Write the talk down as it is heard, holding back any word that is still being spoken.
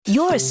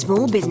You're a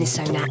small business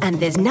owner and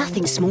there's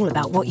nothing small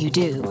about what you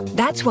do.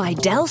 That's why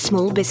Dell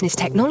Small Business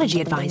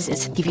Technology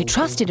Advisors give you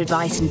trusted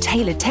advice and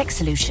tailored tech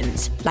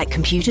solutions, like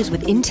computers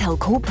with Intel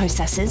Core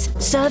processors,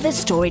 servers,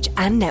 storage,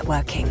 and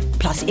networking,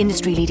 plus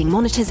industry-leading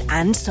monitors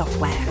and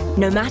software.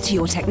 No matter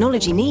your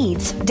technology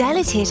needs, Dell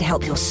is here to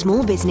help your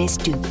small business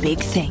do big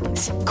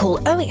things. Call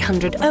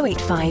 0800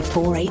 085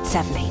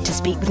 4878 to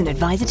speak with an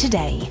advisor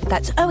today.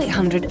 That's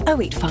 0800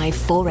 085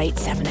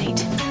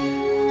 4878.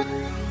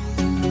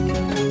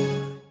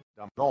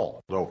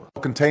 All over.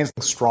 Contains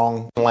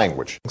strong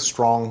language,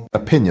 strong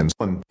opinions,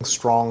 and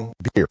strong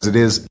beers. It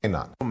is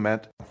not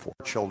meant for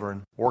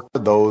children or for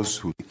those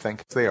who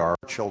think they are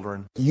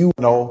children. You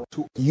know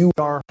who you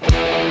are.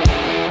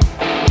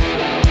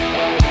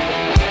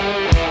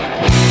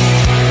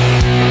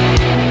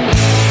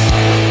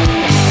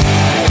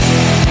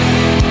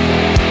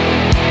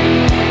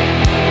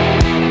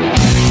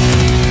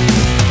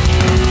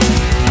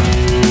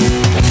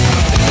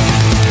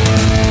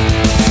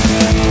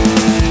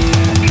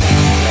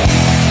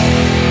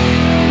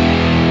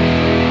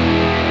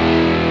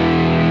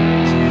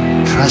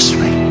 Trust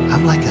me,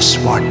 I'm like a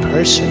smart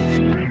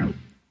person.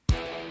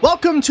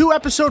 Welcome to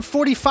episode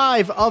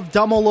 45 of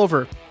Dumb All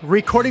Over.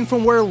 Recording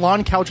from where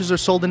lawn couches are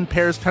sold in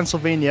Paris,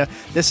 Pennsylvania,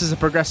 this is a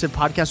progressive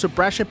podcast with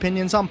brash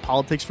opinions on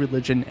politics,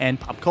 religion, and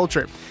pop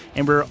culture.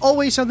 And we're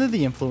always under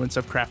the influence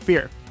of craft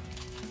beer.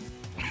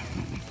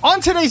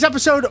 On today's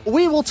episode,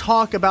 we will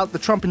talk about the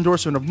Trump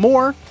endorsement of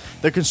Moore,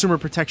 the Consumer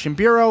Protection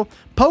Bureau,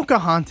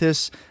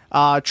 Pocahontas,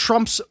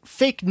 Trump's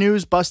fake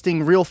news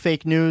busting real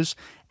fake news,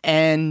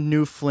 and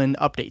new Flynn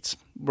updates.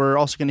 We're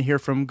also going to hear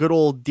from good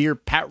old dear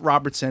Pat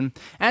Robertson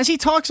as he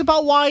talks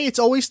about why it's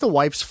always the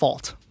wife's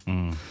fault.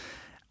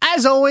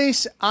 As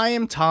always, I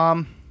am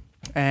Tom,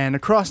 and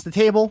across the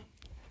table,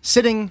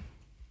 sitting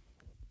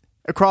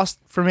across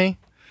from me,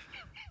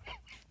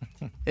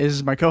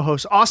 is my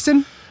co-host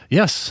Austin.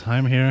 Yes,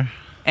 I'm here.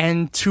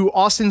 And to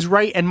Austin's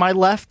right and my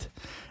left,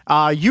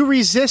 You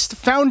Resist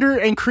founder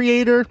and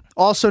creator,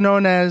 also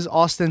known as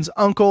Austin's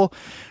uncle,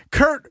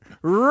 Kurt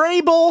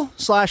Rabel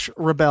 /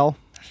 Rebel,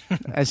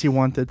 as he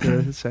wanted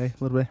to say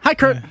a little bit. Hi,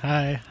 Kurt.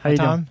 Hi. How you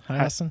Tom. doing?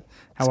 Hi, Austin.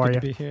 How It's are good you?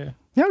 to be here.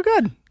 Yeah,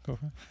 good. Cool.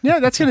 Yeah,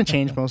 that's going to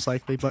change most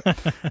likely. But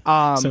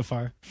So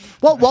far.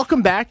 well,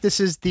 welcome back. This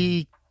is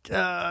the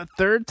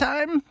third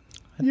time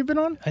you've been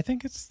on? I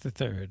think it's the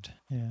third.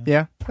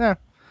 Yeah. Yeah.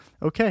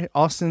 Okay.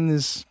 Austin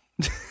is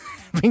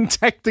having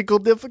technical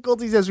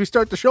difficulties as we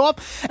start the show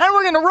up, and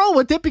we're going to roll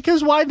with it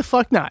because why the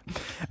fuck not?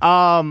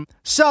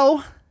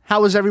 So,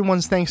 how was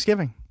everyone's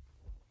Thanksgiving?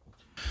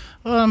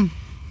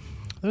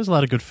 There's a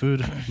lot of good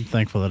food. I'm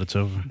thankful that it's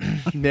over.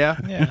 Yeah.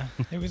 Yeah.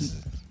 It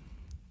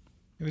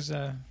was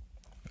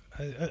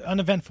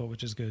uneventful,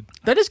 which is good.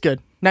 That is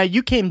good. Now,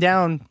 you came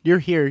down. You're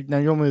here. Now,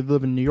 you only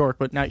live in New York,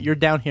 but now you're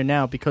down here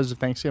now because of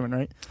Thanksgiving,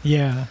 right?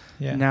 Yeah.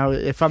 Yeah. Now,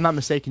 if I'm not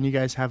mistaken, you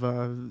guys have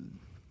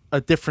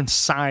a different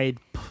side.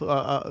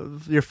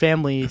 Your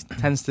family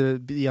tends to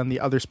be on the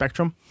other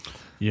spectrum.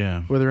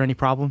 Yeah. Were there any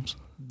problems?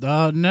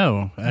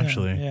 No,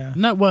 actually. Yeah.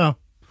 Not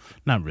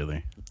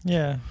really.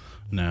 Yeah.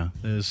 No.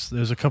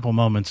 There's a couple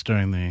moments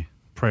during the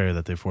prayer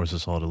that they forced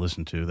us all to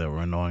listen to that were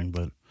annoying,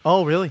 but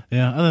Oh, really?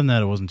 yeah, other than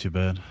that, it wasn't too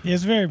bad. It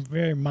was very,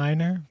 very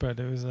minor, but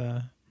it was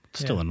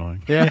Still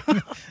annoying. Yeah.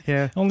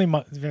 Yeah. only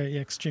very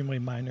extremely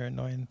minor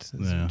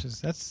annoyances. Yeah. Which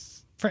is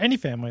that's for any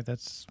family.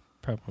 That's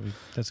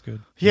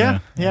good. Yeah.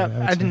 Yeah, Yeah. I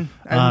would I say. didn't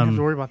have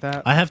to worry about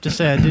that. I have to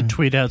say, I did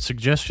tweet out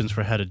suggestions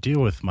for how to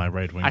deal with my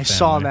right-wing I family.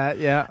 saw that.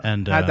 Yeah.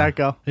 And how'd that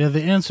go? Yeah,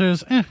 the answer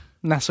is,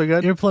 Not so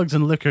good. earplugs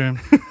and liquor.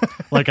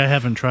 Like, I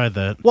haven't tried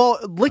that. Well,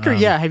 liquor.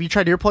 Yeah. Have you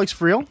tried earplugs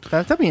for real?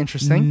 That'd be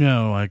interesting.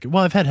 No,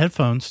 I've had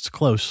headphones. It's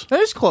close. That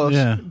is close.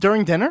 Yeah.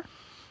 During dinner,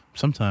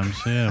 Sometimes,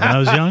 yeah. When I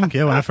was young,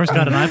 when I first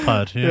got an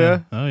iPod, yeah. Yeah.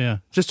 Oh, yeah.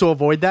 just to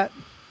avoid that,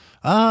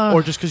 Uh,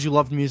 or just because you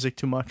loved music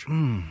too much.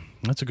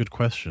 That's a good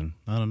question.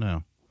 I don't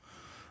know.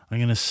 I'm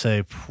going to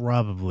say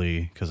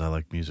probably because I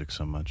like music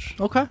so much.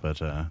 Okay.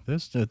 But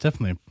there's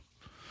definitely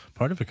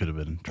part of it could have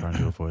been trying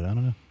to avoid. I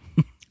don't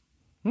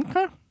know.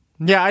 Okay.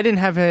 Yeah, I didn't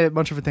have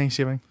much of a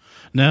Thanksgiving.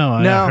 No,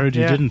 I heard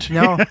you yeah, didn't.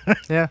 No.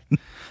 Yeah.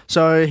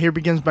 So here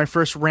begins my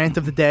first rant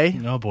of the day.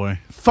 Oh, boy.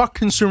 Fuck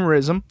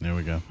consumerism. There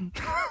we go.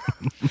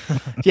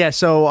 Yeah.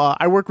 So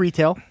I work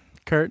retail.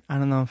 Kurt, I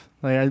don't know.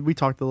 We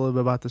talked a little bit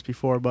about this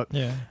before, but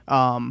Yeah.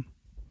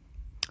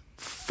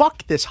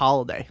 fuck this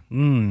holiday.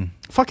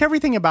 Fuck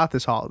everything about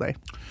this holiday.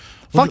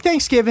 Fuck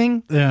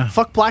Thanksgiving. Yeah.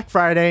 Fuck Black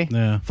Friday.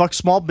 Yeah. Fuck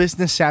Small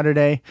Business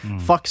Saturday.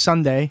 Fuck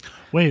Sunday.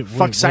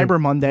 Fuck Cyber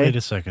Monday. Wait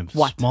a second.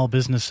 What? Small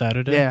Business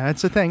Saturday? Yeah,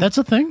 that's a thing. That's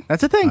a thing?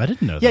 That's a thing. I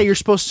didn't know that. Yeah, you're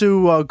supposed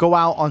to go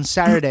out on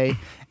Saturday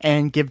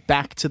and give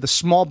back to the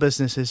small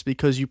businesses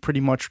because you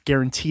pretty much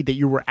guaranteed that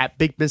you were at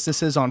big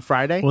businesses on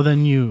Friday. Well,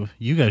 then you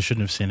guys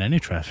shouldn't have seen any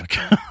traffic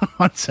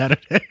on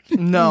Saturday.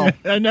 No.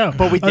 I know.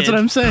 But we That's did. what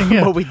I'm saying.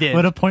 Yeah. But we did.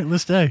 What a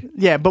pointless day.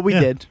 Yeah, but we Yeah.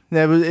 did.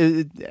 That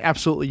was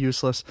absolutely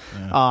useless.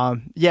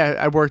 Yeah,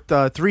 I worked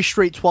 3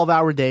 straight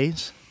 12-hour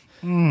days.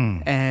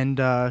 And,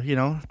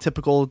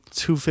 typical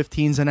 2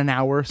 15s in an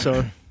hour.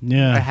 So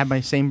Yeah. I had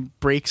my same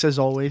breaks as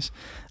always.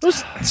 It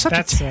was such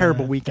a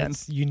terrible weekend.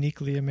 That's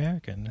uniquely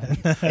American.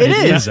 It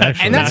is,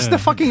 actually, and that's yeah. the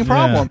fucking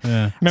problem.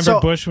 Yeah. Remember So-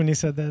 Bush when he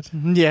said that?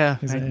 Yeah,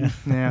 He's like,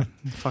 yeah,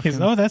 fucking,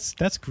 He's, oh,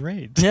 that's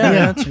great. yeah,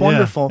 Yeah. that's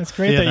wonderful. That's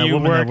great Yeah, that that you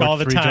woman that work all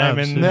worked the 3 time.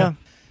 jobs. And Yeah.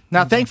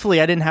 Now, thankfully,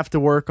 I didn't have to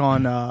work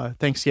on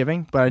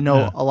Thanksgiving, but I know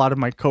Yeah. a lot of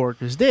my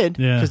coworkers did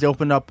Yeah. because they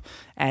opened up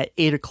at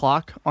 8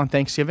 o'clock on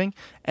Thanksgiving.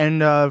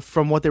 And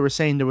from what they were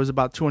saying, there was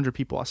about 200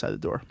 people outside the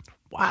door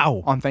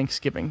Wow. on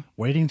Thanksgiving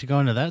Waiting to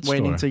go into that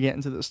waiting store. to get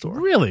into the store.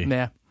 Really?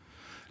 Yeah.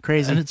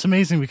 Crazy. And it's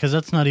amazing because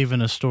that's not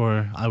even a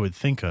store I would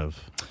think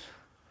of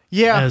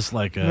yeah. as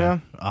like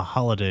a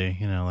holiday.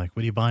 You know, like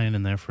what are you buying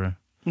in there for?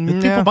 Yeah.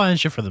 People buying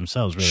shit for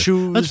themselves, really.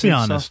 Shoes Let's be and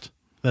honest.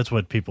 That's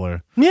what people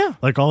are. Yeah.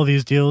 Like all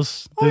these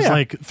deals, there's yeah.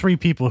 like 3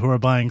 people who are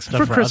buying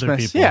stuff For for, Christmas, other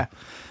people. yeah.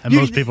 And You-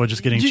 most people are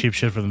just getting you- cheap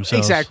shit for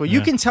themselves. Exactly. You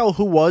Yeah. can tell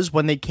who was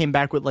when they came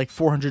back with like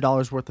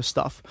 $400 worth of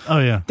stuff. Oh,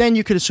 yeah. Then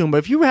you could assume. But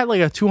if you had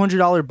like a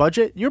 $200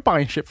 budget, you're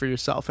buying shit for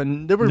yourself.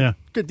 And there were Yeah.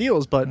 good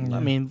deals, but I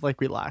mean, like,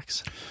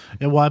 relax.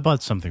 Yeah, well, I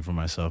bought something for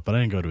myself, but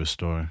I didn't go to a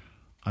store.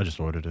 I just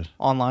ordered it.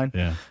 Online.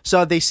 Yeah.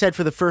 So they said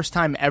for the first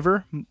time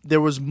ever,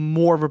 there was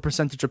more of a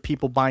percentage of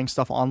people buying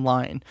stuff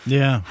online.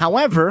 Yeah.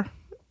 However,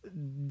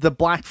 the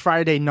Black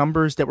Friday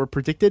numbers that were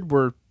predicted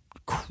were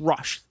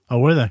crushed. Oh,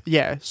 were they?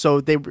 Yeah,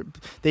 so they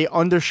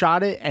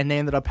undershot it, and they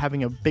ended up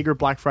having a bigger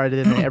Black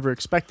Friday than they ever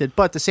expected.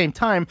 But at the same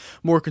time,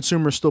 more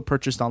consumers still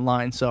purchased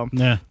online. So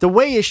Yeah. the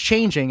way is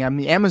changing. I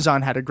mean,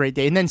 Amazon had a great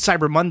day, and then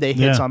Cyber Monday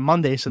hits Yeah. on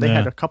Monday, so they Yeah.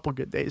 had a couple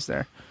good days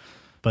there.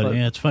 But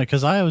yeah, it's funny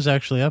because I was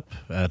actually up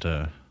at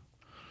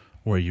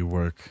where you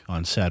work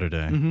on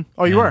Saturday.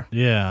 Oh, you And- were?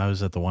 Yeah, I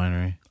was at the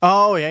winery.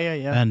 Oh, yeah.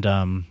 And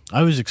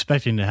I was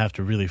expecting to have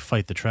to really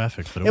fight the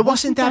traffic, but It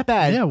wasn't that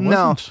bad. Yeah, it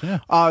No. wasn't. Yeah.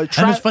 Uh,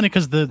 and it's funny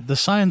because the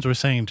signs were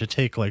saying to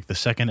take like the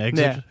second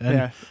exit, Yeah, and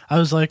yeah. I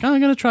was like, oh,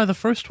 I'm gonna try the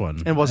first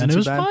one. It wasn't and it too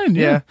was bad. fine.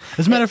 Yeah. Yeah.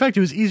 As a matter of fact, it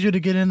was easier to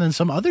get in than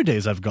some other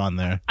days I've gone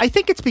there. I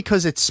think it's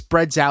because it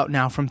spreads out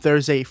now from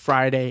Thursday,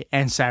 Friday,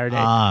 and Saturday.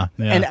 Ah,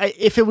 yeah. And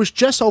if it was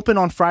just open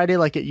on Friday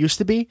like it used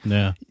to be,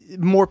 Yeah.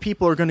 more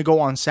people are going to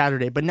go on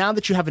Saturday. But now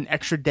that you have an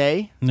extra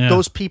day, Yeah.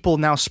 those people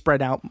now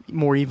spread out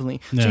more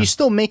evenly. So Yeah. you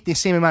still make the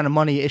same amount of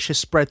money. It's just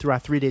spread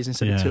throughout 3 days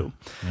instead of Yeah. 2.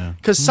 Yeah.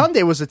 Because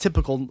Sunday was a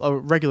typical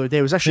regular day.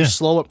 It was actually Yeah.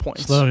 slow at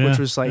points, Slow, yeah. which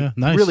was like Yeah.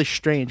 Nice. really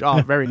strange.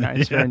 Oh, very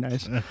nice. Yeah. Very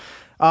nice.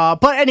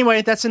 But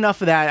anyway, that's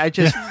enough of that. I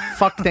just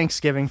fuck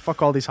Thanksgiving.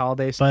 Fuck all these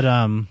holidays. But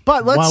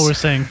let's- while we're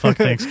saying fuck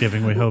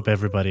Thanksgiving, we hope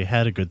everybody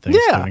had a good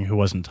Thanksgiving who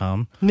wasn't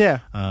Tom. yeah.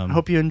 I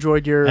hope you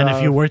enjoyed your... And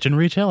if you worked in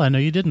retail, I know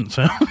you didn't.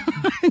 So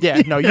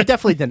yeah, no, you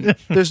definitely didn't.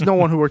 There's no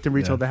one who worked in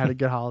retail that had a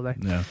good holiday.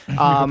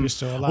 yeah. You're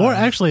still alive. Or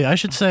actually, I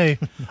should say,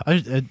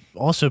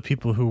 also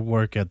people who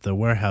work at the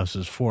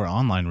warehouses for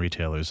online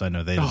retailers. I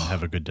know they didn't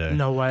have a good day.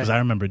 no way. Because I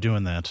remember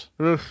doing that.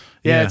 Ugh.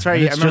 Yeah, that's right.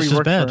 and I It's remember just you as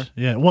worked bad. for...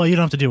 Yeah. Well, you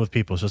don't have to deal with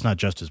people, so it's not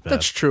just as bad.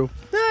 That's true.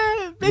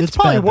 It's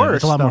probably bad, though. worse.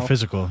 It's a lot more though.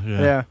 physical.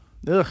 Yeah.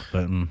 Yeah. Ugh.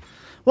 But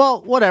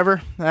Well,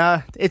 whatever.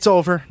 It's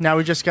over. Now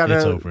we just got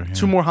It's over, yeah.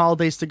 2 more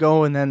holidays to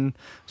go and then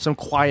some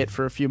quiet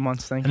for a few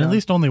months. Thank and at God.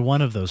 least only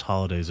one of those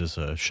holidays is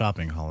a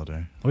shopping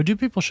holiday. Or do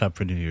people shop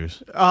for New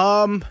Year's?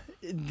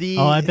 the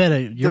Oh, I bet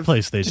at your the-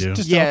 place they do.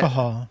 Just Yeah.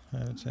 alcohol,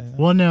 I would say.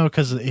 Well, no,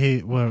 because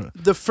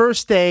the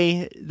first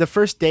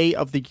day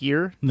of the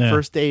year, Yeah.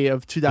 first day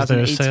of there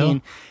a sale?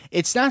 2018.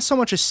 It's not so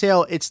much a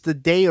sale; it's the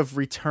day of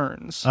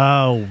returns.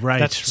 oh, right.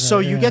 That's So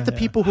you get the yeah.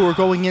 people who are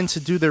going in to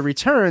do their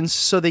returns,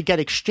 so they get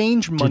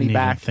exchange money Didn't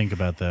back, even think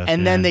about that.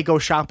 and then yeah. they go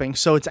shopping.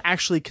 So it's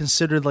actually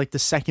considered like the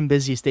second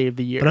busiest day of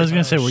the year. But I was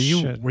gonna say, Oh, where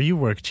shit. you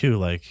work too,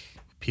 like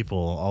people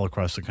all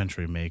across the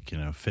country make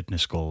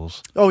fitness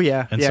goals, oh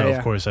yeah, and yeah, so yeah.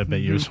 of course I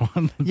bet yours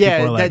one. Yeah,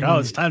 people are like, that- oh,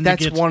 it's time to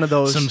that's get one of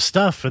those. some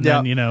stuff, and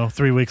Yeah. then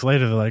 3 weeks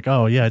later they're like,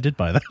 oh yeah, I did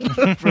buy that.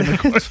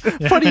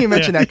 Funny you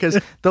mention that because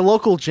the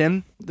local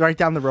gym right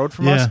down the road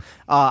from us,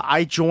 Yeah.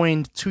 I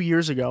joined 2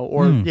 years ago,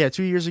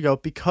 2 years ago,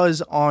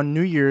 because on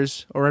New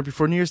Year's or right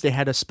before New Year's they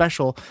had a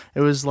special. It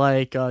was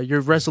like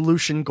your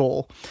resolution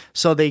goal,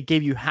 so they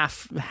gave you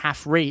half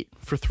rate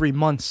for 3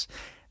 months.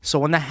 So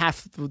when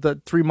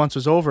the 3 months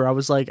was over, I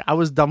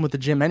was done with the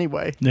gym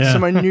anyway. Yeah. So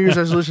my New Year's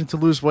resolution to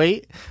lose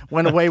weight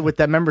went away with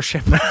that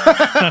membership.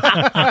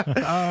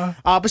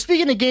 But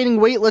speaking of gaining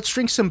weight, let's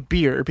drink some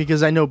beer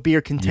because I know beer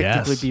can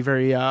technically Yes. be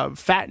very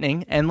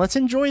fattening, and let's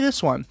enjoy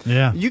this one.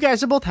 Yeah. You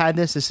guys have both had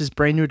this. This is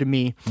brand new to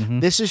me.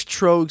 This is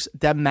Troegs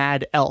The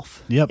Mad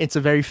Elf. Yep. It's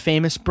a very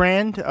famous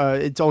brand.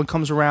 It only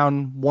comes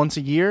around once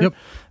a year. Yep.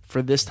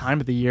 For this time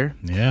of the year.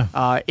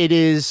 Yeah. It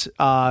is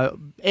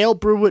ale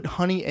brewed with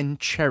honey and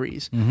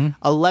cherries.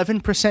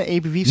 11%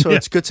 ABV, so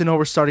it's good to know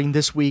we're starting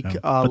this week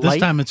But this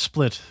light. time it's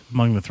split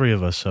among the 3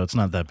 of us, so it's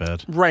not that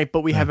bad. Right,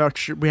 but we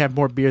have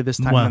more beer this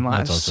time Well, than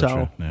that's last. also So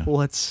true, yeah.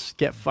 let's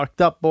get fucked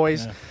up,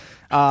 boys.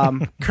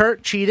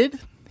 Kurt cheated.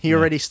 He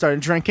already started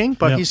drinking,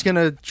 but Yep. he's going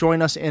to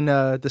join us in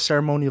the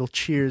ceremonial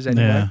cheers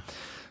anyway. Yeah.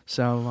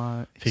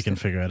 So If he can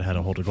figure out how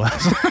to hold a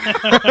glass.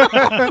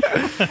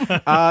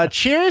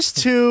 cheers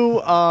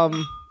to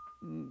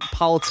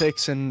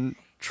politics and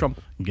Trump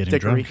Getting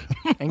dickery.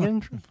 drunk. And getting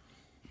drunk.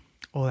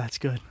 Oh, that's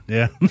good.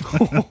 Yeah.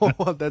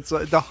 That's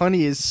the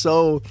honey is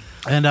so.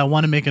 And I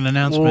want to make an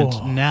announcement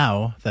Whoa.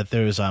 now that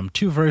there's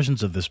two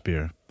versions of this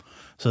beer.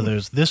 So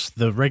there's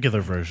the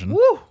regular version.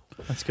 Woo!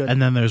 That's good.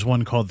 And then there's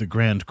one called the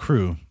Grand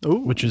Cru, Ooh.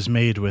 which is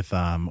made with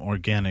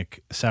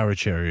organic sour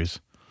cherries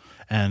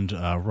and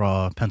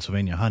raw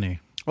Pennsylvania honey.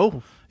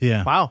 oh,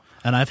 Yeah. wow.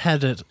 And I've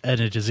had it, and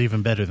it is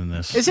even better than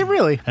this. Is it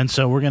really? And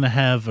so we're going to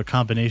have a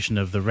combination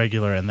of the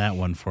regular and that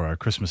one for our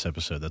Christmas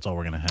episode. That's all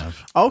we're going to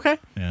have. Okay.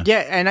 Yeah.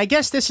 And I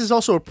guess this is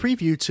also a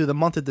preview to the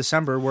month of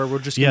December where we're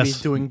just going to Yes.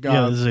 be doing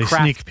yeah, this is a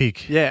craft. sneak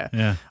peek. Yeah.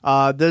 Yeah.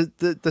 The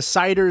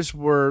ciders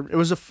were. It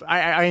was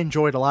I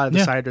enjoyed a lot of the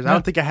Yeah, ciders. I yeah.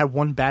 don't think I had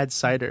one bad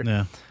cider.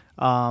 Yeah.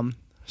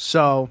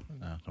 So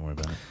No, don't worry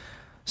about it.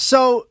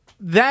 so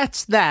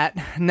that's that.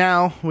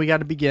 Now we got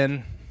to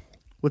begin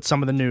with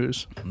some of the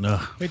news. No.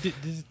 Wait,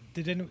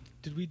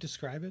 did we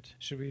describe it?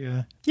 Should we?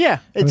 Yeah,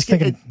 I was it's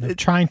thinking of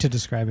trying to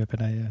describe it,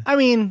 but I. I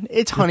mean,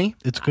 it's honey.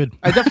 It's good.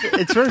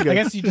 It's very good. I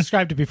guess you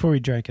described it before we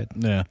drank it.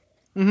 Yeah.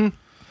 Mm-hmm.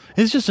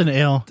 It's just an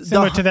ale.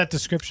 Similar to that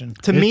description.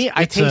 To me,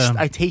 it's,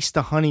 I taste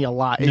the honey a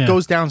lot. It Yeah.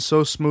 goes down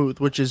so smooth,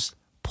 which is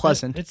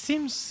pleasant. It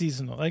seems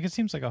seasonal. Like it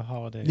seems like a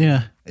holiday.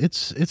 Yeah.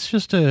 It's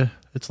just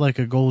it's like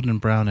a golden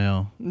brown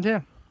ale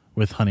Yeah,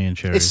 with honey and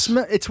cherries.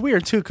 it's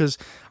weird too because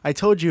I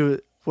told you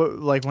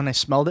like when I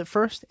smelled it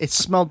first, it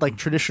smelled like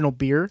traditional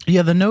beer.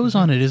 Yeah, the nose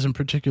on it isn't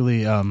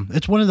particularly.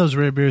 It's one of those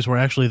rare beers where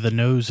actually the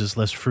nose is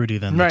less fruity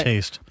than Right. the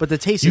taste. But the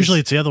taste Usually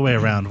is, it's the other way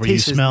around, where you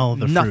taste is smell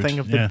the nothing fruit.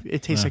 of the. Yeah.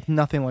 It tastes Yeah. like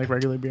nothing like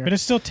regular beer. But it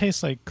still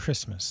tastes like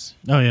Christmas.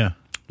 Oh yeah,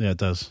 yeah, it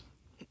does.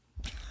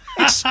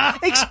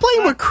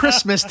 Explain what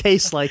Christmas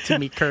tastes like to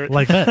me, Kurt.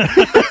 Like that.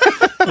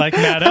 Like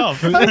Mad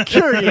Elf. I'm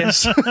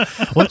curious.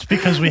 Well, it's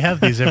because we have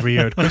these every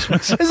year at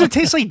Christmas. Does it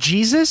taste like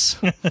Jesus?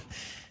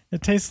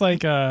 It tastes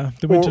like the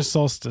winter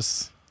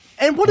solstice.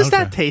 And what does Okay.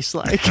 that taste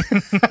like?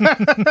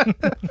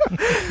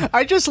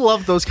 I just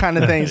love those kind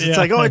of things. It's Yeah.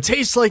 like, oh, it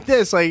tastes like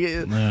this. Like,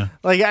 Yeah.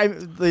 like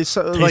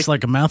Tastes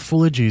like a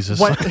mouthful of Jesus.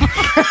 what?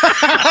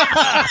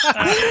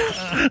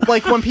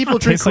 Like when people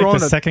drink Tastes like Corona.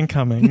 the second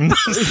coming.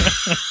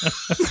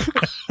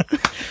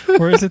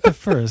 Or is it the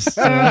first?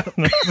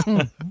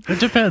 It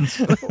depends.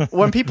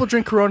 When people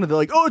drink Corona, they're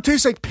like, oh, it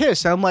tastes like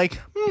piss. And I'm like,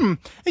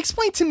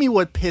 explain to me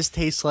what piss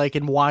tastes like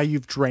and why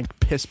you've drank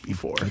piss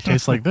before. It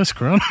tastes like this,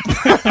 Corona.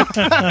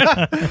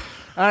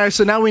 All right,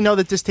 so now we know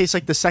that this tastes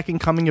like the second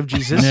coming of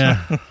Jesus.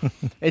 Yeah.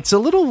 It's a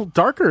little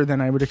darker than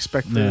I would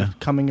expect the Yeah.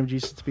 coming of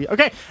Jesus to be.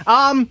 Okay,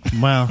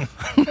 Well,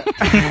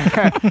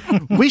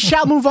 we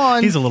shall move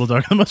on. he's a little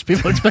darker than most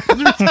people expect.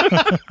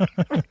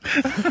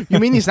 You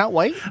mean he's not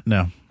white?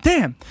 No.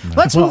 Damn.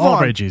 Let's Well, move all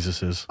on. right,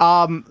 Jesus is.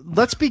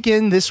 Let's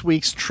begin this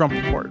week's Trump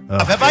report.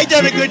 Have I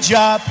done a good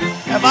job?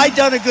 Have I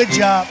done a good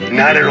job?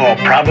 Not at all.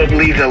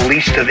 Probably the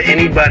least of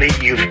anybody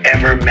you've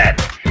ever met.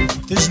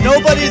 There's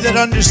nobody that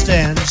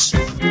understands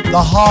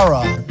the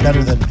horror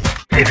better than me.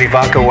 If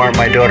Ivanka weren't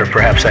my daughter,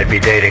 perhaps I'd be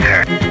dating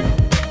her.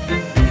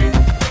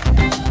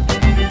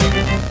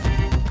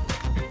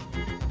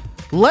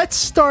 Let's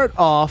start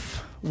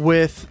off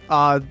with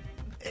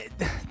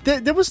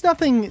there was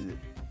nothing.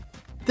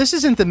 This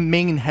isn't the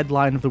main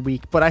headline of the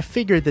week, but I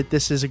figured that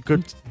this is a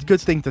good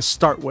thing to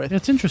start with.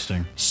 It's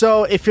interesting.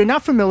 So, if you're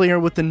not familiar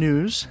with the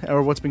news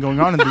or what's been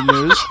going on in the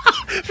news,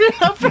 If you're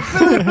not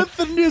familiar with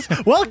the news,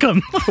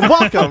 welcome.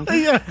 welcome.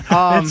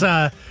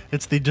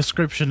 It's the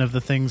description of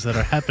the things that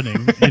are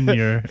happening in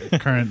your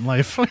current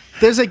life.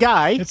 There's a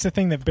guy. It's a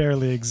thing that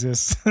barely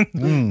exists.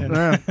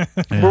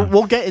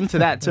 We'll get into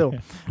that too.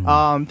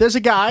 There's a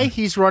guy.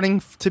 He's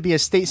running to be a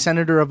state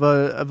senator of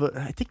a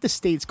I think the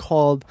state's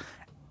called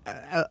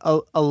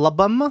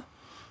Alabama.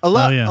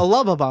 yeah.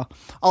 Alabama.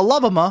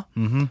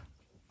 Mm-hmm.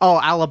 Oh,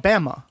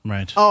 Alabama.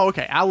 Right. Oh,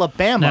 okay,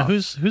 Alabama. Now,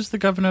 who's the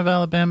governor of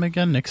Alabama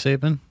again? Nick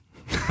Saban?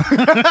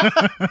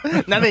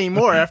 Not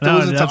anymore after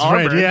losing to that's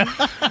Auburn. right.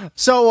 Yeah.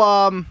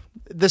 So,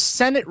 the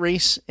Senate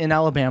race in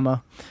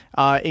Alabama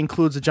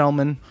includes a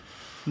gentleman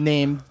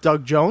named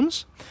Doug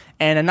Jones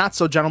and a not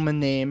so gentleman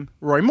named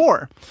Roy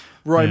Moore.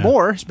 Roy Yeah.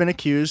 Moore has been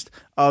accused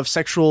of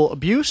sexual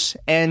abuse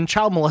and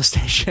child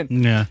molestation,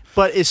 Yeah.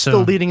 but is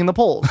still leading in the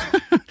polls.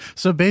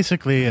 So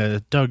basically,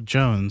 Doug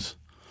Jones,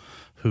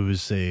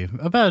 who's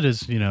about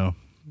as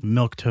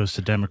milquetoast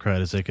a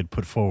Democrat as they could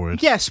put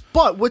forward. Yes,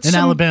 but with In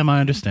some, Alabama, I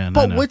understand.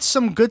 I but know. with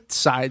some good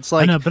sides, I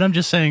like know, but I'm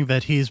just saying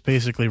that he's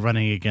basically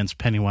running against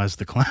Pennywise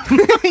the Clown,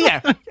 yeah,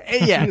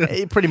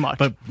 pretty much.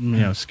 but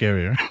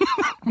scarier.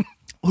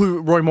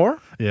 Who, Roy Moore?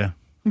 Yeah,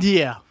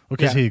 Yeah.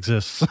 because yeah. he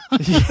exists.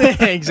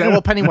 Yeah, exactly.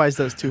 Well, Pennywise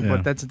does too, Yeah.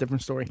 but that's a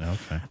different story.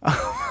 Okay.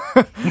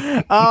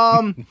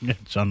 Yeah,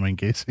 John Wayne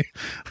Gacy.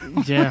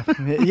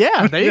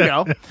 Yeah, there you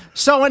go.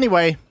 So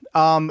anyway,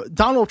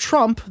 Donald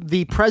Trump,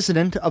 the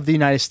president of the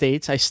United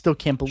States, I still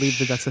can't believe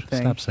that that's a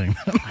thing. Stop saying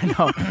that. I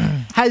know.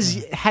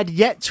 Had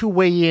yet to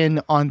weigh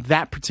in on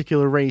that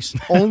particular race.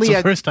 Only It's the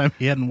at first time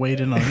he hadn't weighed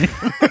in on me.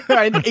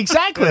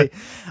 exactly.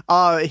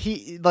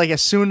 He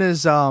as soon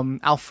as Al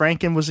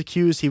Franken was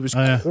accused, he was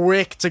Oh, yeah.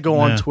 quick to go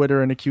on Yeah.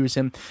 Twitter and accuse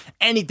him.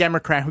 Any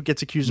Democrat who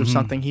gets accused of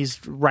something, he's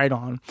right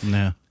on.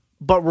 Yeah.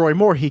 But Roy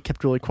Moore, he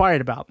kept really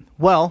quiet about.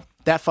 Well,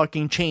 that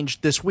fucking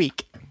changed this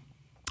week.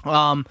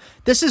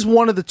 This is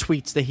one of the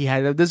tweets that he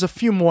had. There's a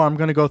few more. I'm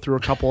going to go through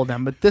a couple of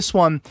them, but this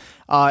one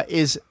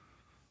is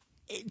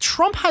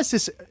Trump has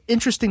this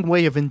interesting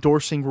way of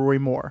endorsing Roy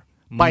Moore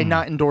by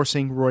not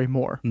endorsing Roy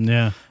Moore.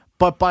 Yeah.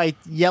 But by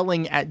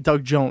yelling at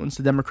Doug Jones,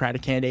 the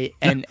Democratic candidate,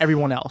 and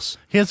everyone else.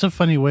 He has a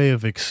funny way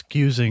of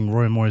excusing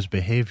Roy Moore's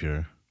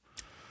behavior.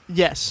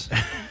 Yes.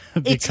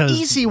 Because,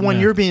 it's easy when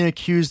you're being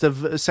accused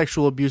of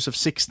sexual abuse of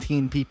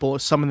 16 people,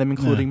 some of them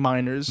including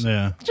minors.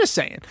 Yeah. Just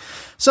saying.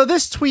 So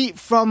this tweet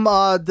from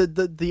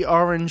the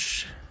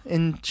Orange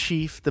in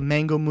chief, the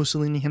Mango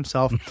Mussolini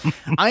himself.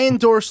 I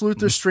endorse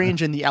Luther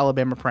Strange in the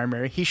Alabama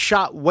primary. He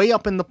shot way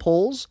up in the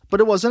polls, but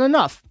it wasn't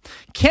enough.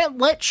 Can't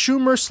let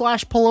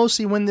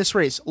Schumer/Pelosi win this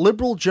race.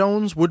 Liberal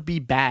Jones would be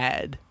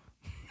bad.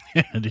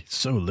 And he's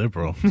so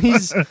liberal.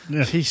 He's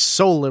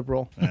so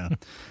liberal. Yeah.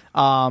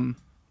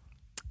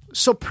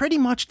 So pretty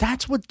much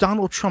that's what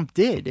Donald Trump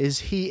did, is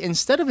he,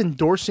 instead of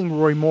endorsing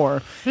Roy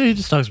Moore, He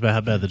just talks about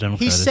how bad the Democrat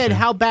he is. said yeah.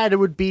 how bad it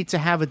would be to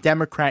have a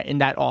Democrat in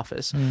that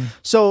office.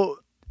 So,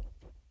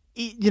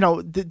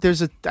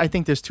 I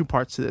think there's two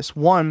parts to this.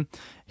 One,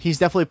 he's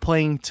definitely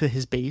playing to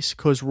his base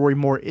because Roy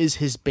Moore is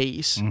his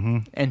base,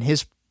 and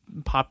his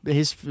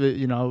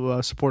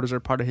supporters are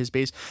part of his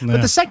base. Yeah.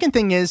 But the second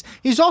thing is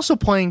he's also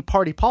playing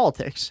party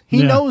politics. He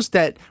Yeah. knows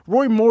that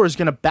Roy Moore is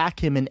going to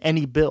back him in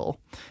any bill,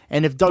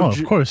 and if Doug,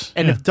 of course,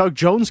 if Doug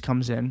Jones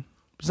comes in,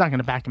 he's not going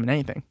to back him in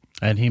anything.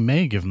 And he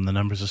may give him the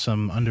numbers of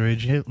some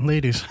underage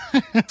ladies.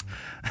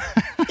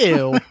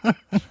 Ew.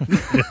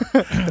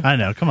 I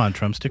know. Come on,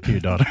 Trump, stick to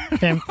your daughter.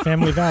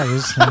 Family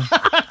values.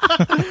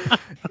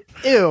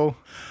 Ew.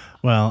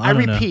 Well, I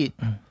don't know. repeat.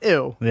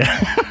 Ew.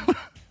 Yeah.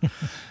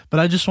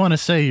 But I just want to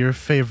say your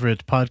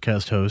favorite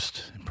podcast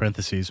host, in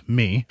parentheses,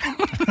 me,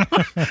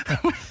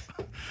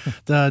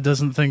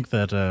 doesn't think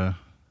that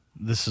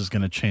this is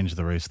going to change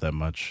the race that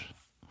much.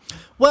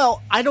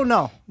 Well, I don't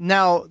know.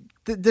 Now,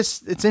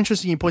 it's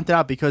interesting you point that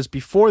out because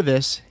before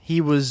this,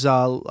 he was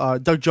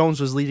Doug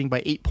Jones was leading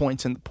by 8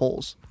 points in the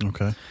polls.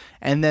 Okay.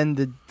 And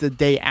then the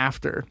day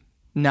after,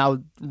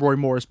 now Roy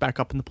Moore is back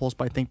up in the polls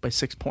by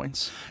 6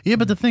 points. Yeah,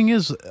 but the thing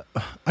is,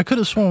 I could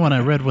have sworn when I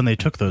read when they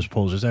took those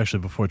polls, it was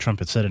actually before Trump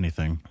had said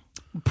anything.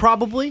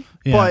 Probably.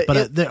 Yeah,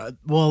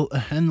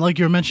 and like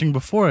you were mentioning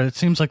before, it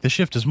seems like the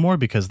shift is more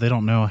because they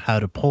don't know how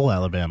to poll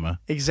Alabama.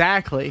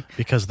 Exactly.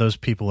 Because those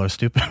people are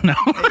stupid now.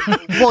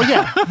 Well,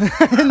 yeah.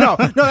 no,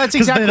 that's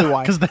exactly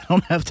why. Because they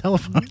don't have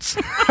telephones.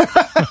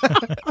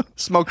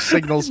 Smoke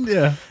signals.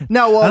 Yeah.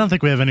 No, I don't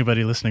think we have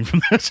anybody listening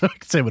from there, so I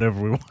can say whatever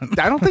we want.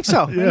 I don't think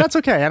so. And that's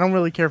okay. I don't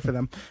really care for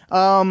them.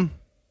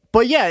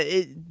 But yeah,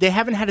 they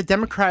haven't had a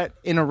Democrat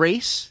in a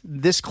race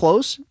this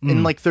close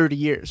in like 30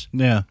 years.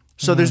 Yeah.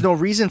 So there's no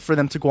reason for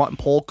them to go out and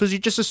poll because you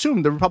just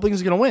assume the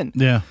Republicans are going to win.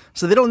 Yeah.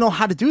 So they don't know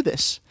how to do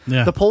this.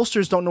 Yeah. The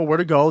pollsters don't know where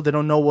to go. They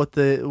don't know what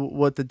the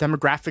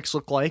demographics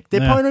look like. They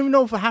probably don't even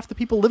know if half the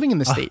people living in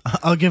the state.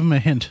 I'll give them a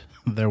hint.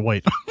 They're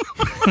white.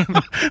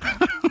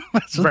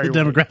 That's what the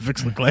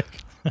demographics look like.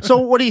 So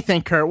what do you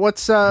think, Kurt? What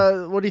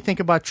do you think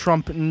about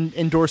Trump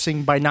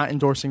endorsing by not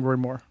endorsing Roy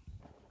Moore?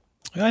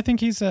 I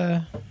think he's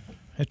a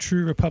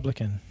true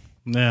Republican.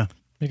 Yeah.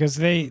 Because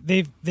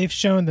they've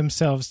shown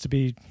themselves to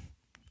be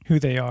who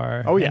they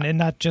are. Oh, yeah. And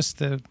not just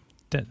the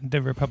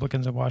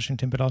Republicans of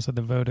Washington, but also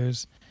the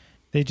voters.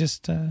 They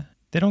just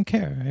they don't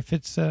care.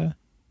 If a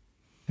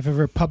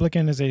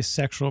Republican is a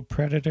sexual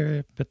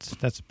predator,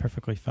 that's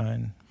perfectly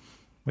fine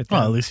with them.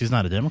 Well, at least he's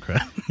not a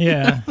Democrat.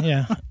 Yeah.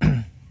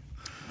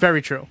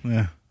 Very true.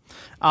 Yeah.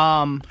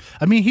 I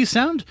mean,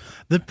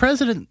 the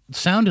president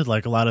sounded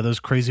like a lot of those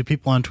crazy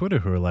people on Twitter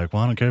who are like,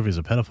 well, I don't care if he's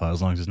a pedophile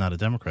as long as he's not a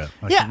Democrat.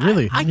 Like, Yeah,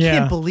 really? I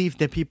can't believe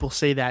that people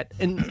say that.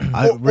 And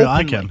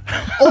I can.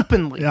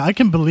 Openly. Yeah, I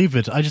can believe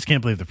it. I just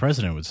can't believe the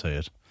president would say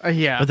it.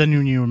 Yeah. But then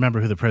when you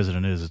remember who the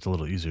president is, it's a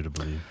little easier to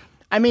believe.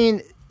 I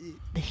mean,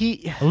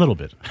 A little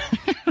bit.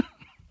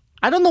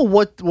 I don't know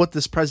what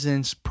this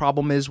president's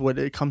problem is when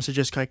it comes to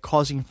just like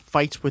causing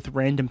fights with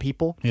random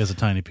people. He has a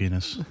tiny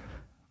penis.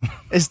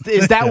 Is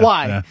that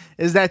why? Yeah.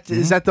 Is that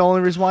the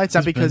only reason why? It's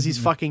not because he's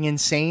fucking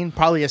insane.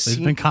 Probably He's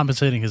been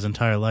compensating his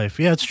entire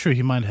life. Yeah, it's true.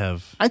 He might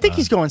have. I think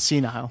he's going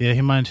senile. Yeah,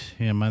 he might.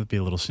 Yeah, might be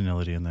a little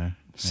senility in there.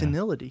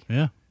 Senility.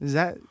 Yeah. Is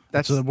that's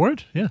That's a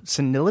word? Yeah.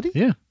 senility?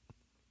 Yeah.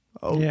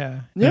 Oh.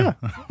 Yeah. Yeah.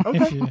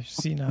 If you're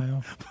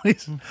senile.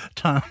 Please,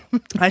 Tom.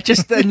 I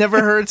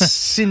never heard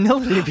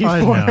senility before.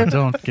 I know.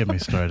 Don't get me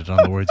started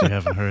on the words you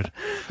haven't heard.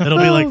 It'll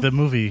be like the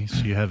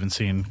movies you haven't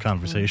seen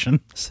conversation.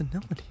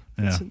 Senility.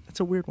 Yeah. That's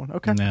a weird one.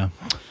 Okay. Yeah.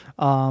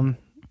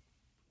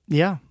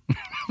 Yeah.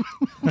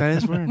 That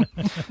is weird.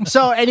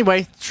 So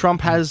anyway,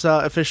 Trump has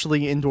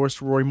officially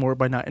endorsed Roy Moore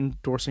by not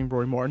endorsing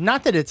Roy Moore.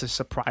 Not that it's a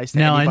surprise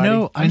to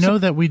anybody. I know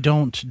that we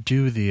don't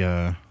do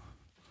the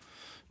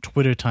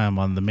Twitter time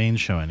on the main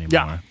show anymore.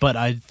 Yeah. But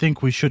I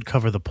think we should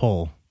cover the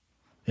poll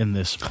in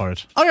this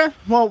part. Okay.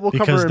 Well, we'll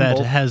cover it because in that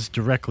both. has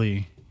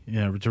directly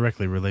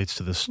relates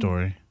to this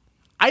story.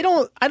 I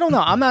don't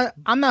know.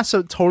 I'm not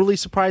so totally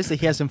surprised that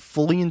he hasn't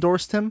fully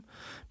endorsed him,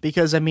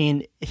 because I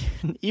mean,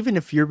 even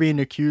if you're being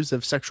accused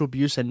of sexual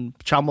abuse and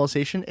child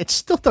molestation, it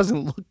still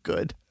doesn't look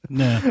good.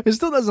 Yeah. It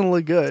still doesn't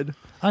look good.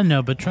 I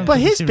know, but Trump. But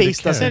doesn't his seem to base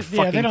care. doesn't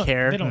Yeah, fucking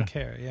care. They don't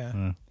care.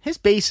 Yeah. His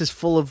base is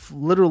full of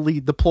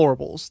literally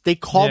deplorables. They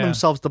call Yeah.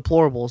 themselves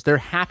deplorables. They're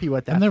happy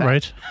with that. And they're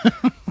fact.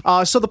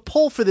 right. So the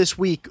poll for this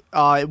week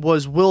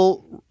was,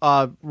 will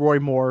Roy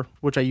Moore,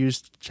 which I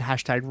used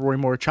hashtag Roy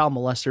Moore child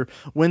molester,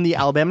 win the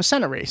Alabama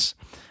Senate race?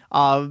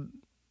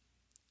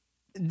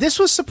 This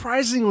was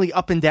surprisingly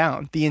up and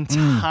down the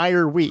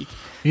entire week.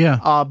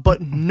 Yeah.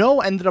 But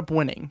no ended up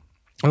winning.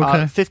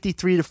 Okay.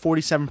 53 to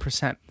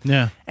 47%.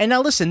 Yeah. And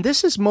now listen,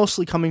 this is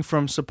mostly coming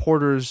from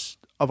supporters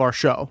of our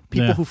show,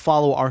 people Yeah. who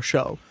follow our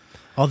show.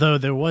 Although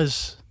there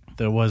was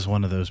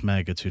one of those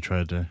maggots who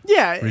tried to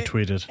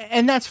retweet it.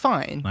 And that's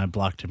fine. I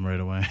blocked him right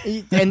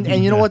away. And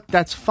you know what?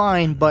 That's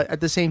fine. But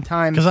at the same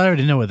time, Because I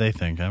already know what they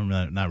think. I'm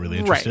not really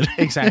interested. right,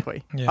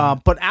 exactly. Yeah.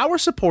 But our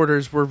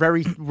supporters were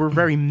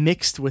very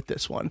mixed with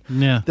this one.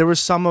 Yeah. There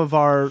was some of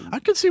our I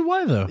could see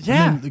why, though.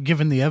 Yeah. I mean,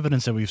 given the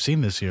evidence that we've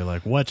seen this year,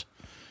 like, what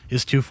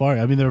is too far?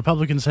 I mean, the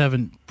Republicans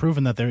haven't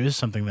proven that there is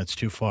something that's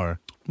too far.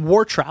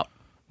 Wartrout,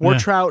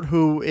 Yeah.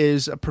 who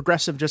is a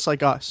progressive just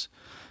like us,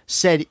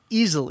 said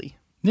easily.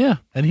 Yeah,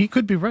 and he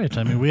could be right.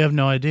 I mean, we have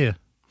no idea.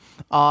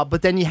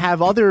 But then you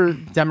have other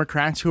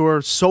Democrats who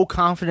are so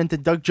confident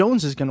that Doug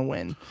Jones is going to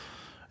win.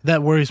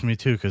 That worries me,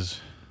 too, because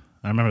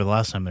I remember the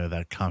last time they were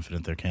that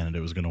confident their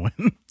candidate was going to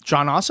win.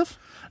 John Ossoff?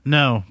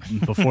 No,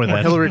 before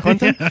that. Hillary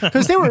Clinton?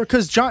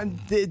 Because John,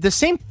 the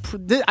same,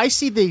 I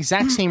see the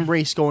exact same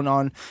race going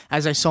on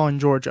as I saw in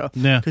Georgia.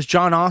 Yeah. Because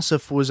John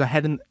Ossoff was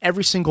ahead in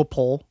every single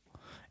poll,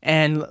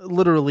 and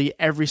literally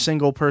every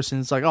single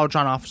person's like, "Oh,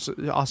 John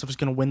Ossoff is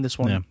going to win this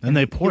one." Yeah, and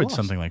they he poured lost.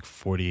 something like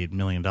 $48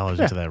 million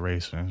into that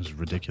race. It was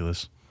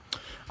ridiculous.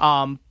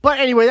 But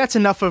anyway, that's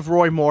enough of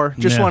Roy Moore.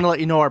 Just Yeah. want to let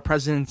you know our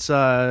president's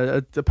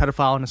a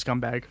pedophile and a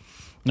scumbag.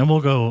 And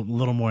we'll go a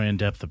little more in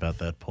depth about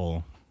that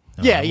poll.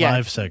 in Yeah, our yeah.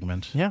 Live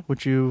segment. Yeah,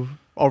 which you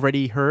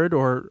already heard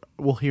or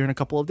will hear in a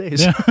couple of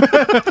days.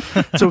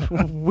 It's a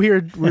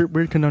weird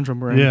conundrum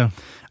we're in. Yeah.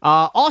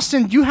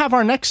 Austin, you have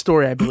our next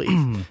story, I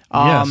believe.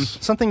 Yes.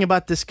 Something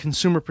about this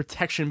Consumer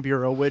Protection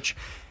Bureau, which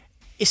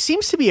it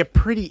seems to be a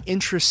pretty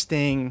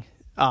interesting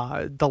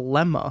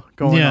dilemma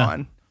going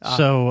on.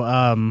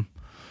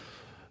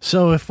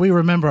 So if we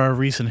remember our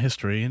recent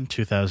history, in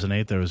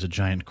 2008, there was a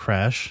giant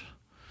crash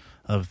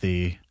of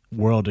the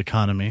world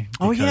economy.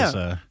 Oh, because,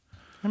 yeah.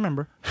 I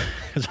remember.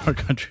 Because our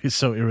country is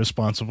so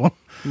irresponsible.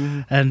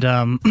 And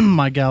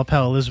my gal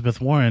pal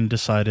Elizabeth Warren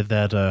decided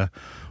that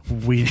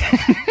we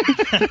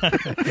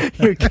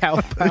Your cow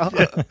pal.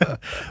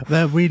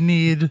 that we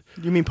need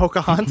You mean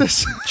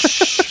Pocahontas?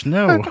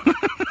 no.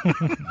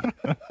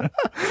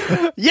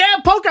 Yeah,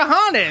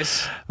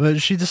 Pocahontas.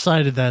 But she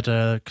decided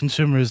that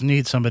consumers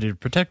need somebody to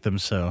protect them.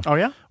 So Oh,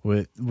 yeah?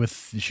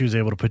 with she was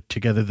able to put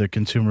together the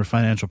Consumer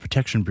Financial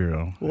Protection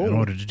Bureau in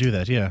order to do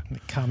that. Yeah.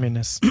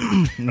 Communists. All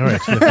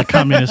right. Yeah, the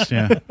communist.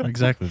 Yeah,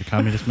 exactly. The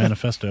Communist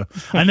Manifesto.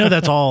 I know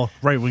that's all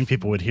right-wing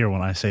people would hear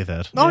when I say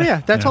that. Oh,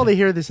 yeah. That's all they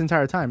hear this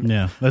entire time.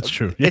 Yeah, that's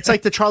true. It's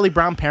like the Charlie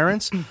Brown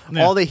parents.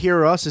 All they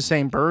hear us is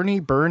saying, Bernie,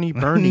 Bernie,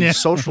 Bernie, Yeah.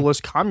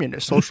 socialist,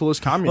 communist,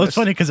 socialist, communist. Well, it's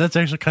funny because that's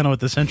actually kind of what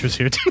the centrists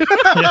hear too.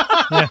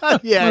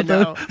 Yeah, I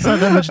know. It's not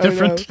that much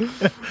different.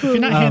 If you're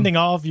not handing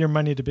all of your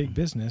money to big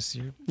business,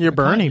 You're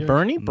Bernie, you're-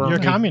 Bernie, You're Bernie. a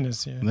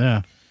communist. Yeah.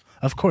 Yeah,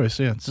 of course.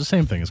 Yeah, it's the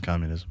same thing as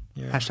communism.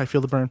 Hashtag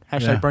feel the burn.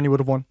 Hashtag Yeah. Bernie would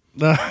have won.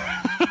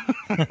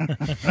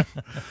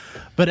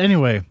 But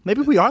anyway,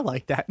 Maybe we are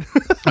like that.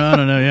 I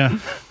don't know. Yeah.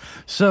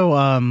 So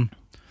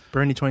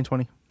Bernie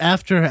 2020.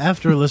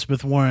 after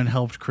Elizabeth Warren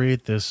helped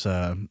create this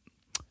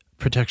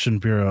protection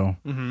bureau,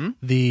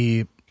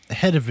 the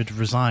head of it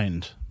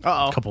resigned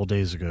Uh-oh. a couple of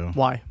days ago.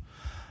 Why?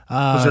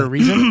 Was there a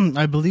reason?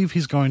 I believe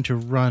he's going to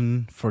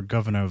run for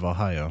governor of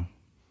Ohio.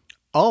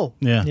 Oh.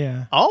 Yeah.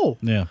 Yeah. Oh.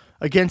 Yeah.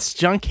 Against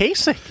John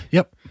Kasich.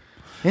 Yep.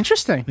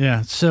 Interesting.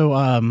 Yeah. So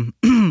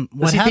Does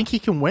what he happened? think he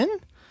can win?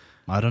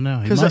 I don't know.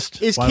 He 'Cause,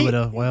 must. is Why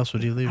else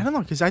would he leave? I don't know,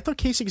 because I thought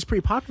Kasich is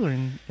pretty popular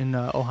in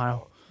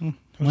Ohio.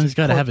 Well, he's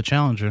got to have a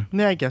challenger.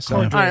 Yeah, I guess so.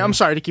 All right, I'm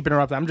sorry to keep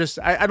interrupting.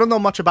 I don't know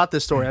much about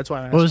this story. That's why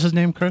I asked. What was his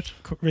name, Kurt?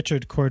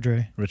 Richard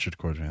Cordray. Richard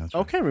Cordray. That's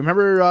right. Okay,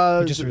 remember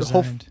He just the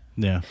whole- resigned.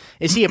 Yeah.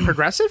 is he a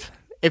progressive?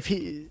 If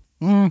he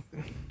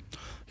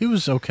He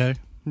was okay.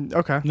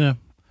 Okay. Yeah.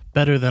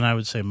 Better than I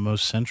would say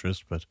most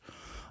centrist, but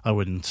I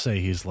wouldn't say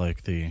he's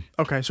like the.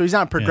 Okay, so he's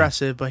not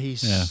progressive, but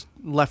he's Yeah.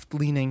 left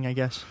leaning, I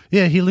guess.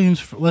 Yeah, he leans.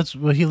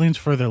 He leans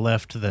further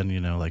left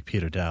than like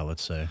Peter Dow.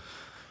 Let's say.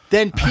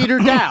 Then Peter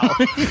Dow.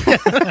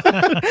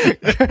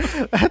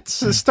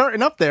 That's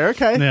starting up there.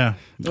 Okay. Yeah.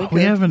 Okay.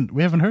 We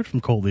haven't heard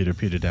from Cold Leader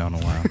Peter Dow in a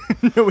while.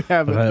 No, we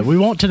haven't. But we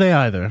won't today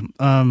either.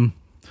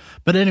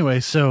 But anyway,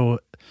 so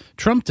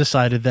Trump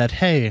decided that,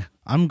 hey,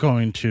 I'm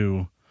going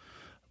to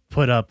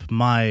put up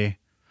my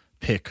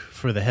pick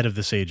for the head of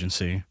this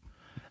agency,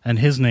 and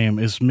his name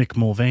is Mick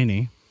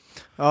Mulvaney.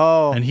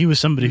 Oh, And he was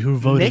somebody who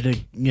voted.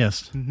 Mick?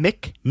 Yes.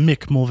 Mick.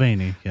 Mick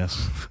Mulvaney.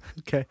 Yes.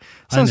 Okay,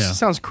 I know.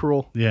 sounds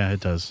cruel. Yeah, it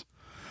does.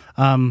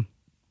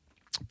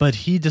 But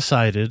he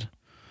decided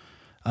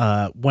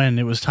when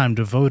it was time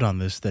to vote on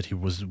this that he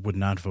would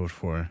not vote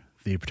for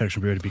the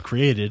Protection Bureau to be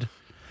created,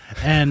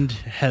 and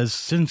has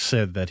since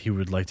said that he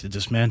would like to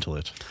dismantle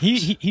it.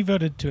 He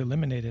voted to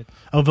eliminate it.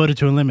 Oh, voted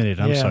to eliminate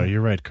it. I'm Yeah. sorry.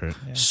 You're right, Kurt.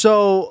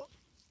 So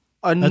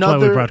That's another.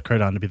 why we brought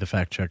Kurt on to be the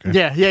fact checker.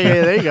 Yeah.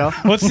 There you go.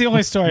 Well, it's the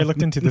only story I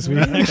looked into this week.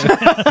 Actually.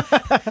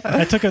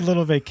 I took a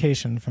little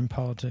vacation from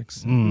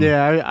politics.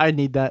 Yeah, I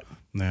need that.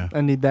 Yeah.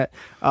 I need that.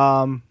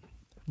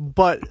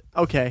 But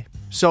okay,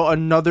 so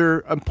another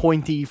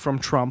appointee from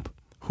Trump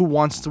who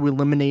wants to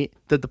eliminate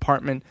the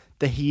department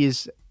that he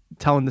is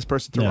telling this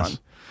person to Yes. run.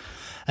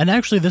 And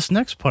actually, this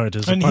next part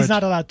is And a part. he's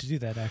not allowed to do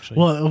that, actually.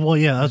 Well,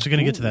 yeah, I was going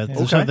to get to that.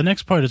 Okay. So the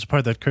next part is a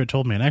part that Kurt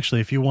told me. And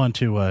actually, if you want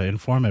to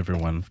inform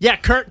everyone Yeah,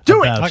 Kurt,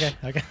 do about, it.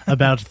 Okay.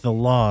 about the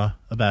law,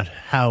 about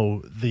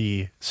how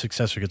the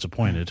successor gets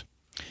appointed.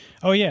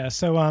 Oh yeah,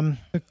 so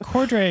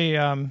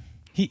Cordray,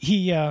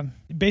 he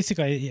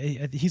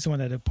basically he's the one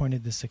that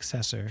appointed the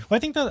successor. Well, I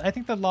think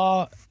the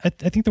law, I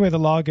think the way the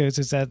law goes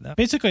is that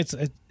basically it's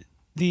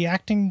the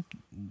acting.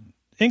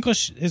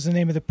 English is the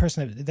name of the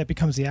person that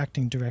becomes the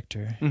acting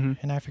director,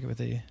 and I forget what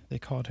they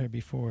called her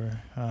before.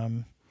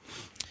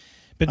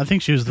 But I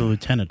think she was the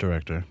lieutenant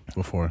director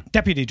before.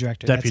 deputy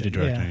director. Deputy that's it,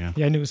 director, yeah.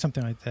 Yeah, I knew it was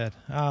something like that.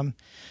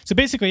 So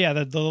basically, yeah,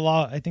 the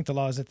law. I think the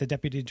law is that the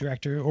deputy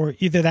director, or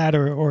either that,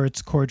 or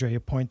it's Cordray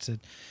appoints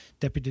it.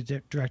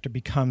 Deputy director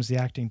becomes the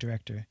acting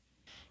director,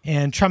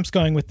 and Trump's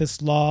going with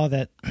this law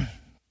that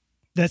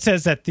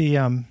says that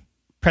the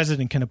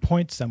president can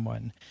appoint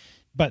someone,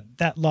 but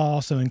that law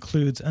also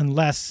includes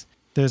unless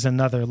there's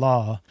another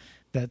law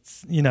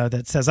that's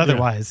that says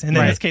otherwise. And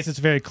in this case, it's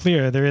very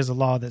clear there is a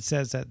law that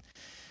says that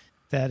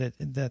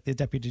the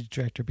deputy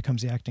director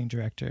becomes the acting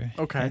director.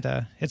 Okay.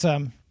 And it's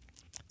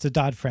a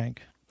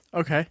Dodd-Frank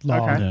Okay.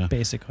 law, Okay. Yeah.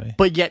 basically.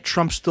 But yet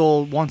Trump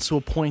still wants to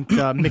appoint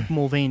Mick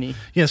Mulvaney.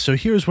 Yeah, so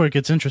here's where it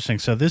gets interesting.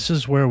 So this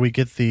is where we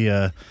get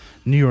the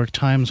New York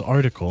Times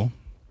article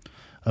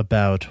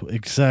about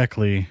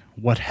exactly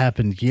what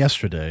happened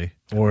yesterday.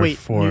 Or Wait,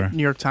 for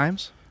New York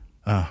Times?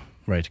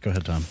 right, go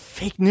ahead, Tom.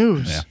 Fake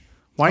news. Yeah.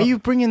 Why are you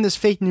bringing this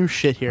fake news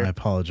shit I here?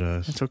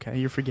 apologize. It's okay.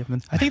 You're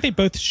forgiven. I think they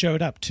both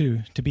showed up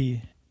too to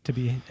be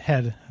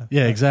head.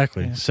 Yeah,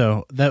 exactly. Yeah.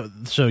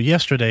 So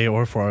yesterday,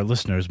 or for our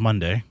listeners,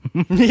 Monday,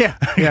 Yeah.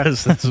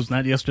 because this was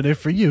not yesterday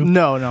for you.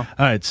 No. All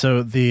right,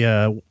 so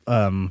the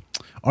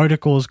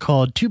article is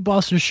called "Two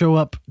Bosses Show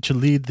Up to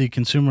Lead the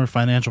Consumer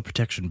Financial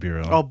Protection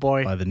Bureau." Oh,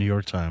 boy. By the New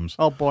York Times.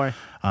 Oh, boy.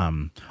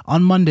 On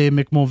Monday,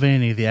 Mick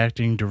Mulvaney, the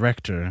acting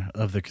director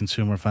of the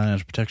Consumer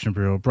Financial Protection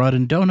Bureau, brought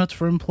in donuts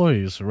for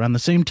employees. Around the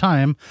same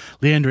time,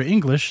 Leandra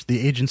English,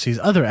 the agency's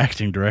other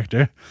acting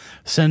director,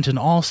 sent an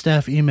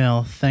all-staff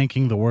email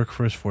thanking the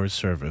workforce for its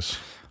service.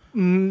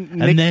 And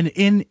then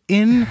in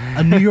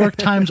a New York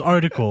Times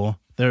article,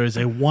 there is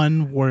a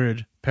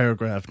one-word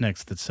paragraph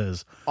next that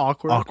says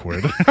Awkward.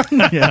 awkward.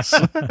 Yes.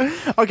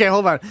 Okay,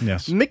 hold on.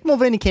 Yes. Mick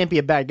Mulvaney can't be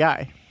a bad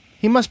guy.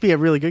 He must be a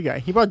really good guy.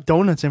 He brought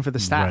donuts in for the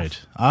staff.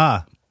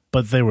 Right.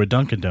 But they were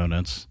Dunkin'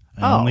 Donuts,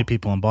 and Oh. only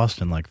people in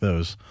Boston like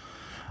those.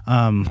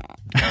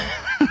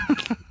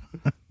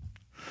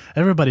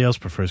 Everybody else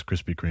prefers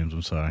Krispy Kremes.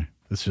 I'm sorry.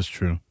 It's just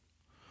true.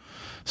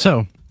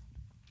 So,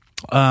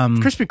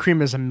 Krispy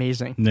Kreme is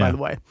amazing, by Yeah. the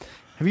way.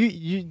 Have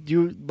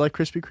you like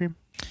Krispy Kreme?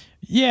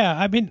 Yeah,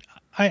 I mean,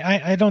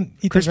 I don't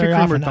eat them Krispy very Kreme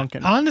or often.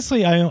 Dunkin'?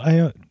 Honestly,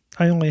 I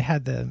only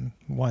had them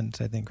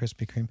once. I think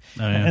Krispy Kreme,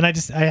 Oh, yeah. and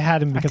I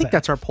had them I because think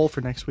that's our poll for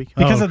next week.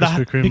 because Oh, of the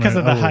Krispy Kreme because or-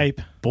 of the oh, hype.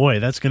 Boy,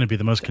 that's going to be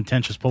the most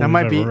contentious poll That we've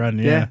might ever be run.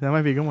 yeah, that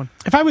might be a good one.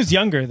 If I was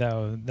younger,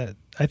 though, that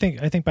I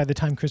think by the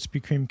time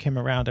Krispy Kreme came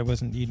around, I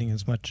wasn't eating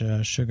as much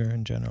sugar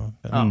in general.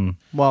 But,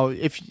 Well,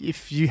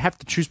 if you have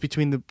to choose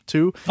between the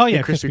two, Oh, yeah,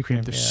 get Krispy Krispy Kreme.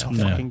 Kreme, They're yeah. so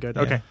Yeah. fucking good.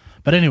 Yeah. Okay,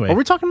 But anyway, what are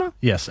we talking about?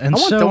 yes, and I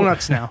want so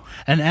donuts now.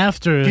 And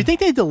after, Do you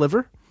think they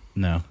deliver?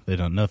 no, they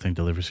don't. Nothing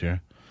delivers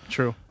here.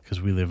 True. Because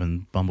we live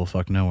in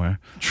bumblefuck nowhere.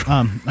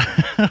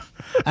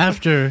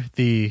 After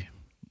the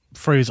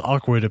phrase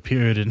awkward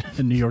appeared in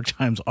the New York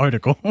Times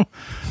article,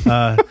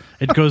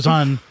 it goes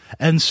on,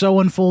 and so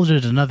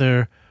unfolded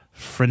another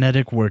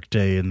frenetic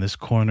workday in this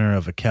corner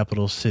of a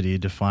capital city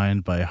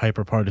defined by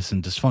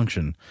hyperpartisan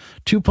dysfunction.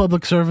 Two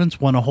public servants,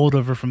 one a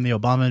holdover from the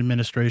Obama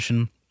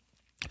administration,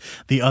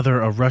 the other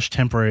a rush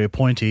temporary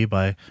appointee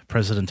by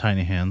President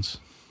Tiny Hands.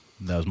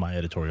 That was my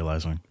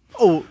editorializing.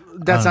 Oh,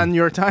 that's on New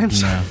York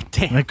Times? No.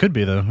 Damn. It could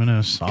be, though. Who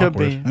knows? Could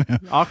Awkward.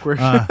 be. Awkward.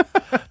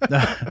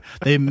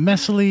 They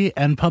messily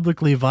and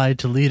publicly vied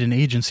to lead an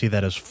agency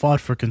that has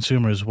fought for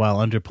consumers while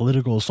under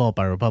political assault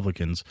by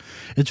Republicans.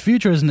 Its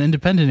future as an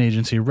independent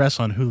agency rests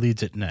on who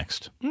leads it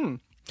next.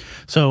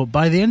 So,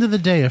 by the end of the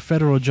day, a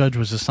federal judge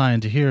was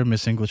assigned to hear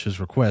Miss English's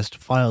request,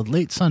 filed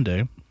late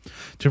Sunday,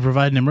 to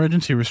provide an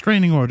emergency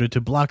restraining order to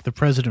block the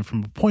president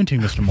from appointing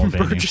Mr.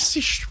 Mulvaney.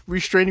 Emergency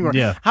restraining order.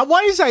 Yeah.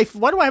 Why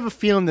do I have a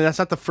feeling that that's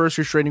not the first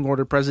restraining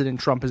order President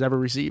Trump has ever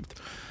received?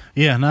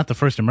 Yeah, not the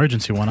first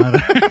emergency one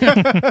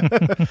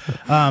either.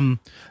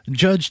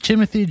 Judge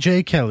Timothy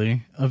J.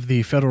 Kelly of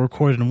the federal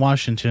court in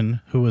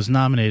Washington, who was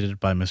nominated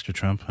by Mr.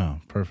 Trump. Oh,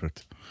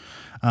 perfect.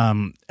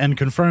 And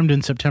confirmed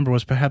in September,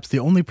 was perhaps the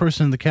only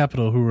person in the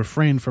Capitol who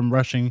refrained from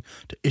rushing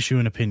to issue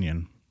an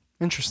opinion.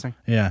 Interesting.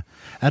 Yeah.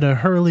 At a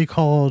hurriedly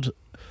called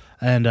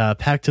and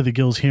packed to the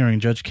gills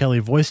hearing, Judge Kelly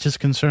voiced his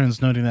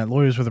concerns, noting that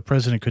lawyers for the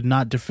president could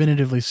not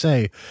definitively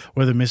say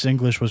whether Miss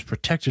English was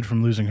protected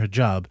from losing her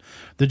job.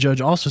 The judge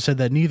also said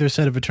that neither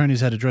set of attorneys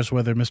had addressed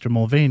whether Mr.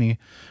 Mulvaney,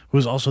 who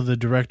is also the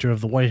director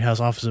of the White House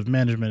Office of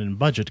Management and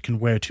Budget, can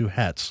wear two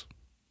hats.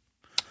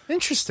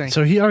 Interesting.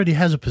 So he already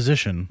has a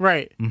position.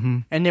 Right. Mm-hmm.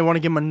 And they want to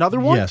give him another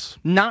one? Yes.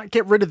 Not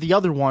get rid of the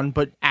other one,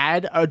 but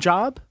add a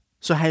job?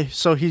 So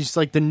he's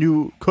like the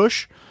new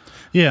Kush?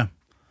 Yeah.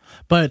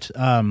 But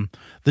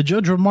the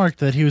judge remarked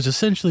that he was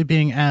essentially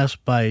being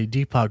asked by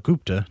Deepak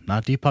Gupta,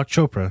 not Deepak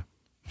Chopra,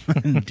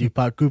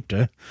 Deepak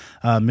Gupta,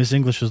 Miss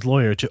English's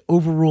lawyer, to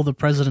overrule the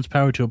president's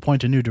power to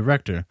appoint a new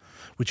director,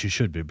 which he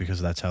should be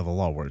because that's how the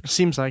law works.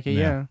 Seems like it,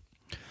 yeah.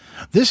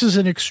 This is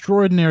an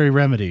extraordinary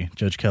remedy,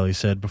 Judge Kelly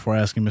said, before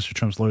asking Mr.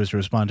 Trump's lawyers to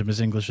respond to Miss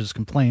English's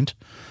complaint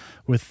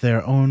with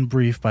their own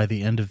brief by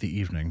the end of the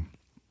evening.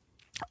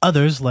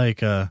 Others,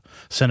 like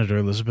Senator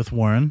Elizabeth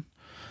Warren,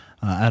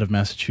 out of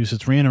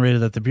Massachusetts,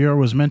 reiterated that the Bureau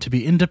was meant to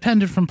be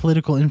independent from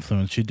political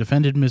influence. She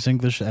defended Miss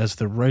English as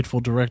the rightful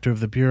director of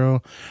the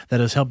Bureau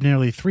that has helped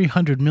nearly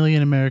 300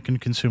 million American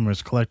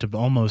consumers collect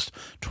almost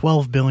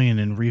 $12 billion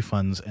in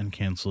refunds and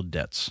canceled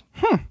debts.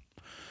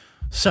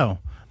 So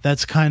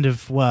that's kind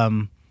of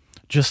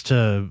just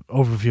an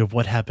overview of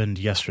what happened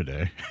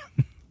yesterday.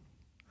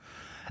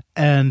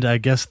 And I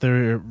guess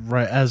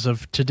as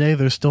of today,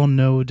 there's still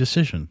no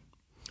decision.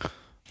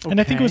 And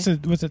I think was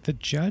it the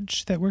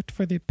judge that worked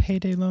for the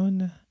payday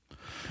loan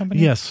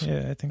company? Yes.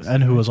 Yeah, I think so.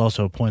 And who was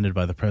also appointed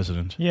by the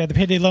president. Yeah, the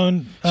payday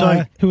loan,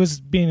 who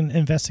was being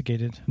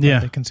investigated by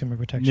the Consumer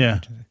Protection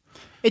Agency.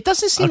 It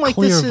doesn't seem a like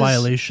clear this is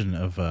violation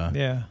of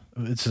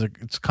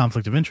it's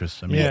conflict of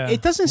interest. I mean,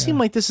 it doesn't seem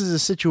like this is a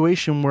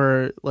situation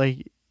where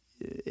like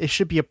it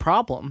should be a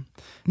problem.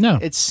 No,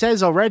 it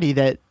says already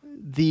that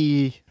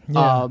the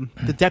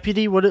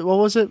deputy, what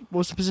was it? What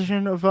was the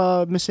position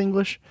of Miss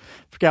English?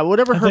 Forgot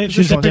whatever her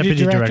position was.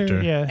 Deputy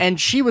director. Yeah, and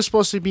she was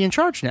supposed to be in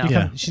charge now.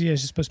 Yeah,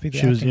 she's supposed to be the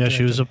acting director.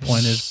 She was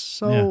appointed.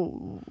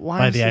 So why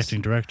by is the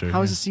acting director?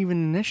 How is this even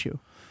an issue?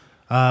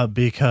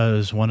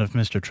 Because one of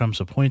Mr. Trump's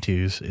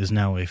appointees is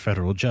now a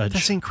federal judge.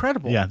 That's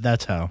incredible. Yeah,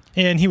 that's how.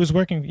 And he was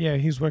working. Yeah,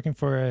 he was working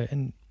for a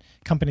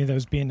company that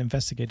was being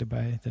investigated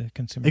by the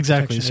Consumer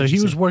Exactly. Protection So Agency.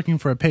 he was working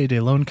for a payday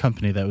loan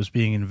company that was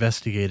being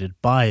investigated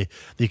by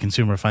the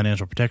Consumer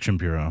Financial Protection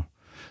Bureau.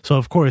 So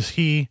of course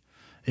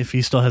if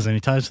he still has any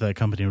ties to that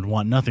company, would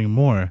want nothing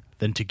more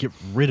than to get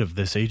rid of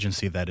this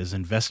agency that is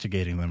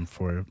investigating them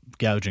for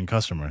gouging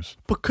customers.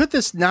 But could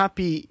this not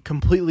be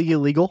completely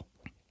illegal?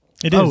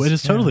 It is. Oh, it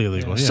is totally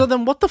illegal. Yeah. So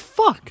then what the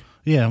fuck?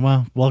 Yeah,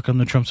 well, welcome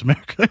to Trump's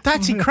America.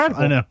 That's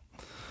incredible. I know.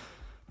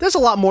 There's a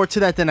lot more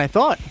to that than I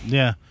thought.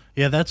 Yeah.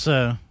 Yeah, that's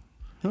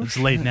it's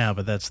late now,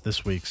 but that's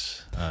this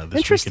week's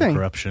Interesting. Week in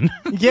Corruption.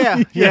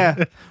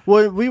 Yeah.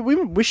 Well, we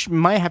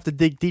might have to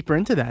dig deeper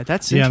into that.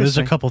 That's interesting.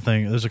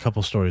 There's a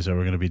couple stories that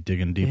we're going to be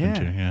digging deep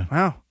into. Yeah.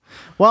 Wow.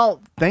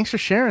 Well, thanks for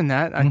sharing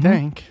that. I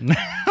think.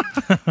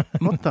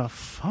 What the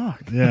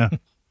fuck? Yeah.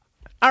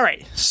 All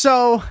right.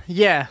 So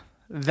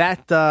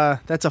that's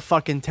a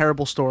fucking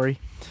terrible story.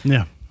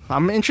 Yeah.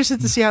 I'm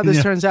interested to see how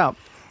this turns out.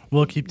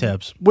 We'll keep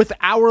tabs. With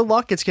our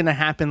luck, it's going to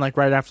happen like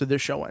right after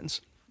this show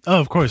ends. Oh,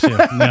 of course,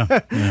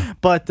 yeah.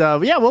 But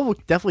we'll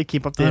definitely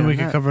keep updated. Then we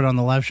can cover it on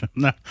the live show.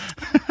 No.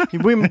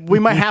 we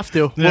might have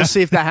to. We'll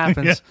see if that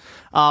happens.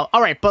 All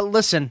right, but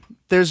listen,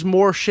 there's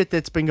more shit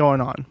that's been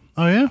going on.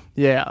 Oh yeah?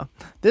 Yeah.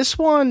 This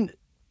one,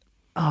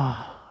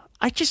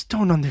 I just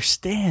don't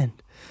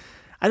understand.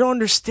 I don't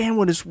understand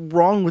what is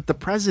wrong with the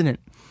president.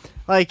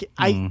 Like,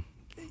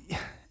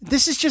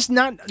 this is just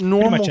not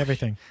normal. Pretty much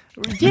everything.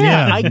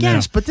 Yeah, I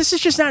guess, but this is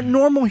just not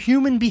normal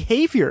human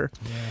behavior.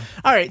 Yeah.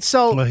 All right,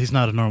 so... Well, he's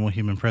not a normal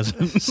human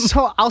president.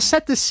 So I'll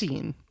set the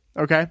scene,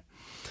 okay?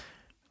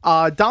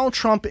 Donald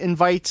Trump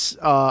invites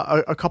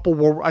a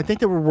couple, I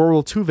think they were World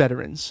War II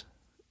veterans.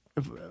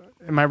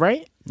 Am I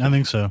right? I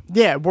think so.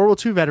 Yeah, World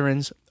War II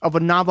veterans of a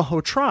Navajo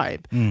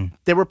tribe.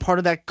 They were part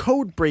of that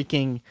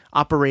code-breaking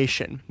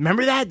operation.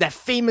 Remember that? That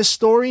famous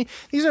story?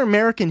 These are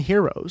American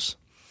heroes.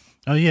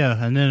 Oh,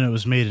 yeah, and then it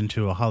was made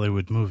into a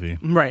Hollywood movie.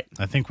 Right.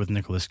 I think with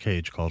Nicolas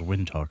Cage called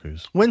Wind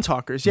Talkers. Wind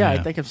Talkers, yeah, I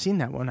think I've seen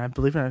that one. I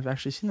believe I've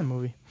actually seen the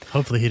movie.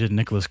 Hopefully he did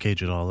Nicolas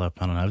Cage it all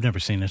up. I don't know. I've never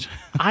seen it.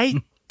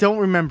 I don't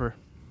remember.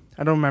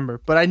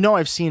 But I know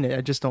I've seen it. I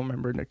just don't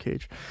remember Nick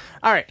Cage.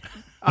 All right.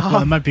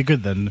 Well, it might be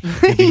good then.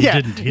 He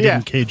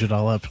didn't cage it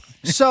all up.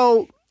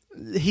 So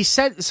he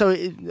said,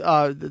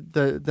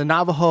 the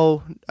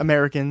Navajo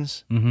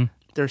Americans,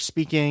 they're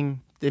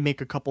speaking. They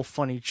make a couple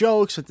funny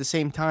jokes. At the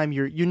same time,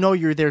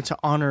 you're there to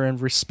honor and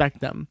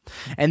respect them.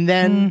 And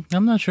then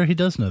I'm not sure he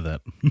does know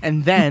that.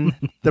 And then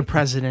the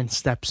president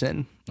steps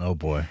in. Oh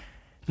boy!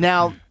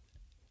 Now,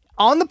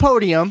 on the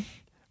podium,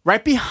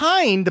 right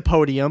behind the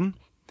podium,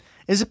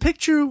 is a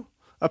picture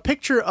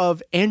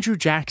of Andrew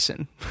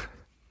Jackson.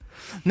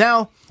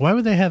 Now, why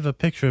would they have a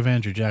picture of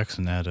Andrew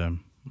Jackson at an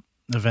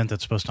event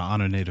that's supposed to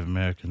honor Native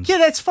Americans? yeah,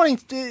 that's funny.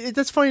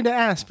 That's funny to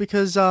ask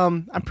because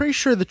I'm pretty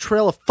sure the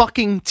Trail of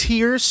fucking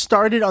Tears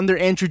started under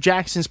Andrew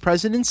Jackson's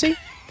presidency.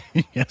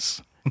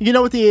 Yes. You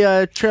know what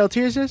the Trail of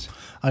Tears is?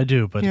 I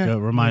do, but Yeah.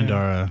 remind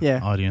our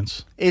Yeah.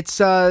 audience. It's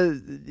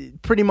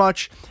pretty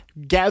much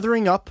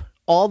gathering up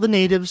all the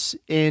natives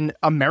in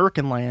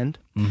American land,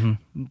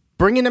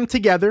 bringing them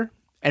together,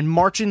 and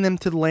marching them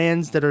to the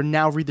lands that are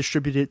now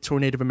redistributed to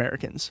Native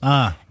Americans.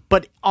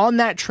 But on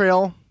that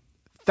trail,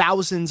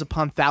 thousands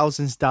upon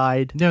thousands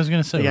died. Yeah, I was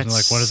going to say, They it was got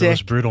like one of sick. the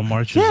most brutal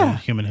marches Yeah. in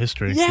human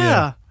history.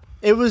 Yeah.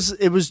 It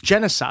was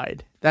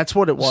genocide. That's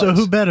what it was. So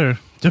who better?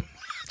 to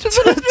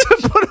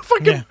put a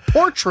fucking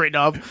portrait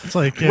of It's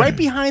like right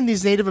behind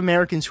these Native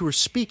Americans who were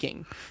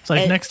speaking. It's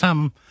like And- next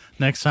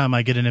time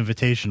I get an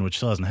invitation, which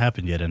still hasn't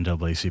happened yet,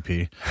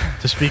 NAACP,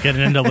 to speak at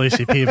an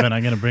NAACP event,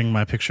 I'm going to bring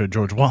my picture of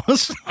George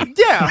Wallace.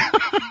 Yeah.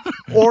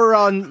 Or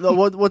on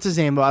what's his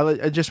name?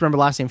 I just remember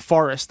last name,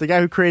 Forrest, the guy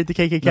who created the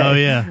KKK. Oh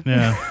yeah,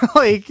 yeah.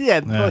 Like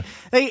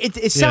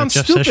it sounds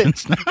Jeff stupid.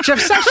 Sessions. Jeff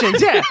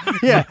Sessions,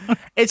 yeah.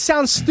 It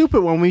sounds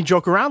stupid when we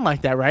joke around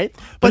like that, right?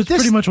 But it's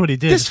pretty much what he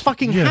did. This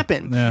fucking Yeah,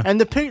 happened, yeah. and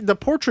the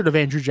portrait of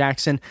Andrew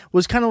Jackson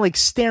was kind of like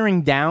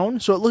staring down,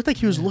 so it looked like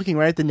he was looking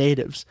right at the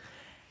natives.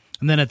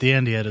 And then at the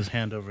end, he had his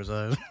hand over his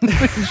eyes,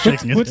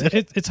 shaking his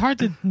head. It's hard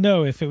to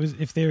know if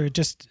they were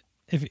just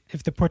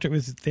if the portrait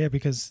was there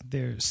because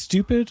they're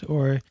stupid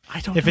or I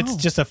don't if know. it's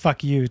just a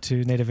fuck you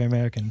to Native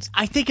Americans.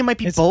 I think it might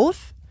be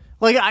both.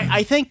 Like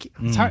I think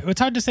It's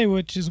hard to say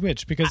which is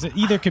which because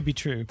either could be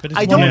true, but it's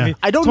I one don't- or the,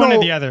 I don't it's one know-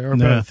 or the other or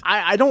No. both.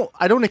 I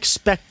don't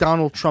expect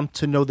Donald Trump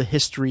to know the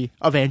history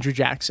of Andrew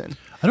Jackson.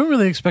 I don't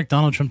really expect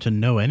Donald Trump to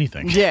know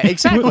anything. Yeah,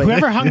 exactly.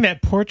 Whoever hung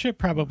that portrait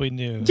probably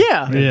knew.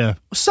 Yeah. Yeah.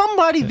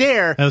 Somebody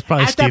there. That was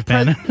probably at Steve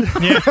that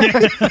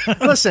Bannon.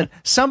 Listen,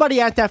 somebody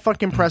at that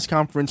fucking press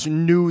conference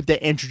knew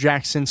that Andrew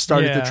Jackson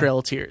started the Yeah. Trail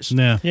of Tears.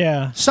 Yeah.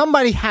 Yeah,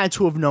 Somebody had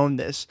to have known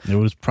this. It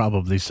was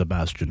probably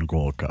Sebastian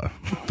Gorka.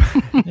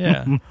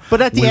 yeah.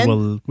 But at the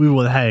end, We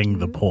will hang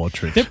the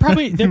portrait. They're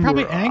probably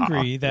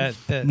angry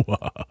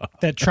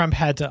that Trump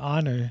had to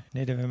honor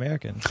Native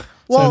Americans.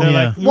 Well, so they're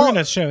yeah. like, we're Well, going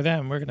to show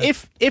them. We're going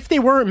to. if they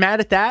weren't mad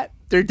at that,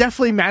 they're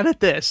definitely mad at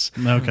this.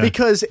 Okay.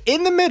 Because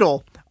in the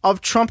middle of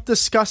Trump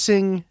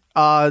discussing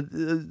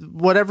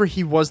whatever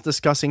he was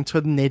discussing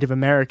to the Native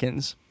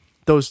Americans,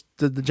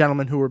 the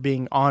gentlemen who were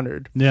being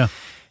honored, Yeah.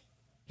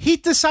 he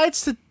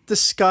decides to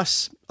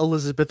discuss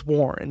Elizabeth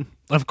Warren.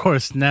 Of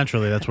course,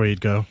 naturally, that's where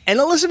you'd go. And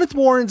Elizabeth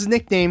Warren's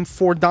nickname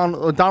for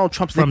Donald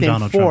Trump's From nickname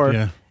Donald for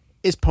Trump,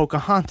 is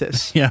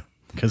Pocahontas. Yeah,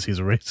 because he's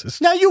a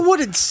racist. Now, you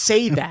wouldn't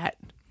say that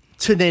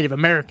to Native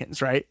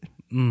Americans, right?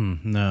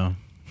 No.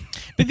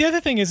 But the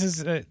other thing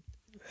is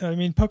I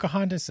mean,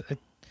 Pocahontas.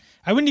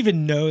 I wouldn't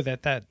even know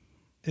that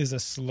is a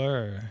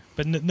slur.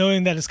 But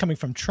knowing that it's coming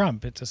from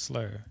Trump, it's a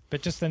slur.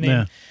 But just the name.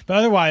 Yeah. But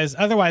otherwise,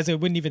 I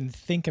wouldn't even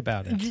think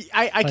about it.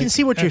 I can Like,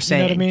 see what you're you know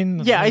saying. what I mean?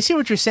 Yeah, I Like, see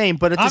what you're saying,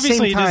 but at the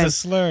Obviously, same time, it is a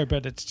slur,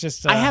 but it's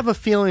just. I have a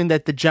feeling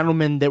that the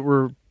gentlemen that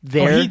were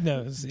there, he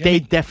knows. I they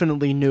mean-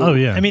 definitely knew. Oh,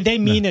 yeah. I mean, they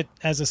mean it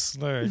as a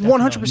slur.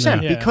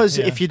 100%. Yeah, Because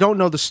yeah. if you don't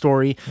know the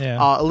story,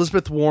 Yeah.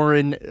 Elizabeth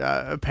Warren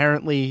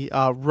apparently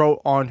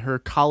wrote on her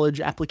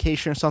college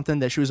application or something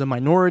that she was a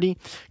minority,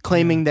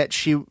 claiming that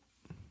she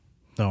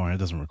Don't worry, it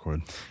doesn't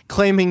record.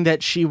 claiming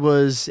that she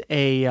was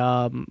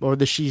or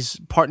that she's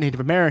part Native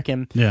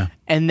American. Yeah.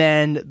 And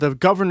then the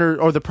governor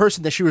or the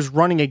person that she was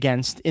running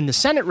against in the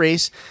Senate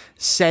race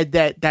said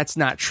that that's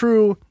not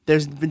true.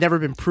 There's never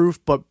been proof,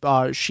 but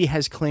she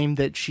has claimed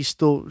that she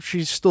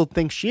still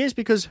thinks she is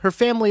because her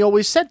family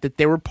always said that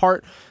they were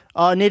part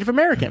Native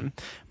American.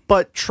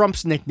 But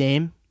Trump's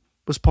nickname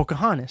was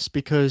Pocahontas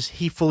because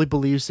he fully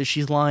believes that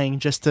she's lying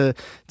just to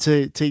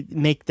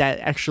make that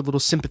extra little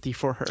sympathy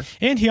for her.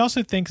 And he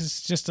also thinks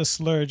it's just a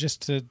slur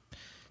just to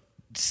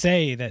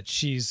say that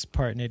she's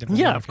part Native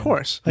American. Yeah, of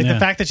course. Like Yeah. the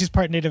fact that she's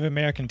part Native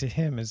American to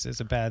him is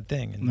a bad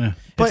thing. And Yeah.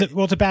 But-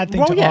 it's a bad thing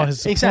well, to yeah, all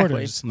his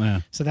exactly. supporters.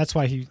 Yeah. So that's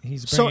why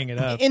he's bringing it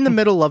up. In the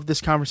middle of this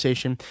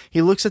conversation,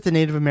 he looks at the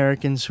Native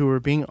Americans who are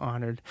being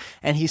honored,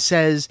 and he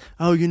says,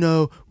 "Oh, you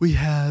know, we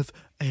have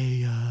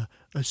a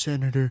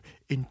senator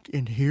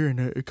in here in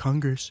a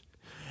Congress,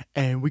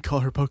 and we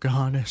call her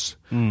Pocahontas."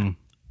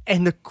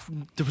 And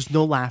there was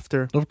no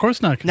laughter. Of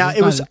course not. 'Cause Now it's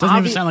it not- was it doesn't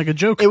even obvi- sound like a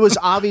joke. It was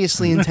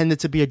obviously intended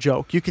to be a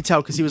joke. You could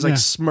tell because he was like Yeah.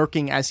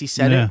 smirking as he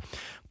said Yeah. it.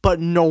 But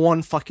no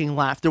one fucking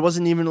laughed. There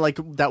wasn't even like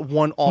that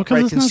one 'cause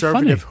alt-right it's not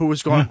conservative funny. who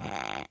was going.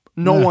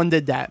 No Yeah. one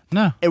did that.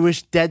 No. It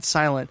was dead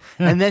silent.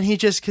 Yeah. And then he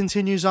just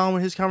continues on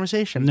with his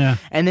conversation. Yeah.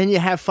 And then you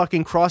have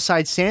fucking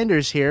cross-eyed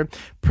Sanders here,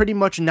 pretty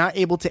much not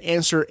able to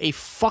answer a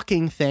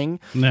fucking thing,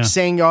 Yeah.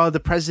 saying, "Oh, the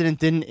president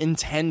didn't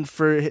intend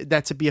for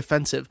that to be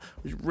offensive."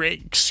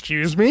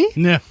 Excuse me?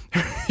 Yeah.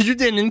 You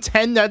didn't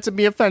intend that to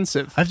be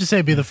offensive. I have to say,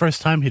 it'd be the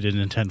first time he didn't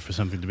intend for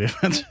something to be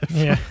offensive.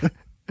 yeah.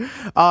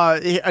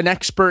 An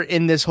expert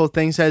in this whole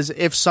thing says,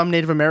 if some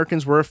Native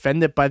Americans were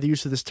offended by the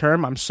use of this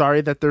term, I'm sorry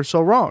that they're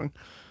so wrong.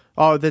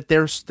 Oh, that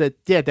they're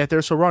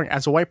so wrong.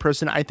 As a white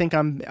person, I think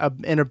I'm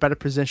in a better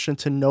position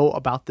to know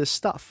about this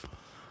stuff.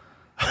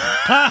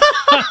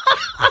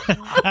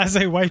 As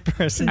a white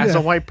person. As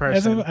a white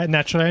person.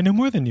 Naturally, I know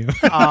more than you.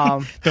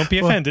 Don't be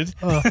offended.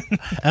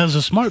 As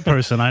a smart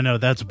person, I know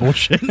that's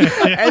bullshit.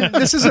 And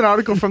this is an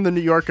article from the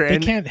New Yorker. They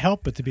And can't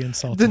help but to be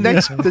insulted. the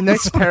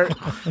next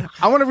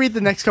I want to read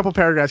the next couple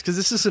paragraphs because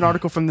this is an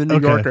article from the New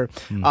Okay. Yorker.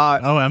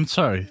 Oh, I'm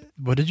sorry.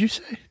 What did you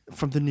say?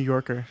 From the New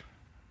Yorker.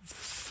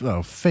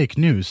 Oh, fake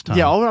news, Tom.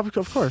 Yeah, of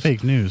course.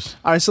 Fake news.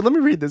 All right, so let me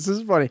read this. This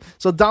is funny.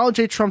 So Donald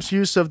J. Trump's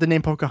use of the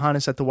name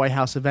Pocahontas at the White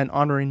House event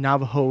honoring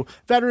Navajo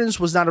veterans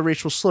was not a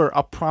racial slur,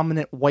 a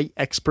prominent white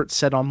expert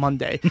said on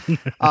Monday.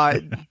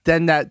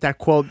 Then that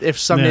quote, if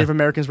some Native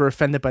Americans were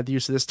offended by the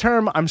use of this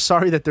term, I'm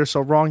sorry that they're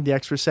so wrong, the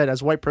expert said.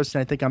 As a white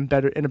person, I think I'm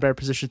in a better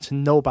position to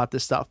know about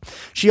this stuff.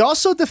 She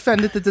also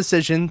defended the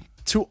decision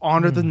to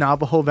honor the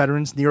Navajo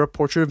veterans near a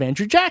portrait of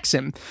Andrew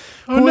Jackson,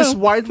 who is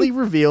widely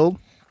revealed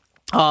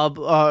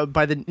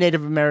by the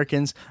Native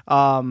Americans.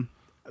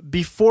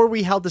 Before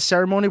we held the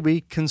ceremony,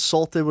 we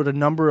consulted with a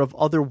number of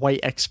other white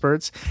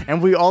experts,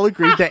 and we all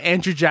agreed that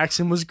Andrew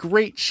Jackson was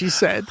great, she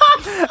said.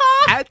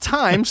 At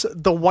times,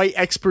 the white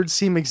experts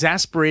seemed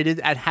exasperated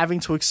at having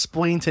to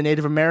explain to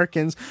Native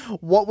Americans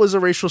what was a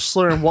racial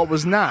slur and what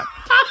was not.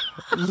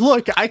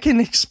 Look, I can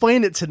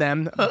explain it to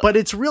them, but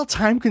it's real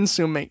time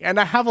consuming, and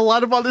I have a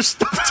lot of other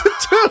stuff to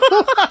do.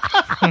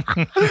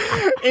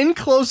 In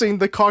closing,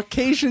 the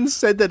Caucasians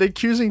said that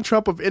accusing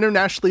Trump of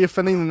internationally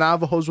offending the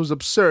Navajos was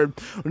absurd.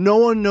 No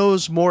one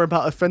knows more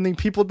about offending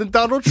people than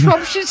Donald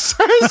Trump, she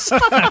says.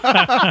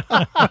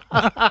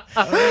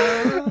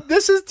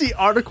 This is the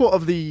article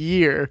of the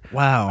year.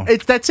 Wow.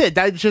 That's it.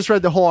 I just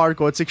read the whole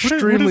article. It's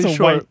extremely what is a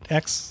short.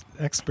 white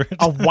expert?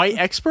 A white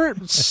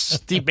expert?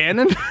 Steve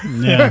Bannon?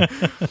 Yeah.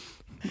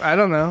 I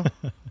don't know.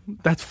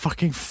 That's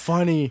fucking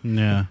funny.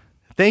 Yeah.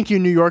 Thank you,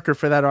 New Yorker,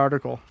 for that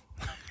article.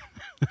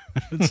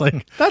 It's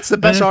like That's the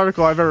best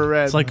article I've ever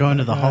read. it's like going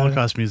to the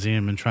Holocaust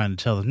Museum and trying to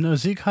tell them, no,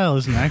 Zeke Heil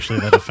isn't actually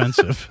that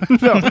offensive.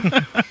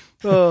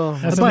 Oh.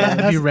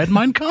 Have you read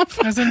Mein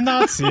Kampf? As a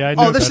Nazi, I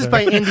know This is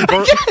better. by Andy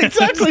Burrow.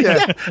 Exactly.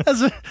 Yeah.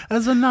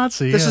 As a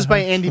Nazi. This yeah. is by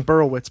Andy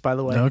Burowitz, by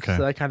the way. Okay.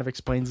 So that kind of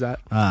explains that.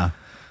 Ah.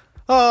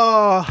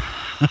 Oh,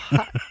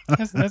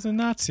 As a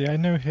Nazi, I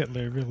know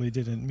Hitler really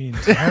didn't mean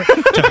to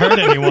hurt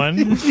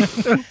anyone.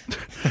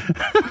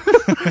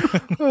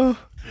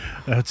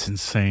 That's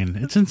insane.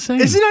 It's insane.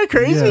 isn't that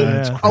crazy? Yeah,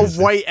 it's Yeah. A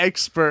crazy. white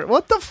expert.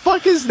 What the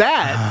fuck is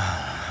that?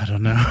 I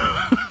don't know.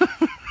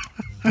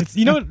 It's,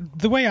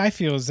 the way I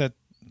feel is that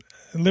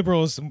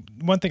liberals,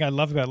 one thing I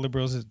love about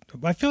liberals is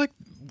I feel like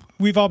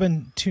we've all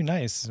been too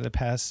nice the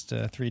past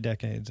 3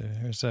 decades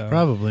or so.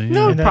 Probably.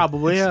 No, Yeah. And that-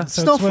 probably, yeah.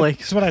 Snowflake.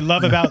 It's what I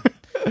love about.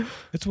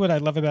 It's what I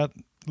love about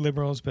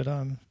liberals, but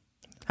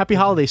Happy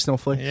holiday,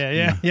 Snowflake.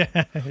 yeah.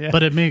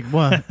 But it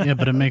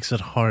makes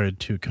it hard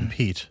to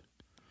compete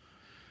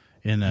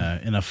in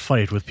a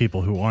fight with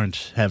people who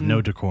have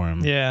no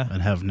decorum, Yeah.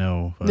 and have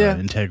no Yeah.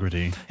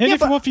 integrity. And Yeah,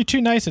 if you're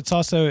too nice, it's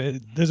also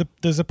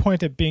there's a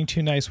point of being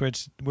too nice where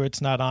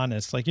it's not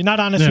honest. Like you're not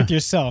honest Yeah. with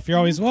yourself. You're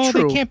always True.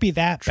 they can't be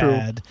that True.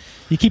 bad.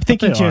 You keep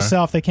thinking they to are.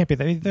 yourself they can't be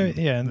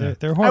that.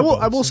 They're horrible.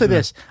 I will say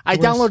this. I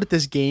Whereas- downloaded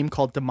this game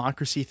called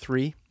Democracy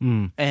 3,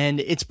 and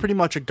it's pretty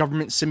much a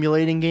government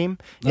simulating game.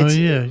 Oh, It's,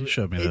 yeah, you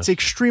showed me It's that.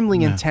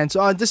 extremely intense.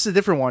 This is a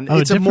different one. Oh,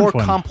 It's a different more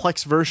one.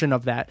 complex version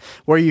of that,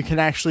 where you can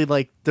actually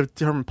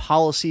determine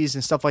policies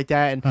and stuff like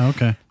that. And Oh,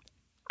 okay.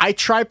 I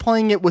tried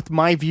playing it with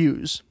my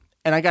views,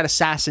 and I got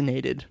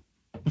assassinated.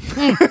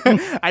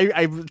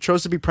 I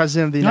chose to be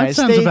president of the That United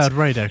sounds States. about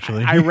right,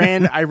 actually. I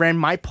ran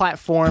my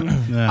platform.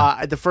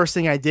 Yeah. The first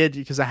thing I did,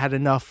 because I had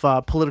enough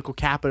political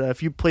capital.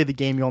 If you play the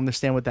game, you'll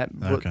understand what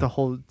Okay. the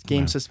whole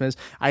game system is.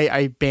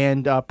 I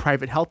banned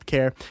private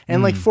healthcare,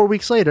 and 4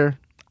 weeks later,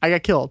 I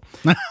got killed.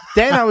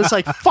 Then I was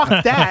like,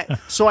 "Fuck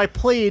that!" So I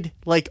played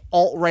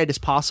alt right as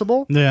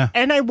possible. Yeah.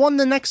 and I won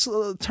the next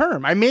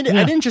term. I made it. I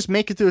Yeah. didn't just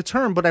make it through a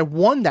term, but I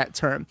won that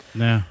term.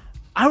 Yeah.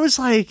 I was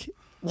like,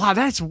 "Wow,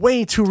 that's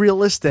way too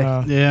realistic."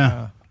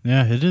 Yeah.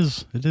 Yeah, it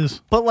is. It is.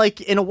 But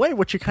in a way,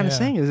 what you're kind of Yeah.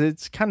 saying is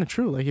it's kind of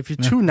true. If you're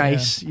too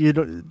nice,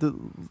 the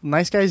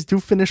nice guys do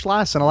finish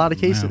last in a lot of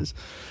cases.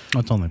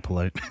 That's only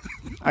polite.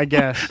 I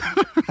guess.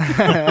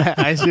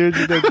 I see what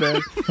you did there.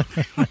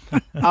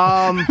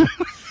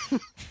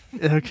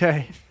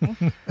 Okay.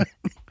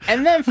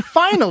 And then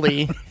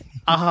finally,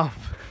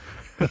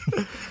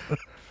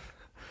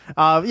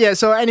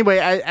 So anyway,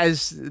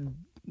 as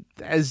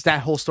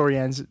that whole story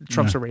ends,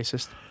 Trump's a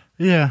racist.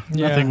 Yeah.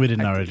 Yeah. Nothing we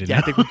didn't already know.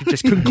 I think we could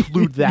just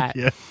conclude that.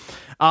 Yeah.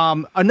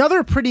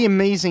 Another pretty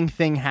amazing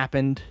thing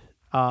happened.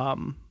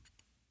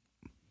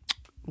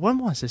 When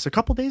was this? A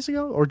couple days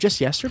ago, or just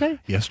yesterday?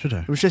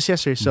 Yesterday. It was just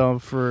yesterday. So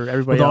for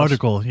everybody The else,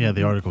 article. Yeah,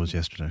 the article was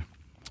yesterday.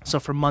 so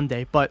for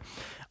Monday, but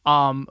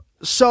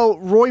so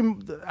Roy,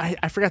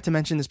 I forgot to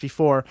mention this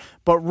before,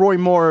 but Roy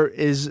Moore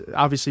is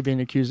obviously being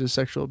accused of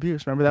sexual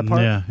abuse. Remember that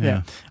part?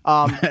 Yeah.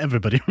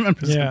 Everybody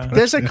remembers Yeah. that part.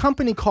 There's a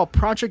company called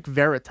Project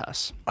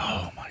Veritas,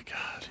 Oh, my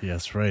God.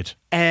 Yes, right.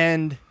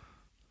 and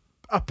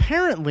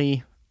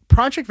apparently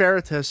Project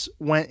Veritas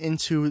went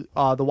into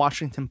the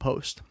Washington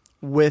Post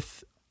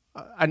with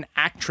an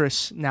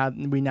actress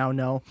we now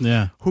know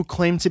who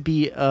claimed to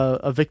be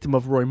a victim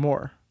of Roy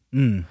Moore.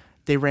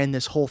 They ran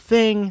this whole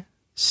thing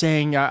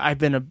saying, I've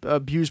been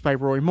abused by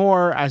Roy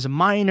Moore as a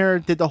minor,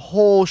 did the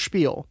whole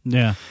spiel.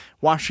 Yeah.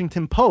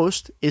 Washington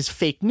Post is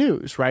fake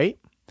news, right?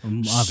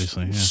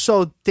 Obviously, yeah.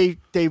 So they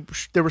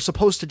were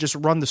supposed to just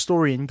run the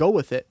story and go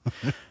with it.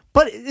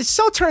 But it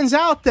still turns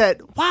out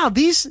that, wow,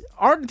 these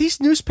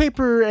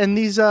newspaper and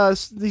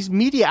these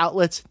media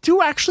outlets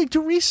do actually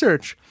do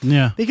research.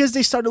 Yeah. Because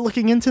they started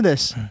looking into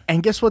this.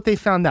 And guess what they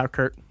found out,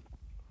 Kurt?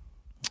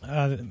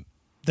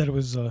 That it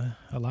was a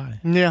lie.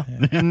 Yeah.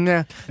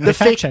 Yeah. The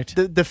fact checked.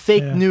 The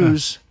fake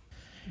news.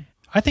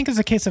 I think it's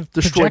a case of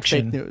destroyed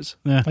projection. fake news.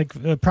 Yeah.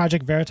 Like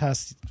Project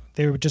Veritas,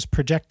 they were just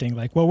projecting,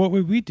 like, well, what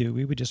would we do?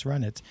 We would just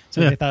run it.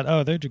 So they thought,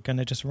 oh, they're going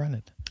to just run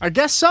it. I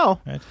guess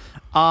so.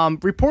 Right.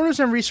 Reporters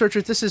and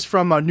researchers, this is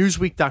from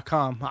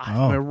Newsweek.com.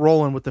 We're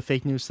rolling with the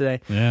fake news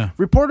today. Yeah.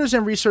 Reporters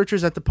and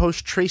researchers at the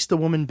Post traced the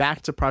woman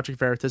back to Project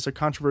Veritas, a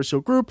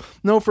controversial group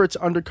known for its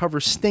undercover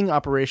sting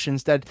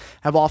operations that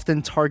have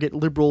often target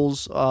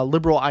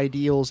liberal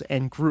ideals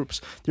and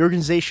groups. The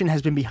organization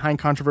has been behind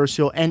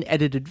controversial and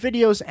edited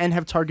videos and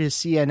have targeted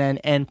CNN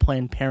and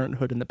Planned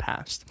Parenthood in the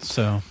past.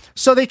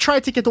 So they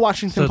tried to get the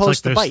Washington Post like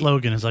to their bite.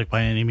 slogan is like,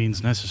 by any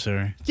means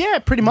necessary. Yeah,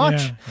 pretty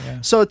much.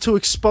 Yeah. So to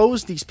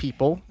expose these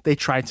people, they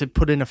tried to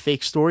put in a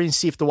fake story and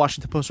see if the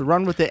Washington Post would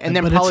run with it, and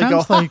then But it probably go,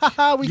 sounds like- ha ha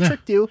ha, we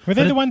tricked you. Were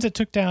they the ones that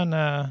took down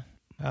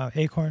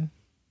Acorn?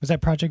 Was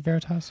that Project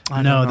Veritas? I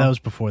don't No, know. that was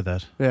before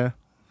that. Yeah.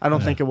 I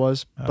don't think it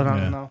was, but I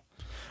yeah. don't know.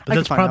 But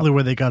that's probably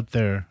where they got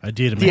their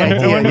idea to make The a idea,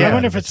 whole I yeah.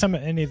 wonder if it's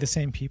any of the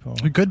same people.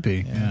 It could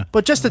be, yeah.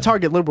 But just to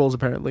target liberals,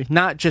 apparently.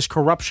 Not just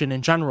corruption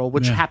in general,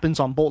 which Yeah. happens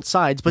on both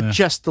sides, but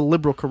just the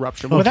liberal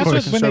corruption. Well, which of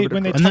that's is course. what,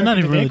 when they conservative And they're not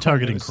even really Acorn,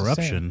 targeting it was the same.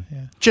 corruption. Yeah.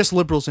 just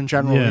liberals in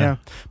general, Yeah. yeah.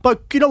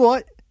 But you know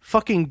what?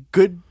 Fucking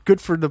good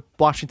for the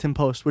Washington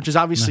Post, which is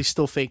obviously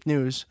still fake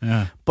news.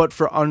 Yeah. But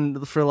for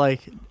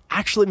like,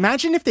 actually,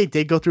 imagine if they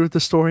did go through with the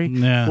story.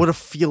 Yeah. What a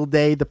field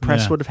day the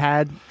press Yeah. would have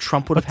had,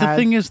 Trump would But have had.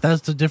 the thing is,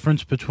 that's the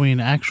difference between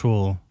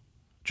actual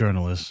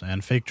journalists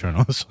and fake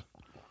journalists.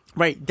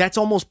 Right, that's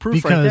almost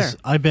proof right there. Because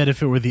I bet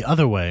if it were the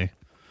other way,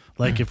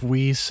 like if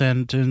we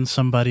sent in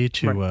somebody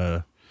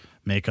to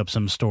make up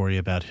some story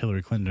about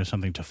Hillary Clinton or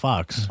something to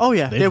Fox, Oh,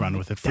 yeah. they'd run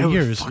with it they for would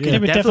years. fucking- They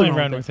would definitely definitely run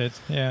run with with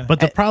it. Yeah. But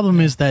the problem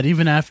is that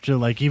even after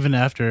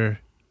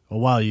a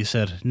while, you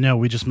said, no,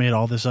 we just made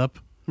all this up.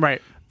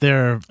 Right.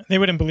 They're, They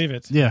wouldn't believe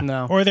it. yeah.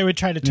 No. Or they would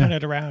try to turn Yeah.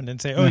 it around and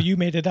say, oh, you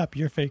made it up.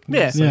 You're fake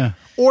Yeah. news. Yeah.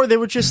 Or they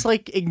would just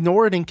like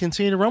ignore it and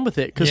continue to run with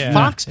it. Because Yeah.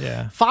 Fox,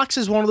 Yeah. Fox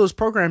is one of those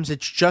programs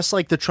that's just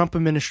like the Trump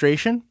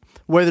administration,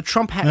 where the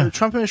Trump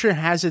administration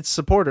has its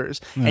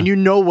supporters, and you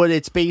know what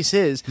its base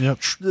is. Yep.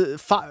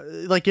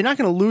 Like you're not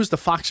going to lose the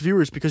Fox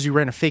viewers because you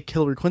ran a fake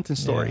Hillary Clinton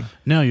story.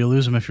 No, you'll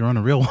lose them if you're on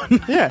a real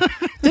one. Yeah.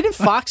 Didn't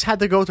Fox had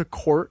to go to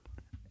court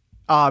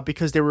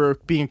because they were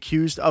being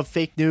accused of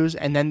fake news,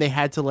 and then they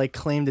had to like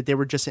claim that they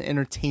were just an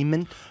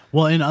entertainment?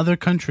 Well, in other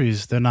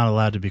countries, they're not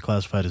allowed to be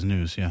classified as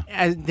news, yeah.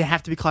 And they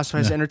have to be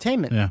classified as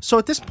entertainment. Yeah. So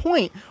at this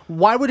point,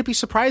 why would it be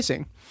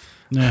surprising?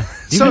 Yeah.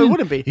 So it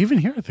wouldn't be. Even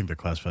here, I think they're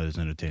classified as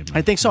entertainment.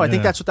 I think so. I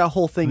think Yeah. that's what that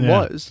whole thing Yeah.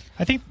 was.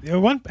 I think at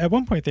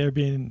one point they were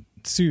being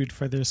sued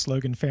for their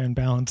slogan "Fair and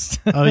Balanced."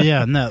 Oh,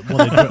 yeah. No,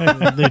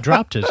 well, they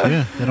dropped it,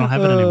 yeah. They don't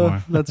have it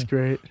anymore. That's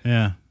great.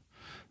 Yeah.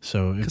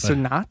 So, Because they're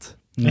not?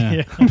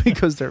 yeah.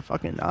 Because they're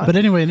fucking not. But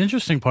anyway, an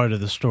interesting part of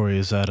the story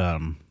is that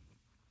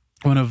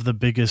one of the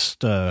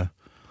biggest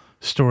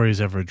stories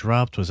ever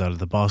dropped was out of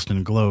the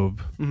Boston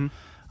Globe. Mm-hmm.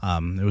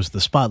 It was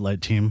the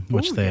Spotlight team,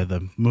 which they had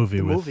the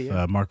movie with movie,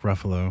 yeah. Mark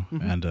Ruffalo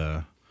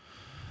and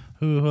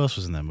who else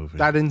was in that movie?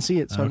 I didn't see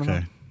it, so I don't know.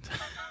 Okay.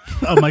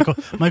 Oh,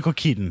 Michael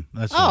Keaton.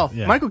 That's Oh, it,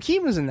 yeah. Michael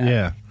Keaton was in that.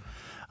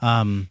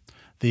 Yeah.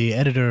 The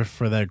editor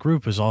for that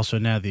group is also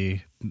now the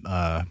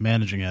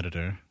managing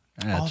editor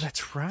at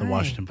that's right. the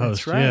Washington That's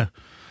Post. right. Yeah.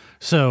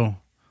 So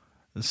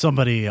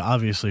somebody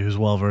obviously who's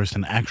well versed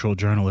in actual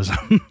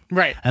journalism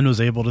Right. and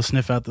was able to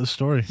sniff out this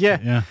story. Yeah.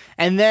 Yeah.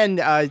 And then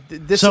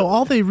this. So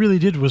all they really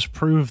did was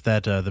prove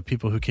that the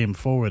people who came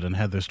forward and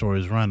had their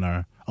stories run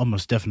are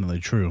almost definitely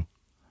true.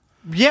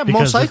 yeah, Because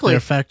most likely. they're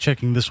fact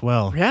checking this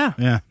well. Yeah.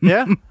 Yeah.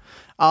 Yeah.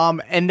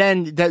 And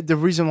then the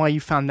reason why you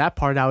found that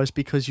part out is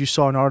because you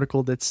saw an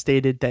article that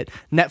stated that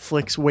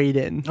Netflix weighed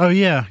in. Oh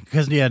yeah,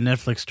 because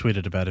Netflix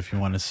tweeted about if you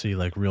want to see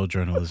like real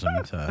journalism,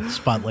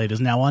 Spotlight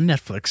is now on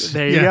Netflix.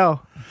 There you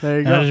go. There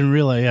you And I go. didn't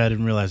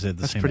realize they had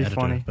the That's same pretty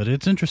editor, funny. but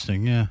it's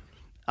interesting. Yeah,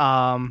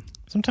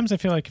 Sometimes I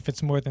feel like if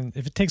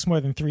it takes more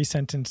than 3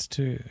 sentences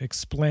to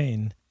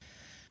explain,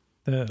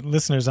 the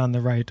listeners on the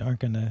right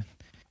aren't gonna.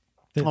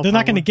 They're not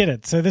probably. going to get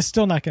it. So they're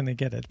still not going to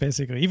get it.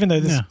 Basically, even though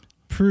this Yeah.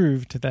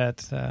 proved that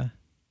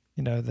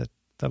that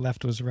the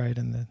left was right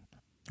and the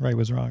right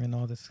was wrong and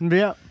all this,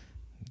 Yeah.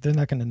 they're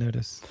not going to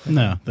notice.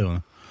 no, they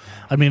won't.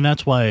 I mean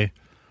that's why.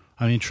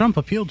 I mean Trump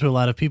appealed to a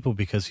lot of people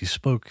because he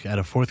spoke at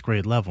a 4th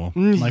grade level.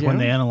 Like when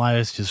yeah. they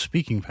analyzed his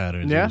speaking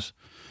patterns, Yeah. it was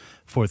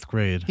fourth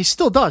grade. He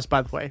still does,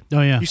 by the way.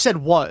 Oh, yeah. You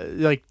said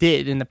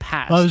did in the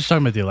past. I was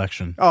talking about the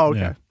election. Oh, okay.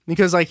 Yeah.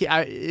 Because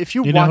if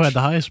you You watch, know who had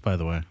the highest, by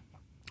the way?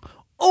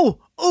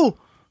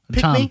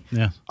 pick Tom. me.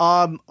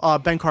 Yeah.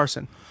 Ben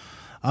Carson.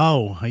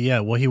 Oh, yeah.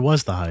 Well, he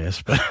was the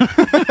highest, but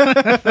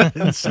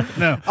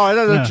no. Oh, I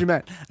know what you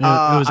meant. It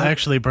was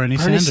actually Bernie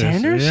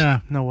Sanders. Yeah.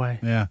 No way.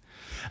 Yeah.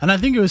 And I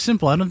think it was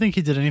simple. I don't think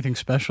he did anything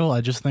special.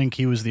 I just think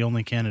he was the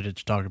only candidate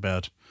to talk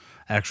about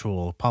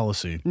actual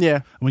policy.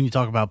 Yeah. When you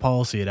talk about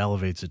policy, it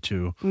elevates it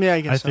too. Yeah,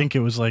 I guess I so. think it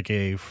was like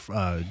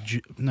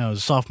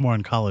sophomore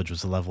in college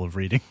was the level of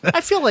reading.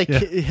 I feel like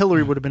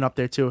Hillary would have been up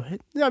there too.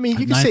 I mean,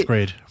 you can say Ninth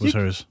grade was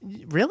hers.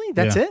 Really?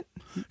 That's Yeah. it?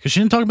 Because she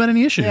didn't talk about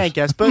any issues. Yeah, I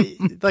guess. But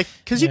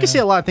because you can say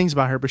a lot of things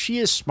about her, but she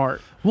is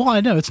smart. Well, I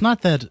know it's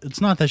not that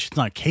she's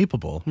not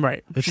capable.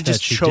 Right. It's She that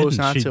just she chose didn't.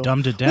 not She to.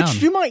 dumbed it down.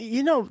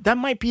 Which that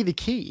might be the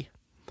key.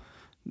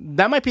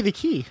 That might be the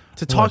key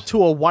to talk What?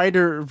 to a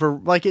wider,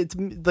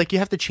 you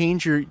have to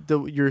change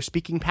your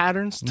speaking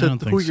patterns I to don't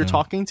think who you're so.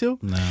 talking to.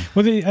 No,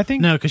 Well, I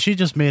think no, because she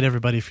just made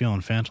everybody feel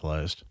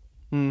infantilized.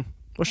 Well,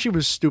 she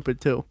was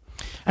stupid too.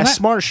 As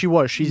smart as she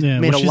was, she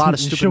Yeah, made well, a lot of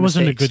stupid She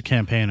wasn't mistakes. a good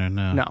campaigner.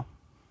 No. No.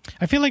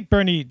 I feel like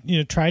Bernie,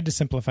 tried to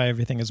simplify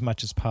everything as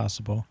much as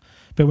possible.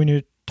 But when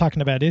you're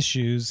talking about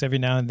issues, every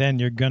now and then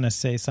you're going to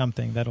say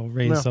something that'll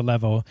raise the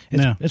level.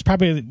 It's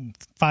probably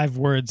 5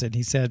 words that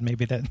he said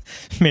maybe that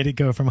made it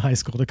go from high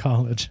school to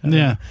college. I don't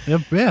Yeah. know.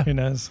 Yep. Yeah. Who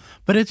knows?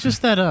 But it's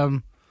just that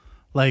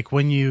like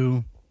when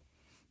you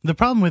the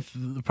problem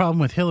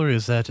with Hillary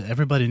is that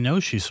everybody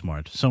knows she's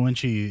smart. So when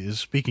she is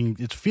speaking,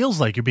 it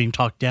feels like you're being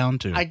talked down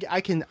to.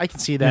 I can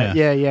see that.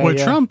 Yeah. Where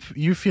Trump,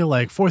 you feel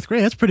like fourth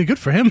grade, that's pretty good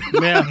for him.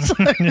 Yeah.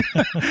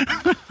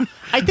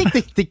 I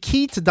think the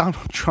key to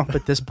Donald Trump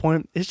at this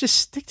point is just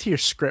stick to your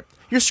script.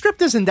 Your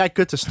script isn't that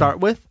good to start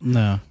with.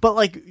 No.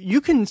 But you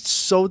can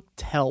so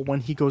tell when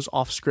he goes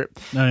off script.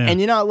 Oh, yeah.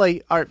 And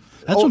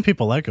That's when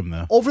people like him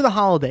though. over the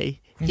holiday,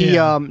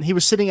 he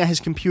was sitting at his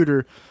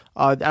computer.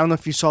 I don't know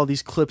if you saw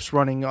these clips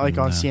running on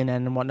CNN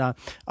and whatnot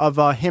of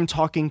him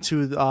talking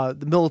to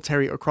the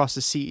military across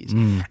the seas.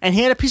 And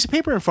he had a piece of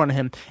paper in front of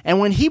him. And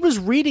when he was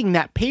reading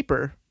that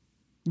paper,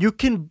 you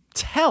can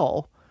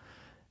tell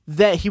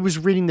that he was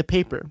reading the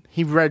paper.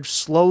 He read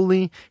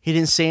slowly. He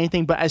didn't say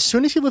anything. But as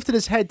soon as he lifted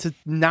his head to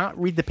not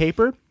read the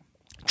paper,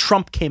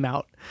 Trump came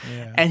out.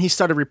 Yeah. And he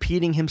started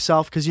repeating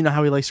himself because you know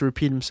how he likes to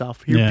repeat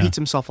himself. He repeats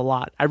himself a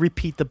lot. I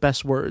repeat the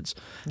best words.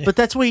 But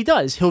that's what he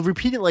does. He'll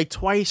repeat it like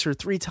twice or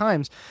 3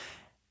 times.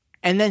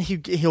 And then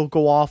he'll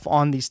go off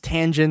on these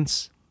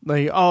tangents.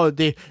 Like,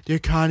 the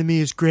economy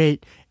is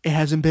great. It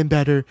hasn't been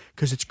better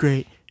because it's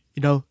great.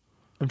 I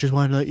just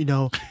want to let you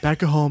know,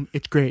 back at home,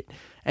 it's great.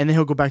 And then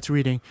he'll go back to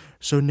reading.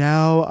 So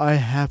now I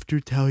have to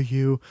tell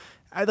you,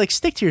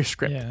 stick to your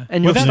script. Yeah.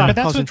 And you'll stop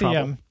that's causing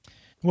what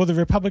trouble. the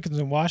Republicans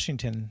in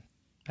Washington,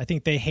 I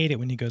think they hate it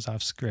when he goes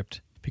off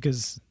script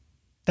because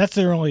that's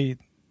their only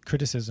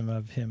criticism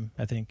of him,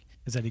 I think,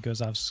 is that he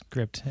goes off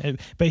script.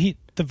 But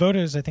the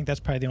voters, I think that's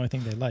probably the only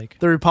thing they like.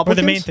 The Republicans?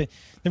 Or the main thing.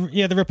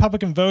 The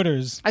Republican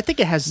voters I think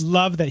it has...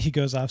 love that he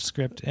goes off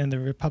script, and the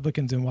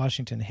Republicans in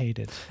Washington hate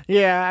it.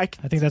 Yeah. I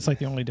think that's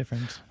the only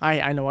difference.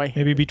 I know.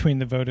 Maybe between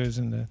the voters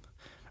and the...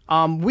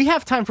 We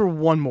have time for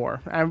one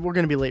more. And we're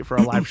going to be late for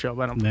our live show,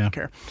 but I don't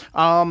care.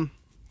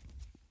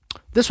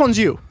 This one's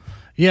you.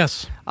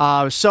 Yes.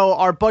 So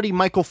our buddy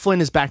Michael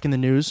Flynn is back in the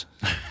news.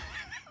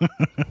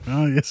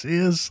 Oh, yes, he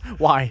is.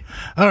 Why?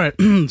 All right.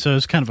 So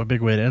it's kind of a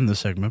big way to end this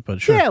segment,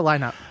 but sure. Yeah, why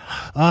not?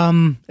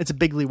 It's a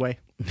big leeway.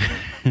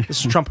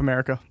 This is Trump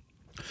America.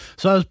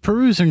 So I was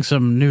perusing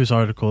some news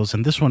articles,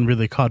 and this one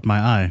really caught my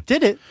eye.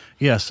 Did it?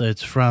 Yes,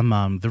 it's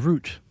from The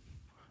Root,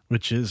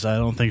 which is, I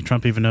don't think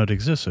Trump even know it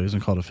exists, so he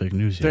hasn't called it fake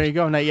news yet. There you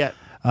go. Not yet.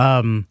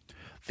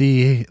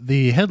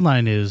 The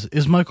headline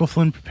is Michael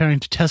Flynn preparing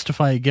to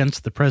testify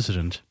against the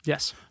president?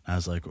 Yes. I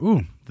was like,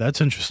 ooh,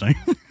 that's interesting.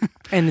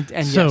 And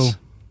So, yes.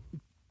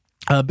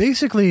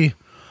 Basically,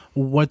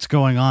 what's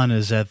going on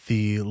is that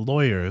the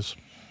lawyers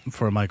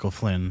for Michael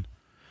Flynn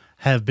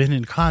have been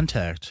in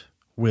contact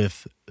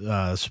with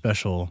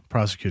special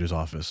prosecutor's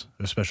office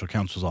or special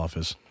counsel's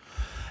office,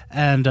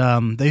 and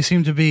they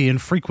seem to be in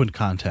frequent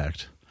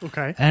contact.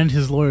 Okay. And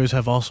his lawyers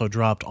have also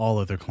dropped all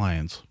of their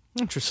clients.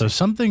 Interesting. So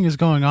something is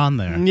going on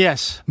there.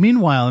 Yes.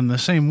 Meanwhile, in the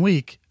same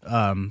week,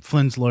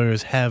 Flynn's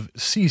lawyers have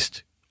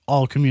ceased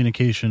all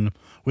communication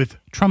with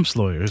Trump's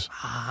lawyers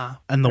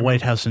and the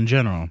White House in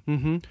general.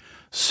 Mm-hmm.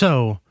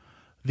 So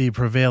the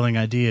prevailing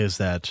idea is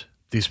that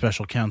the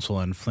special counsel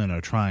and Flynn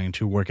are trying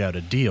to work out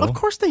a deal. Of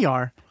course they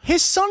are.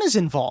 His son is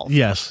involved.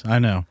 Yes, I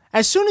know.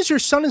 As soon as your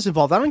son is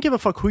involved, I don't give a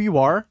fuck who you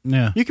are.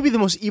 Yeah. You could be the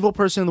most evil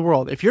person in the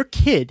world. If your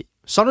kid,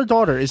 son or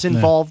daughter, is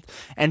involved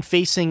and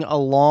facing a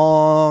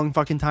long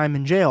fucking time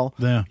in jail,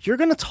 you're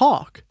going to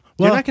talk.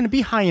 Well, you're not going to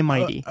be high and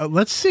mighty.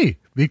 Let's see,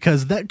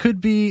 because that could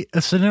be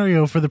a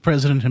scenario for the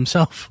president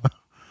himself.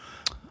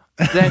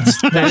 That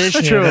is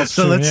true. that's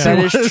So true, let's yeah. see.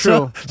 That is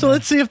true. So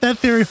let's see if that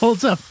theory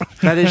holds up.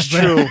 That is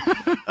true.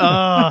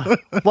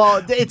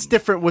 Well, it's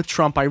different with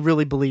Trump, I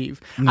really believe.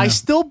 I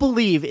still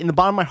believe in the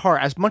bottom of my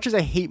heart, as much as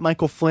I hate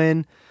Michael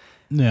Flynn,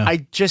 Yeah.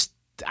 I just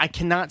I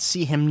cannot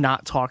see him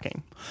not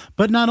talking.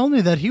 But not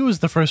only that, he was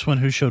the first one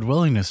who showed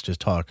willingness to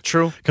talk.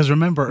 True. Because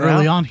remember,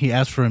 early on, he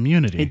asked for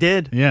immunity. He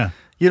did. Yeah.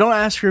 You don't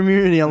ask for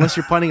immunity unless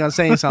you're planning on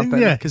saying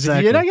something. Yeah, Because exactly.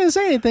 if you're not going to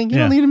say anything, you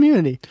Yeah. don't need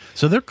immunity.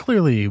 So there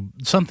clearly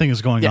something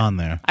is going on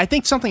there. I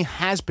think something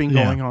has been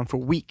Yeah. going on for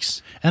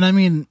weeks. And I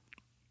mean,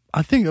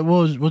 I think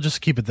we'll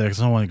just keep it there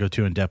because I don't want to go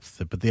too in depth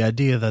with it. But the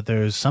idea that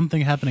there's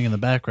something happening in the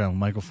background with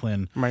Michael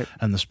Flynn Right.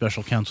 and the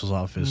special counsel's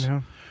office,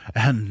 Yeah.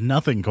 and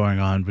nothing going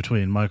on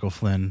between Michael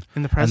Flynn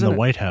And the president.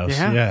 White House.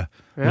 Yeah. Yeah.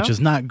 Yeah. Which is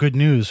not good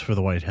news for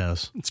the White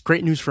House. It's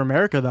great news for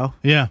America, though.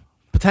 Yeah.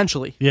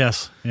 Potentially.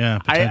 Yes. Yeah.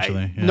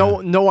 Potentially. yeah.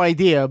 No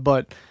idea,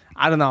 but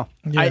I don't know.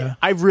 Yeah.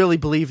 I really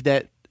believe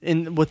that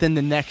within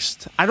the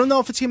next, I don't know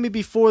if it's going to be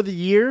before the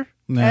year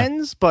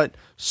ends, but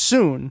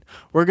soon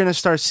we're going to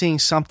start seeing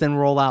something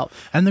roll out.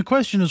 And the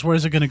question is,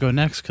 where's it going to go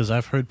next? Because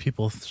I've heard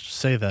people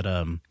say that.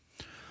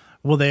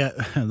 Well,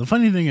 the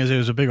funny thing is, there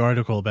was a big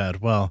article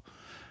about. Well,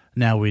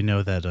 now we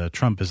know that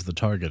Trump is the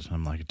target.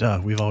 I'm like, duh.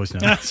 We've always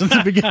known that since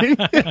the beginning.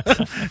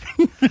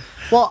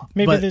 Well,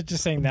 Maybe But- they're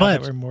just saying now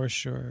but- that we're more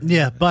sure.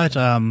 Yeah, but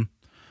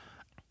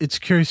it's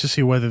curious to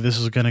see whether this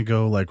is going to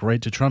go like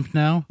right to Trump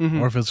now,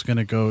 or if it's going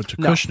to go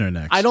to No. Kushner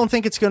next. I don't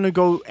think it's going to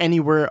go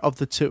anywhere of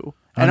the two.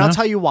 And no? I'll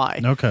tell you why.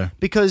 Okay.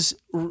 Because,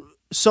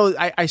 so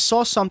I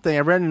saw something, I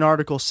read an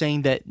article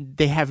saying that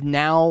they have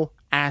now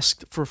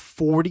asked for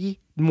 40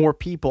 more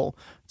people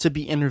to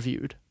be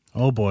interviewed.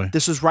 Oh boy.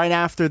 This was right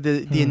after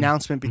the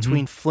announcement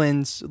between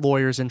Flynn's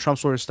lawyers and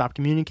Trump's lawyers stopped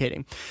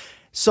communicating.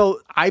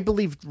 So I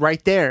believe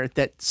right there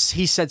that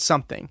he said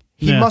something.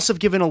 He Yeah. must have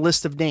given a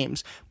list of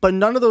names, but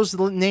none of those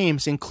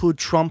names include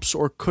Trump's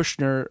or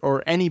Kushner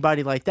or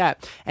anybody like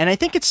that. And I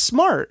think it's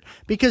smart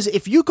because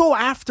if you go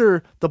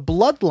after the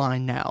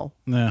bloodline now,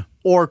 Yeah.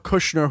 or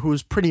Kushner,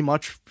 who's pretty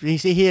much,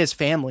 he has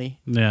family,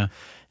 Yeah.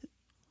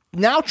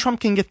 now Trump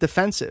can get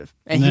defensive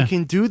and Yeah. he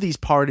can do these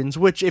pardons,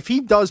 which if he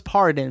does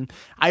pardon,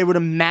 I would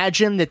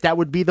imagine that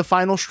would be the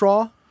final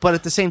straw. But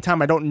at the same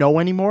time, I don't know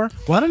anymore.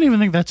 Well, I don't even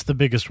think that's the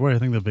biggest worry. I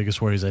think the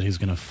biggest worry is that he's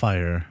going to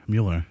fire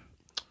Mueller.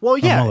 Well,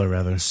 yeah. Mueller,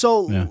 rather.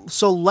 So Yeah.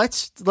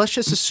 let's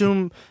just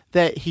assume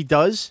that he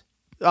does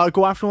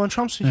go after one of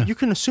Trump's. You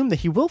can assume that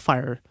he will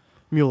fire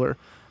Mueller.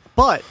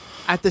 But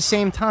at the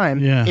same time,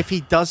 Yeah. if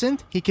he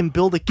doesn't, he can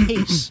build a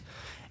case.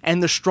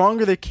 And the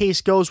stronger the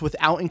case goes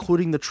without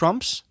including the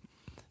Trumps,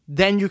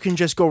 then you can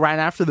just go right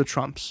after the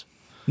Trumps.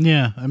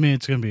 Yeah, I mean,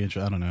 it's going to be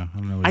interesting. I don't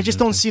know. I just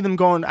don't see them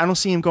going. I don't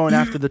see him going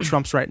after the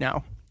Trumps right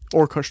now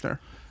or Kushner.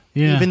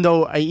 Yeah. Even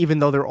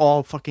though they're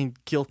all fucking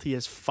guilty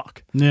as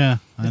fuck. Yeah,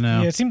 I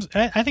know. Yeah, it seems.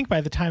 I think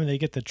by the time they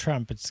get to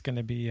Trump, it's going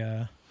to be.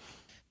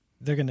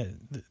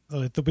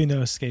 There'll be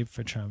no escape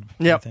for Trump.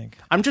 Yeah, I think.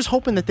 I'm just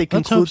hoping that they Let's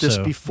conclude hope this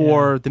so.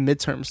 before the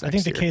midterms. Next I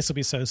think the year. case will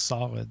be so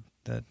solid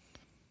that.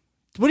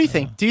 What do you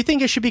think? Do you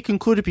think it should be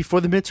concluded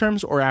before the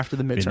midterms or after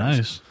the It'd midterms? be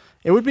nice.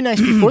 It would be nice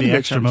before the The midterms.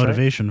 extra right?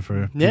 motivation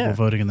for people Yeah.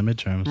 voting in the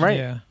midterms. Right.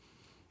 Yeah.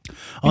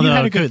 Although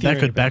had a it good that theory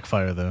could about it.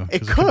 backfire, though. It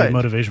 'cause could be could.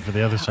 motivation for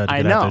the other side to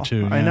I get out know.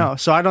 there, too. I yeah. know.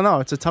 So I don't know.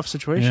 It's a tough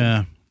situation.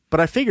 Yeah. But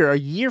I figure a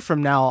year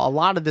from now, a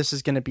lot of this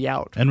is going to be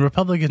out. And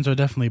Republicans are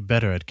definitely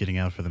better at getting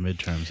out for the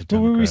midterms. But we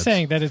were Democrats.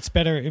 saying that it's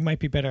better. It might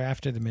be better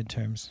after the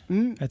midterms.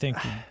 I think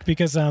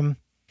because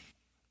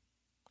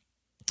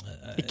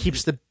It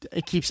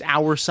keeps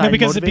our side no,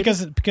 because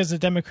motivated. because the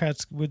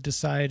Democrats would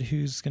decide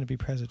who's going to be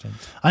president.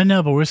 I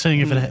know, but we're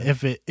saying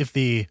Mm. if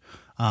the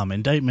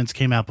indictments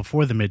came out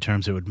before the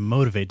midterms, it would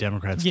motivate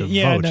Democrats to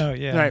Yeah, vote. no,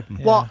 yeah. Right.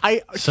 yeah. Well,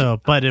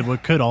 But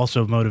it could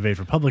also motivate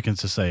Republicans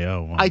to say,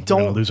 "Oh, well, I we're going to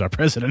don't- lose our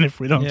president if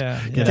we don't." Yeah, get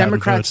yeah. out and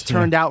Democrats vote."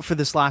 turned out for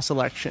this last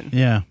election.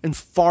 Yeah. In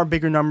far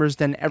bigger numbers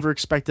than ever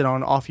expected on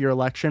an off-year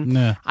election.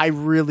 Yeah. I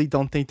really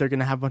don't think they're going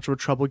to have much of a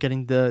trouble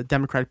getting the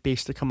Democratic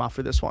base to come out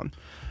for this one.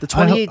 The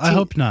I 2018,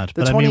 hope not.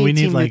 the But I mean, we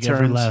need 2018 like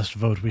every midterms, last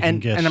vote we can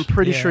get. and I'm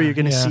pretty sure Yeah, you're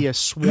going to yeah. see a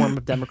swarm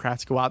of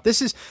Democrats go out.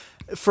 This is,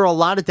 for a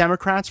lot of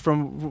Democrats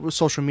from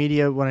social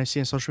media, when I see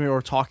on social media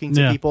or talking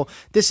to Yeah. people,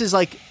 this is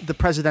like the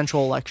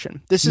presidential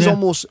election. This is Yeah.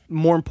 almost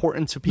more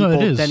important to people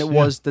No, it is, than it yeah.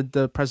 was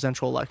the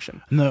presidential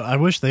election. No, I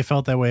wish they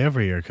felt that way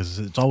every year because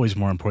it's always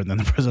more important than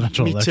the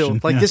presidential Me election. too.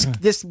 Like Yeah.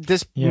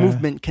 this Yeah.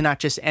 movement cannot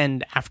just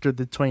end after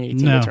the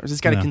 2018 No, midterms.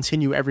 It's got to no.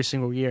 continue every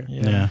single year.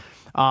 Yeah.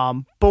 Yeah.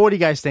 But what do you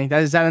guys think?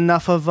 Is that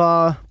enough of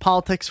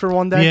politics for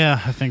one day? Yeah,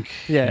 I think.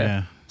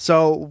 Yeah.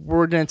 So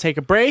we're going to take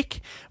a break.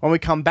 When we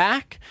come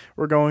back,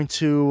 we're going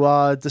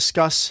to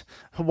discuss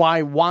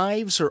why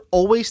wives are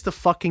always the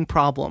fucking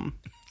problem.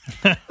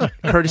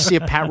 Courtesy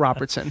of Pat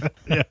Robertson.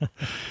 All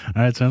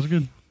right, sounds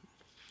good.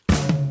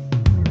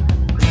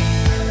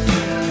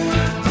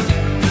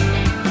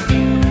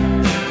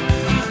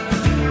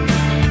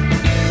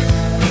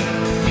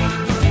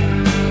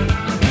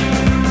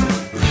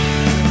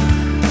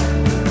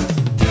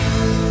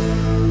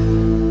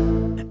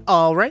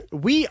 All right.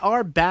 We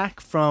are back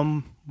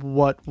from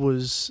what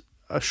was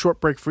a short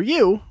break for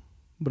you,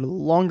 but a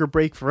longer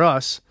break for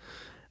us,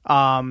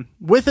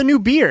 with a new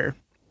beer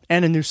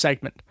and a new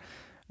segment.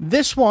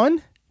 This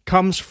one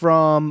comes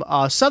from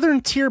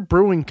Southern Tier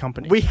Brewing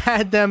Company. We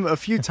had them a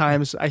few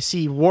times. I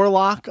see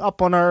Warlock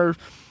up on our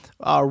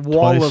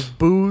Wall Twice. of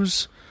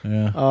Booze.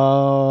 Yeah.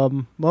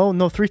 Well,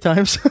 no, 3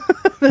 times.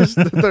 There's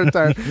the third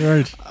time.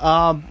 Right.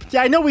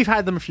 Yeah, I know we've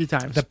had them a few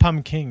times. The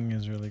Pumpkin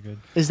is really good.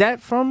 Is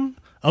that from?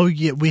 Oh,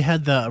 yeah, we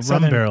had the rum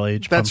Southern- barrel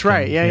aged. That's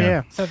right.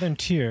 Yeah. Southern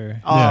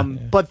Tier.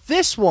 But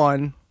this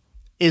one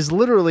is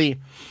literally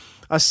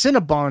a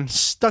Cinnabon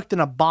stuck in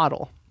a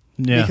bottle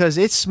Yeah. because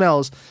it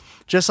smells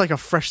just like a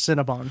fresh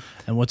Cinnabon.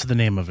 And what's the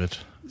name of it?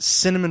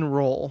 Cinnamon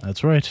Roll.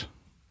 That's right.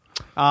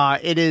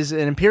 It is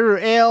an imperial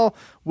ale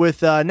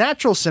with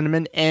natural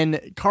cinnamon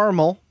and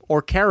caramel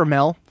or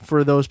caramel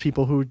for those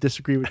people who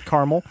disagree with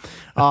caramel.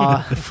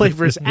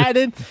 Flavor is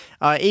added.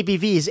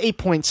 ABV is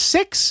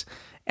 8.6.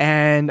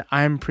 And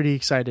I'm pretty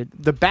excited.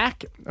 The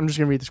back, I'm just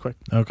going to read this quick.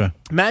 Okay.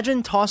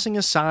 Imagine tossing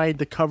aside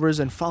the covers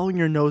and following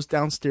your nose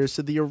downstairs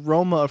to the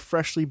aroma of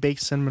freshly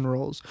baked cinnamon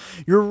rolls.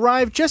 You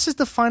arrive just as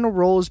the final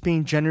roll is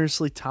being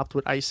generously topped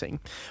with icing.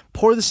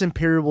 Pour this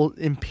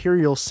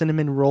imperial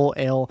cinnamon roll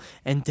ale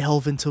and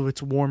delve into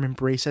its warm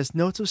embrace as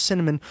notes of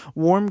cinnamon,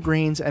 warm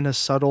grains, and a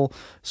subtle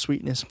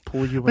sweetness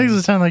pull you Makes in.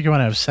 it sound like you want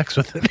to have sex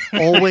with it.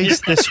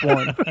 Always this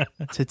one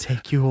to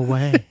take you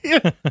away.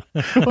 Wait,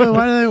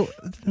 why do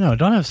they? No,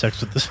 don't have sex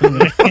with this.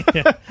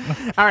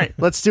 All right,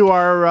 let's do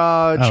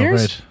our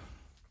cheers.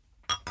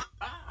 Right.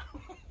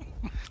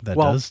 That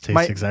Well, does taste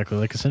my- exactly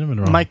like a cinnamon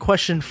roll. My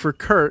question for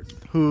Kurt,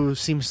 who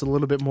seems a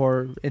little bit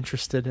more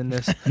interested in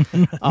this,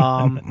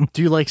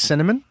 do you like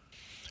cinnamon?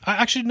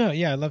 Actually, no.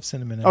 Yeah, I love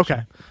cinnamon. Actually.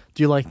 Okay.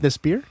 Do you like this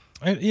beer?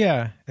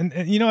 Yeah, and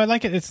I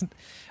like it. It's.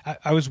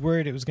 I was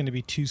worried it was going to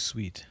be too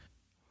sweet.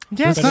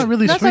 Yeah, It's not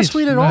really that's not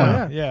sweet. sweet at all. No.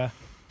 Yeah. Yeah.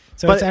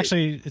 So But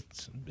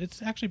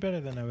it's actually better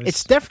than I was.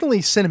 It's definitely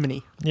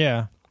cinnamony.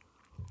 yeah.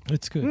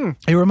 It's good.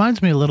 It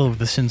reminds me a little of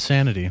the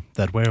Sinsanity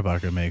that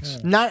Weyerbacher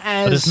makes. Not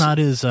as But it's not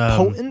as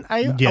potent.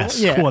 Yes.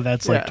 Yeah. Well,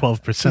 that's like Yeah.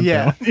 12%.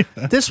 Yeah.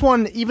 though. This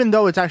one, even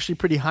though it's actually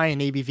pretty high in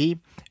ABV,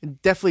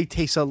 it definitely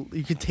tastes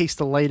you can taste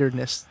the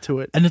lighterness to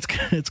it. And it's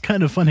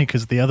kind of funny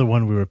because the other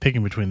one we were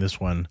picking between this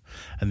one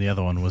and the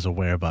other one was a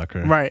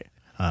Weyerbacher. Right.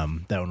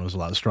 That one was a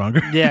lot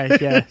stronger. Yeah,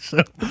 yeah.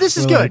 So But this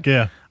is we're good.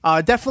 like,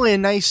 yeah. Definitely a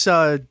nice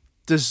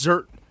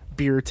dessert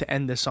beer to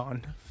end this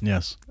on.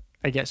 Yes.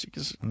 I guess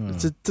because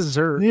it's a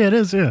dessert, Yeah, it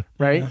is. Yeah.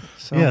 right?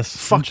 So, Yes,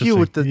 fuck you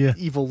with the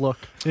interesting. Yeah. evil look.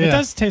 Yeah. It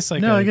does taste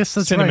like No, a I guess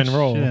that's cinnamon right.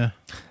 roll, Yeah.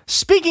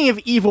 Speaking of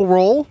evil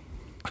roll,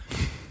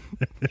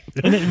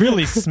 and it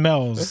really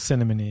smells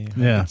cinnamony.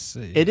 Yeah.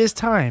 it is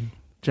time,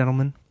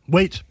 gentlemen.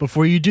 Wait,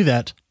 before you do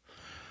that,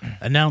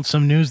 announce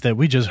some news that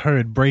we just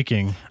heard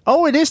breaking.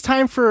 Oh, it is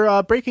time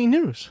for breaking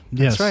news.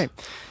 Yes. That's right.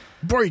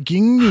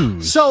 Breaking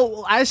news.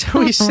 So, as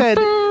we said,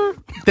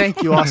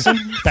 thank you, Austin.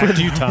 Back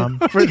to you, Tom.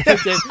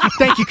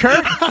 Thank you,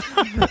 Kurt.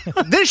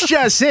 This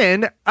just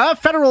in, a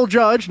federal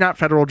judge, not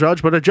federal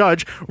judge, but a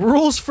judge,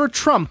 rules for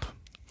Trump.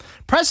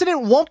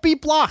 President won't be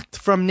blocked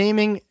from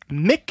naming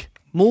Mick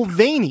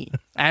Mulvaney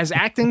as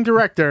acting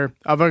director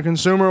of a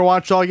consumer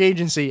watchdog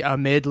agency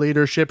amid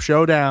leadership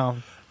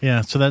showdown.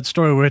 Yeah, so that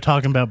story we were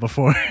talking about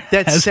before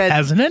That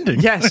has an ending.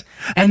 Yes.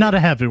 and not a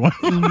happy one.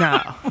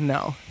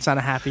 No, it's not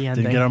a happy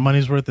ending. Didn't get our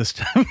money's worth this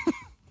time.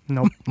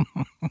 Nope.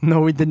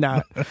 No, we did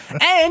not.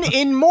 And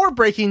in more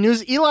breaking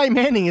news, Eli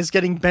Manning is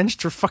getting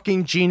benched for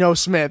fucking Geno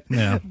Smith,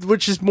 Yeah.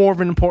 which is more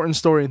of an important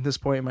story at this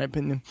point, in my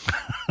opinion.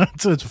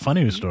 it's a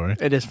funny story.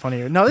 It is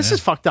funnier. No, this is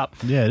fucked up.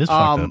 Yeah, it is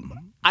fucked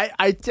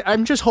up.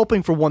 I'm just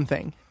hoping for one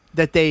thing,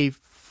 that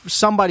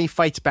somebody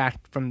fights back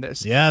from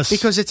this. Yes.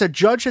 Because it's a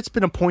judge that's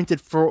been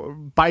appointed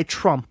by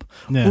Trump,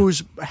 Yeah.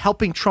 who's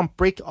helping Trump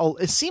break,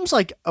 it seems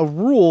like a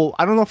rule,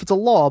 I don't know if it's a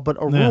law, but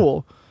a Yeah.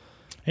 rule.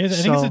 I think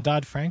it's So- a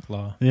Dodd-Frank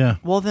law. Yeah,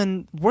 Well,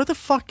 then where the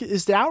fuck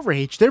is the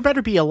outrage? There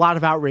better be a lot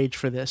of outrage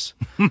for this.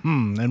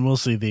 and we'll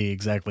see the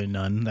exactly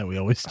none that we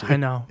always do. I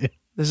know.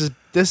 This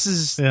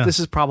Yeah.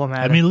 is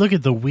problematic. I mean, look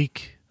at the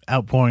weak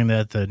outpouring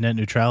that the net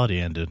neutrality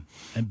ended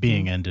and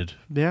being ended.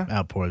 Yeah.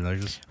 Outpouring like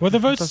this. Well, the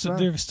votes, That's right.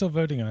 they're still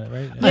voting on it,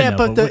 right? I yeah, know,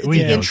 but but the, we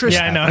the know it's interest.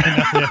 Yeah,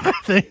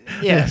 I know.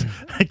 Yeah.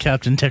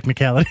 Captain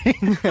Technicality.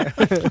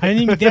 I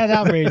think that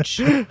outrage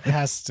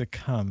has to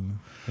come,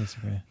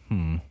 basically.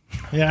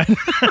 Yeah.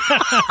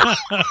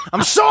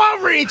 I'm so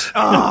outraged.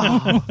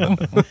 Oh,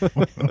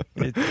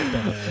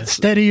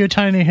 Steady your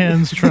tiny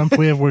hands, Trump.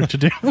 We have work to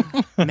do.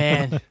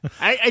 man,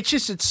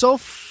 it's so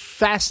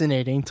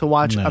fascinating to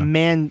watch No. a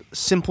man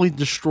simply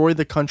destroy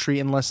the country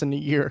in less than a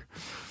year.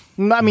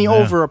 I mean, Yeah.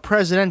 over a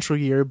presidential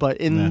year, but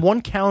in Yeah.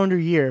 one calendar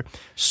year,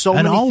 so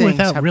and many all things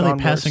without have really gone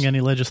passing worse.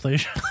 any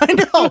legislation. I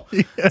know.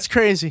 It's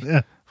crazy.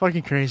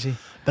 Fucking crazy.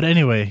 But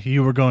anyway,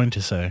 you were going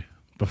to say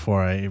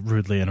before I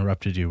rudely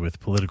interrupted you with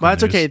political Well,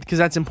 that's news. okay because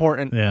that's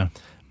important. Yeah.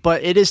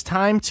 But it is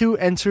time to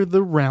enter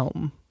the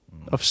realm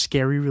of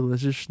scary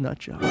religious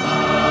nutjobs.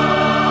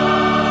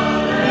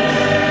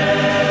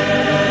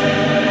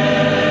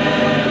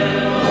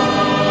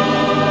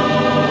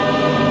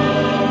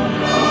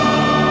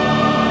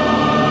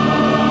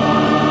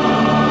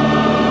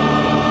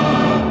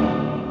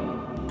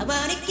 I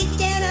wanna get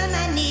down on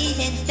my knees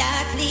and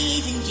start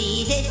pleasing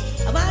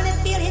Jesus. I wanna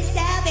feel his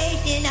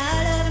salvation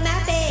all over my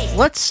face.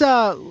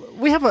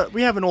 we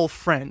have an old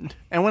friend,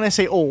 and when I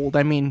say old,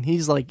 I mean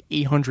he's like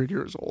 800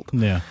 years old.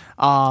 Yeah.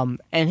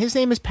 And his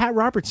name is Pat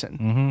Robertson.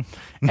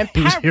 Mm-hmm. And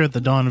He was here at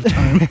the dawn of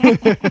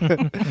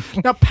time.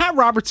 Now, Pat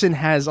Robertson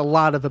has a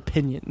lot of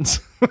opinions,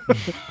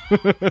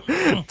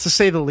 to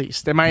say the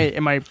least. Am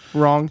I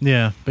wrong?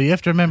 Yeah, but you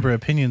have to remember,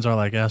 opinions are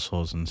like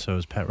assholes, and so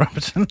is Pat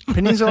Robertson.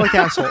 Opinions are like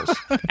assholes.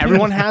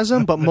 Everyone has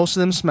them, but most of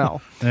them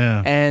smell.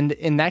 Yeah. And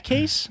in that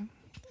case,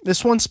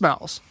 this one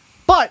smells.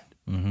 But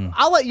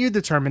I'll let you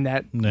determine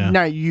that. Yeah.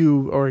 Not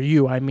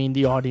you, I mean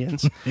the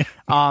audience.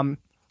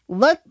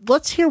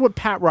 Let's hear what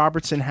Pat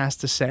Robertson has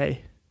to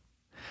say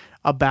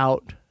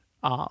about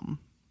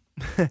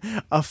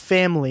a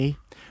family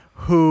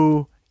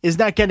who is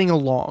not getting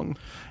along.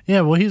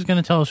 Yeah, well, he's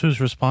going to tell us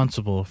who's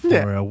responsible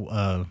for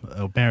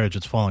a marriage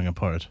that's falling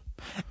apart.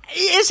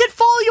 Is it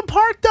falling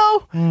apart,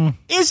 though?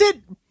 Is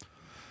it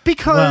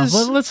because...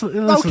 Well, let's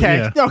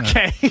okay.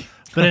 Yeah.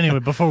 But anyway,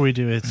 before we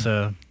do, it's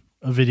a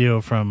video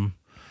from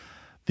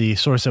the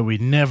source that we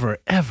never,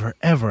 ever,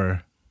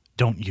 ever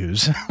don't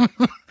use.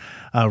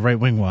 Right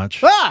Wing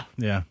Watch. Ah!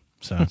 Yeah,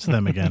 so it's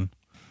them again.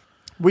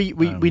 We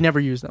never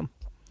use them.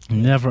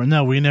 Never.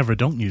 No, we never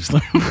don't use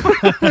them.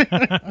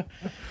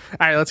 All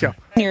right, let's go.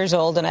 Years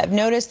old, and I've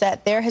noticed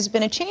that there has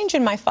been a change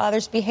in my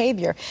father's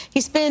behavior. He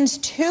spends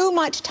too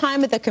much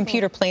time at the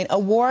computer playing a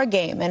war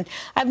game, and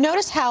I've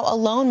noticed how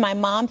alone my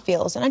mom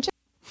feels, and I just...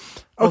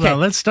 Okay, well,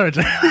 let's start.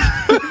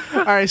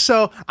 All right,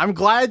 so I'm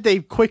glad they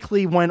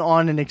quickly went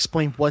on and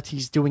explained what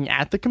he's doing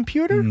at the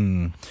computer.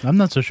 I'm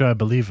not so sure I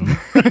believe him.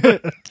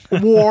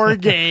 War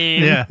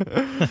game. Yeah.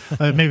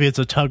 Maybe it's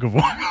a tug of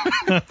war.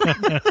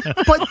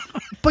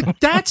 But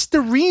that's the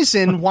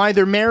reason why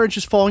their marriage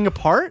is falling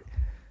apart.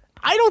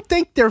 I don't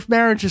think their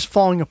marriage is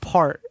falling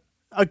apart.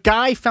 A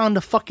guy found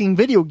a fucking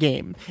video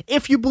game,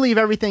 if you believe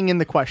everything in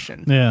the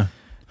question. Yeah.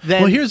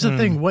 Then, well, here's the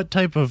thing. What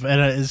type of... And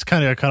it's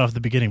kind of cut off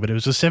the beginning, but it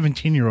was a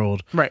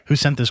 17-year-old who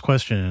sent this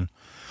question in.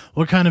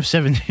 What kind of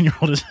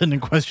 17-year-old is sending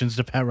questions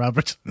to Pat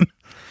Robertson?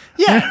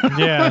 Yeah.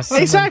 Yeah.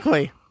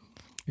 Exactly.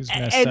 He's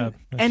messed up.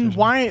 And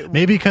why...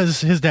 Maybe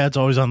because his dad's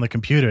always on the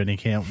computer and he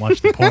can't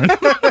watch the porn.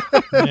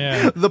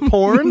 Yeah. The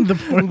porn?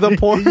 The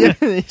porn? Yeah.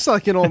 He's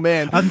like an old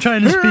man. I'm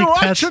trying to speak You're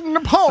Pat's... watching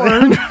the porn.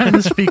 I'm trying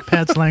to speak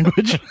Pat's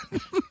language.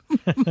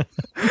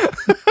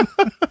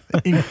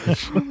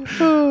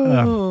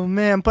 Oh,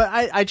 man. But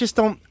I just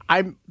don't...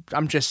 I'm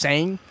just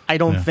saying, I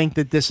don't think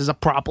that this is a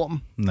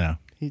problem. No.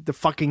 The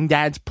fucking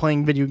dad's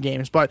playing video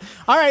games. But,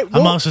 all right.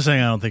 I'm also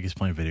saying I don't think he's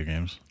playing video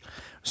games.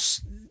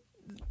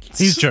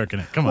 He's jerking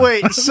it. Come on.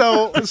 Wait,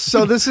 so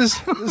this is...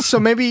 So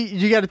maybe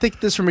you got to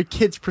think this from a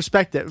kid's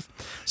perspective.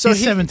 So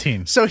he's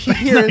 17. So he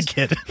He's not a hears...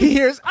 kid. He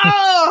hears,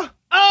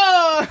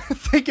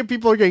 thinking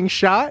people are getting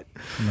shot.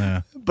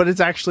 Nah. But it's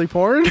actually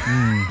porn.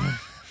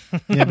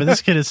 Yeah, but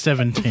this kid is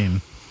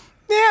 17.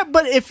 Yeah,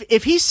 but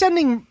if he's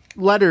sending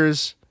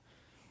letters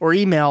or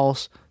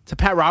emails to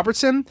Pat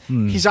Robertson,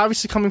 he's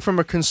obviously coming from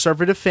a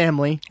conservative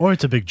family. Or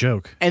it's a big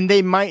joke. And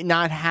they might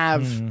not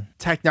have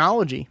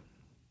technology.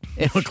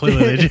 If,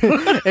 Clearly they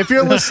do. If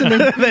you're listening...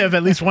 They have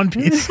at least one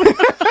piece.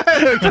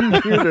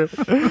 computer.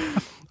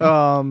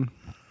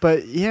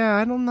 But yeah,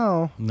 I don't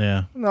know.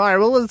 Yeah. All right,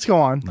 well, let's go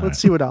on. Let's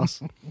see what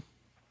else.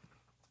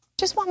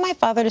 Just want my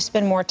father to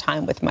spend more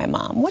time with my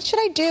mom. What should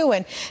I do,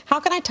 and how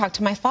can I talk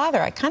to my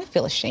father? I kind of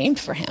feel ashamed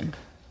for him.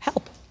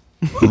 Help.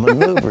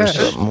 Maneuver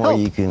something where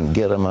you can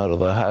get them out of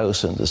the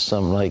house into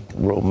some like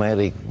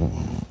romantic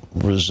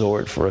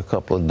resort for a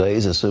couple of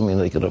days, assuming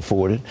they can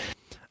afford it.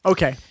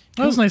 Okay.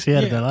 That was nice he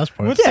added that last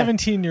part. What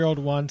 17-year-old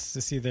wants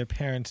to see their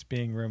parents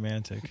being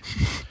romantic?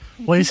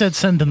 Well, he said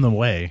send him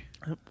away.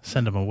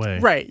 Send him away.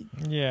 Right.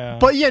 Yeah.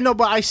 But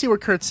I see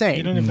what Kurt's saying.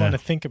 You don't even want to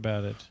think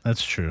about it.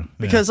 That's true.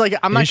 Because I'm you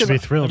not should gonna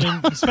be thrilled. I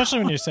mean, especially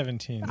when you're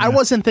 17. I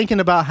wasn't thinking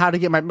about how to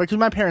get because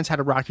my parents had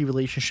a rocky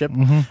relationship.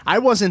 I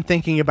wasn't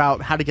thinking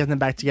about how to get them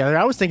back together.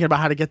 I was thinking about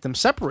how to get them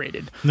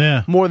separated.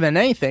 Yeah. More than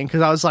anything,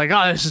 because I was like,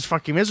 oh, this is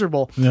fucking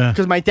miserable. Yeah.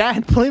 Because my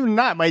dad, believe it or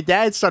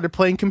not, started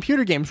playing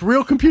computer games,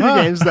 real computer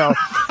games though,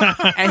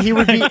 and he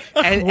would be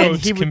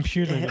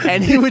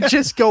and he would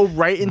just go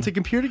right into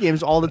computer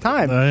games all the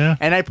time. Oh, yeah?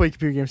 And I played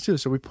computer games too,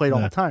 so we played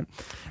all the time.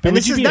 But and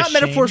this would is you be not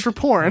metaphors for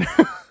porn.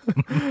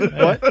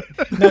 What?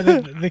 No,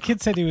 the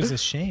kid said he was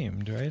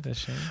ashamed, right?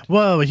 Ashamed.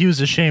 Well, he was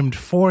ashamed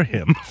for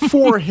him.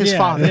 For his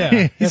father.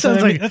 Yeah. He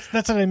sounds like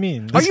That's what I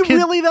mean. Are you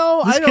really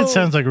though? This kid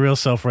sounds like a real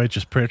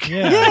self-righteous prick.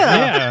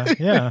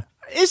 Yeah.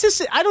 Is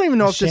this? I don't even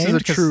know if this is a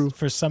Ashamed 'cause true.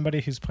 for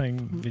somebody who's playing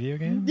video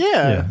games.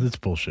 Yeah. That's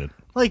bullshit.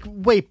 Like,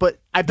 wait, but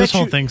I bet This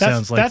whole thing That's,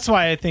 sounds like that's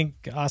why I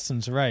think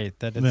Austin's right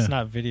that it's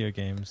not video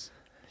games.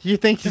 You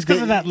think Just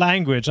because of that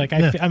language, like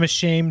I'm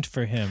ashamed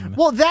for him.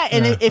 Well, that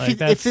and if Like,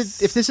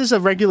 if this is a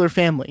regular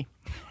family,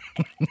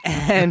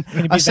 and Can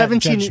you a be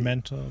 17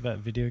 judgmental about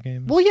video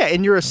games? well, yeah,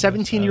 and you're a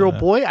 17-year-old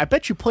boy, I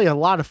bet you play a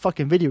lot of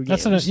fucking video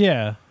games. That's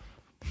yeah.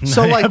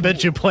 So like, I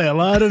bet you play a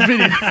lot of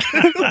video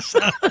games.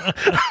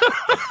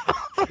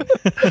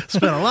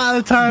 Spent a lot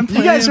of time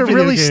playing You guys are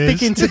video really games.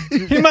 sticking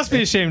to. He must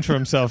be ashamed for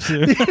himself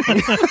too.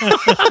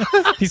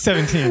 He's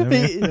 17. I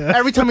mean.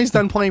 Every time he's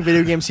done playing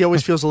video games, he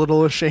always feels a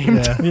little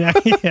ashamed. Yeah.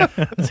 Yeah.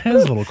 His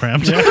hand's a little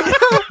cramped.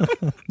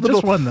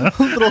 Just one, though.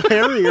 A little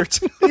hairy or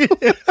two.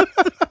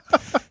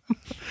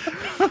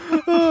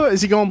 Oh,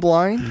 is he going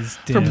blind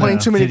from playing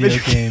too many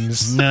video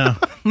games? No.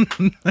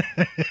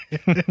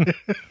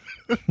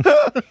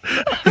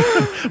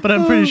 But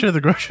I'm pretty sure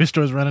the grocery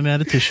store's running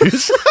out of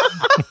tissues.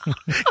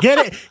 Get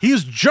it? He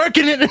was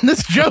jerking it in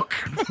this joke.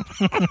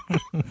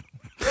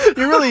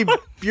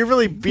 You're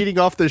really beating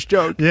off this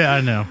joke. Yeah,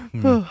 I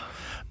know.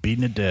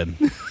 Beating it dead.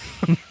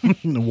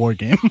 A war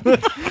game.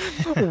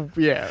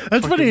 Yeah.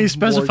 That's funny he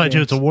specified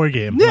you it's a war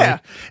game. Yeah.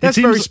 That's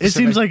very it specific.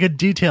 seems like a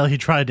detail he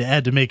tried to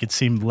add to make it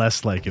seem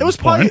less like it was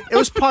probably porn. it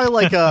was probably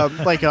like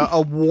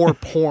a war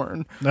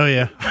porn. Oh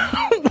yeah.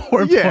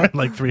 War Yeah. porn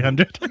like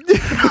 300.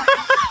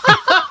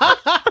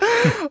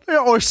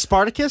 Or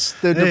Spartacus,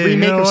 the Hey,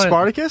 remake you know of what?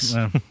 Spartacus.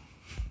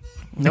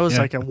 That was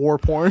like a war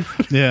porn.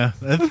 Yeah.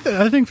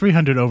 I think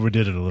 300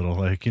 overdid it a little,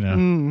 like, you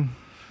know.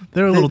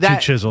 They're a little too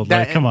chiseled.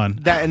 Like, come on.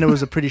 That and it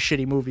was a pretty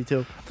shitty movie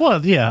too.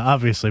 Well, yeah,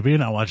 obviously, but you're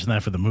not watching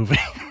that for the movie.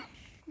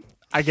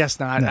 I guess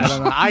not. I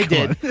don't know. I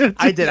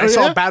did. I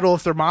saw Battle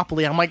of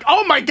Thermopylae. I'm like,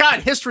 oh my god,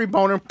 history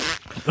boner.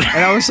 And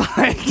I was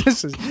like,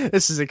 this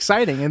is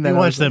exciting. And then You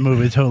watched that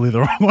movie totally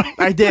the wrong way.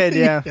 I did,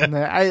 yeah. And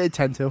I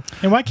tend to.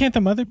 And why can't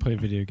the mother play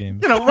video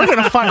games? You know, we're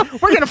gonna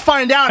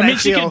find out. I mean,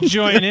 she feel. could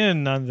join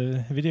in on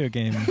the video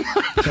game.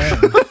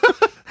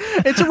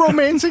 It's a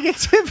romantic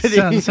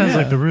activity. Sounds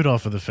like the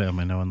Rudolph of the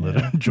family. No one let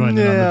him join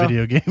in on the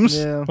video games.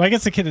 Yeah. Well, I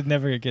guess the kid would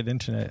never get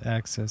internet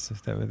access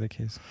if that were the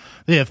case.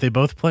 Yeah, if they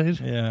both played.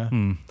 Yeah.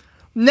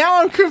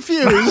 Now I'm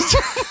confused.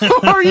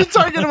 Are you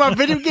talking about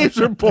video games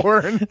or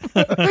porn?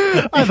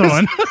 Either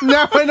one.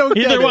 Now I don't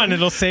get Either it. one,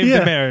 it'll save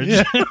the marriage.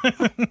 Yeah.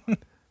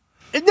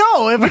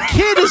 No, if a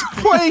kid is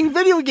playing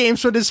video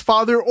games with his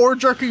father or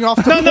jerking off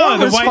to No, porn the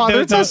with his wife- father,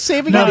 the- it's not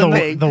saving No,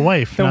 anything. the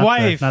wife. The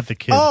wife. Not the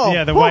kid. Oh.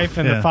 Yeah, the wife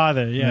and Yeah. the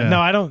father. Yeah. Yeah. No,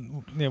 I don't.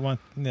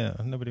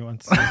 Nobody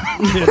wants. All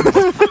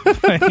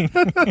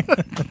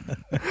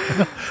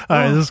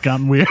right, this has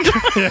gotten weird.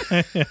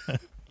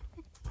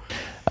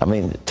 I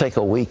mean, take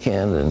a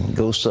weekend and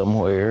go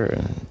somewhere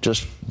and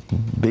just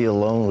be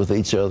alone with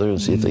each other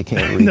and see if they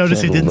can't rekindle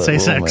Notice he didn't that say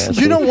sex. romance.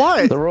 You know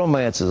what? The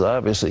romance is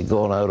obviously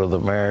gone out of the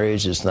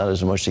marriage. It's not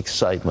as much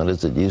excitement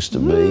as it used to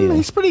be.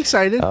 He's pretty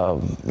excited.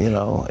 You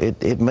know,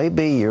 it may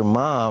be your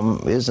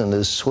mom isn't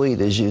as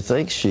sweet as you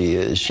think she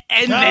is.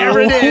 And there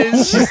it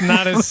is. She's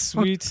not as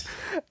sweet.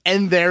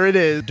 And there it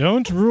is.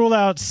 Don't rule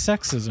out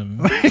sexism.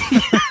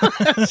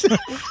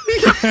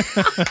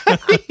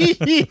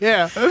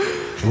 Yeah.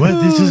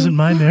 What? This isn't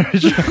my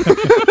marriage.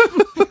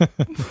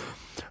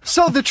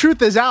 So the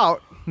truth is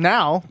out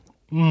now.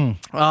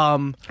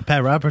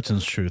 Pat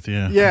Robertson's truth,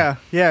 Yeah.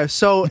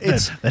 So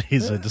it's that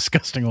he's a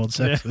disgusting old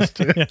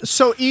sexist.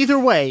 so either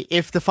way,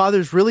 if the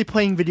father's really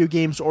playing video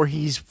games or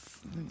he's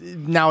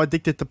now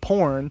addicted to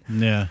porn,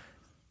 Yeah.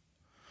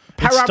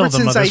 Pat It's still the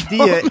Robertson's mother's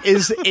idea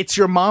is it's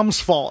your mom's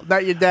fault,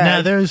 not your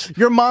dad. Now,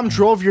 your mom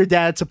drove your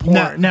dad to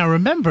porn. Now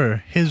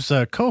remember, his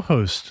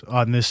co-host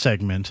on this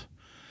segment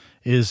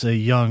is a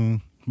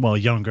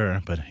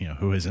younger, but you know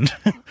who isn't,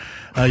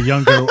 a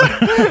younger,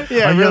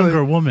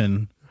 younger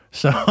woman.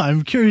 So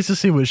I'm curious to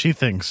see what she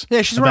thinks.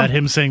 Yeah, she's about around-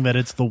 him saying that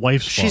it's the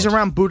wife's fault. She's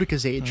around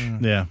Boudica's age.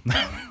 Yeah,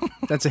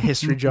 That's a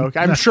history joke.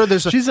 I'm sure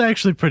there's a. she's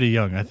actually pretty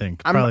young. I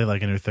think probably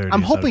like in her 30s.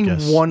 I'm I hoping would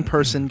guess. one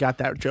person got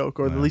that joke,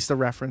 or at least a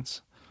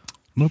reference.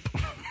 Nope.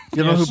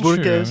 You know Yeah, who it's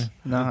Boudica true. is?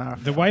 No.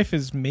 The wife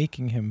is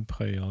making him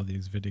play all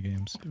these video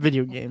games.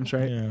 Video games,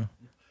 right? Yeah.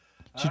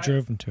 She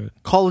drove him to it.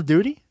 Call of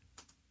Duty?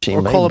 She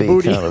Or may Call of be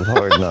Booty. kind of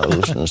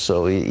hard-nosed, and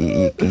so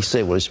he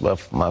said, well, it's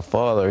my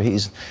father.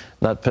 He's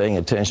not paying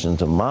attention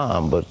to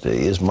mom, but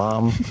is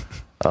mom...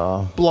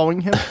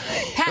 Blowing him?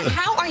 Pat,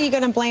 how are you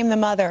going to blame the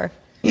mother?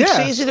 It's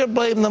easy to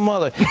blame the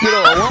mother. You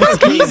know, I once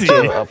came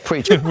to a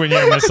preacher. When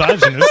you're a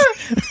misogynist.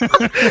 He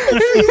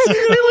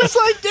was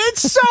like,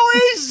 it's so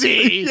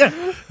easy.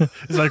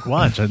 He's like,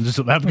 watch, I'm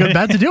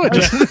about to do it.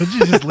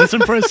 Just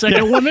listen for a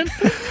second, woman.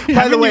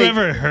 Haven't you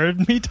ever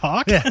heard me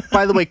talk? Yeah.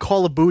 By the way,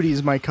 Call of Booty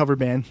is my cover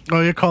band.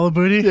 Oh, you Call of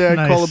Booty? Yeah,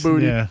 Nice. Call of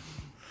Booty. Yeah.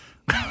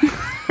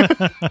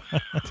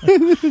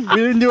 We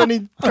didn't do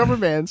any cover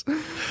bands.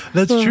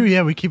 That's true.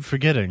 Yeah, we keep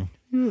forgetting.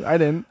 I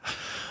didn't.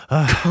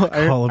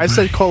 Call of I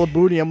said Booty. Call of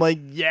Booty. I'm like,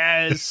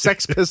 yes,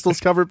 Sex Pistols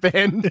cover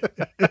band.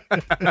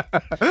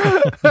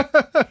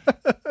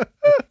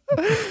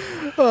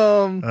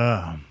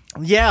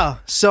 Yeah,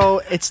 so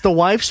it's the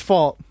wife's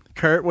fault.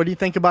 Kurt, what do you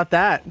think about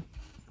that?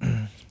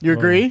 You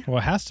agree? Well,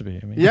 it has to be.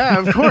 I mean, Yeah,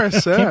 of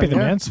course. Can't be the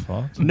yeah. man's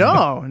fault.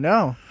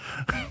 No.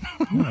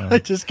 I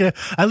just get.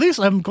 At least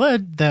I'm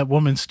glad that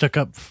woman stuck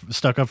up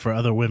for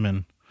other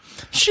women.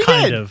 She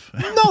kind did. of.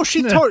 No,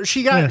 she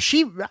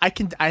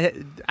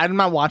I'm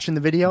not watching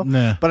the video,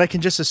 Nah. but I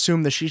can just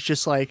assume that she's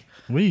just like,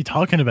 What are you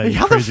talking about, you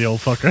How the crazy old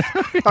fucker?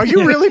 are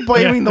you really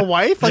blaming the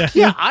wife? Like,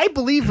 Yeah. yeah, I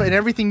believe in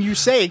everything you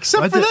say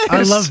except for this.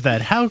 I love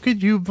that. How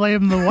could you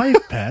blame the wife,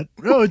 Pat?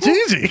 Oh, it's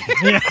easy.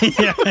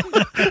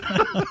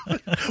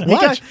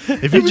 Watch.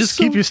 If you just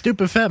keep your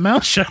stupid fat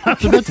mouth shut, I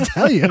was about to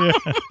tell you.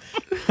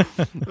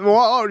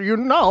 Well, you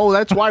know,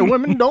 that's why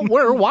women don't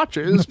wear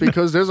watches,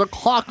 because there's a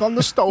clock on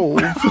the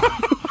stove.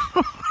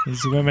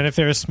 These women, if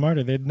they were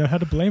smarter, they'd know how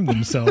to blame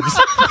themselves.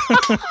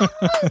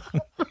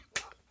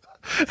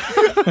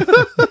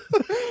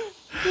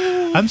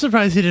 I'm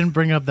surprised he didn't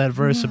bring up that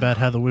verse about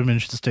how the women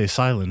should stay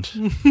silent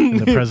in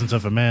the presence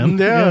of a man.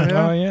 Yeah.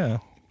 Oh yeah.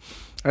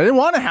 I didn't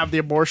want to have the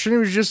abortion. It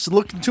was just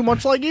looking too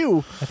much like you.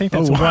 I think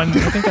that's one. I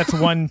think that's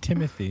 1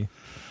 Timothy.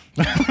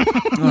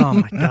 Oh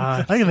my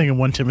god! I can think of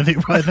 1 Timothy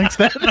who probably thinks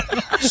that.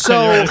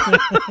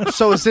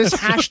 So is this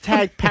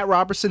hashtag Pat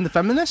Robertson the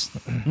feminist?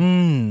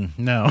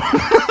 No.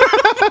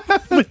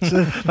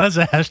 That's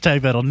a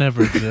hashtag that'll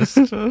never exist.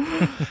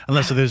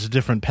 Unless there's a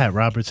different Pat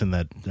Robertson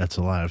that's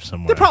alive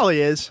somewhere. There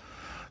probably is.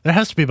 There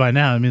has to be by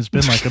now. I mean, it's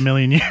been like a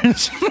million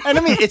years. And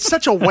I mean, it's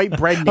such a white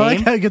bread I like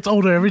name. how it gets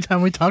older every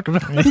time we talk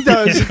about it. It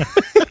does.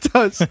 It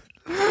does.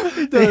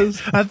 It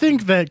does. I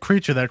think that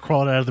creature that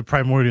crawled out of the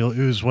primordial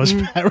ooze was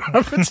Pat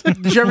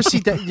Robertson. Did you ever see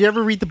that? Did you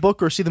ever read the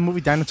book or see the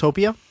movie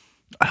Dinotopia?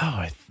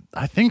 Oh,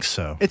 I think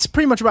so. It's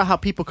pretty much about how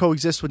people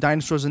coexist with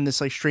dinosaurs in this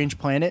like strange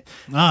planet.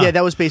 Ah. Yeah,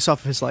 that was based off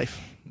of his life.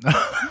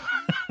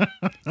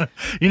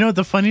 You know what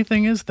the funny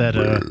thing is? That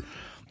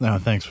no,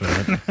 thanks for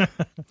that.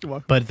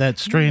 But that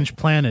strange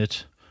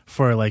planet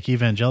for like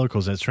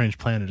evangelicals, that strange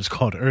planet is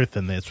called Earth,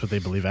 and that's what they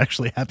believe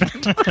actually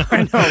happened.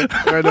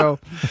 I know.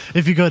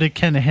 If you go to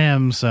Ken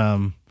Ham's,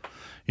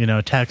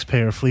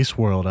 taxpayer fleece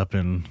world up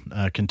in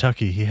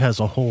Kentucky, he has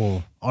a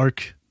whole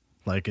ark.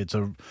 Like it's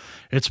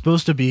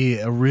supposed to be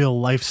a real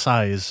life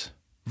size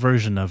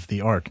version of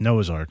the ark,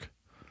 Noah's Ark.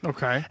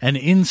 Okay. And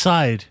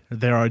inside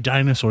there are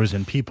dinosaurs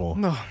and people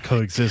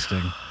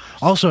coexisting.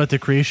 Also at the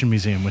Creation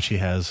Museum, which he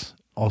has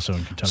also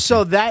in Kentucky.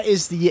 So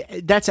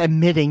that's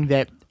admitting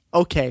that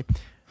okay.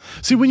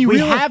 See, when we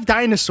have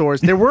dinosaurs,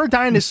 there were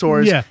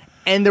dinosaurs, Yeah.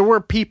 and there were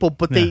people,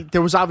 but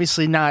there was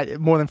obviously not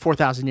more than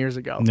 4,000 years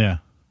ago. Yeah.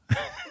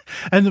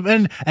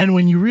 and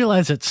when you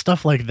realize that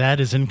stuff like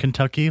that is in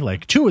Kentucky,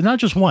 like two, not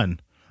just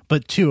one,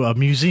 but two, a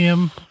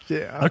museum,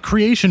 a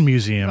creation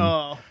museum,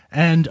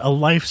 and a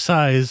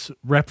life-size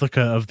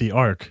replica of the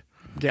Ark.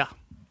 Yeah.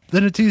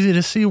 Then it's easy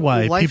to see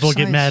why people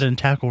get mad and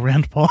tackle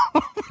Rand Paul.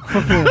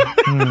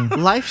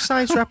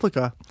 Life-size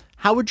replica.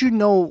 How would you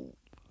know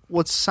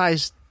what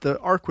size the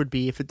Ark would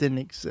be if it didn't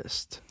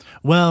exist?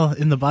 Well,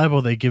 in the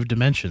Bible, they give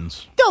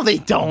dimensions. No, they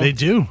don't. They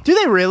do. Do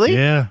they really?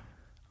 Yeah.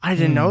 I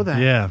didn't know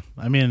that. Yeah.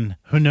 I mean,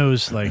 who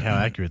knows like how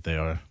accurate they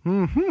are.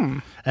 Mm-hmm.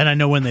 And I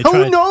know when they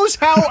Who knows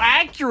how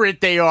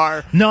accurate they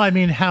are? No, I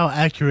mean how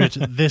accurate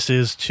this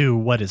is to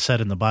what it said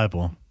in the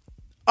Bible.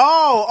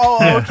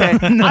 Okay.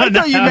 I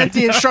thought you meant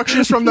the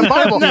instructions from the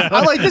Bible.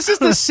 I'm like, this is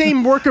the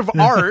same work of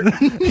art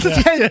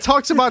that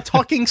talks about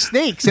talking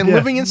snakes and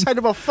living inside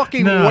of a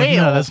fucking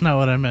whale. No, that's not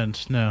what I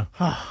meant. No.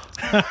 like,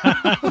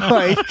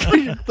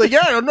 yeah,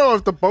 I don't know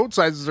if the boat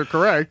sizes are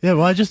correct. Yeah,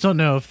 well, I just don't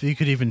know if you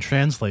could even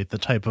translate the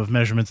type of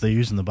measurements they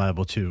use in the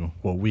Bible to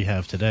what we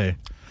have today.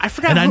 I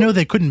forgot. And I know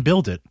they couldn't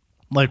build it.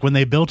 Like, when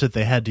they built it,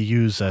 they had to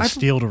use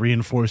steel to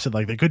reinforce it.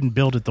 Like, they couldn't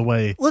build it the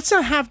way... Let's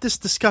not have this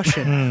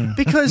discussion.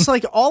 Because,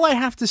 like, all I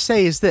have to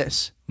say is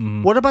this.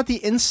 What about the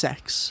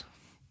insects?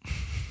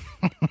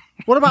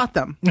 What about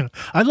them?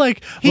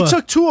 He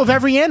took 2 of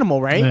every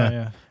animal, right?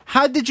 Yeah.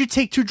 How did you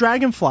take 2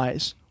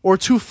 dragonflies? Or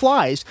 2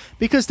 flies?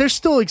 Because they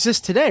still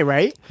exist today,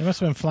 right? They must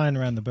have been flying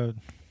around the boat.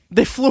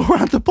 They flew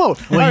around the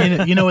boat.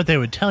 Well, you know what they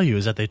would tell you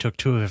is that they took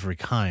 2 of every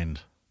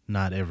kind,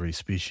 not every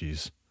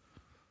species.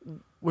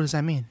 What does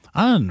that mean?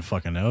 I don't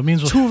fucking know. It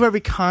means 2 of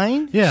every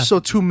kind? Yeah. So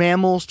 2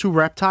 mammals, 2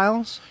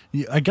 reptiles?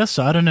 I guess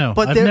so. I don't know.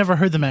 I've never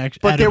heard them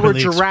But there were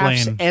adequately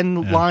giraffes explain.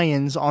 and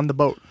lions on the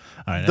boat.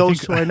 All right,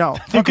 Those who I know. I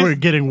think we're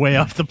getting way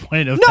off the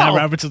point of No. Pat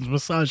Robertson's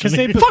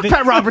misogyny. Fuck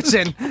Pat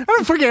Robertson. I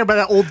don't forget about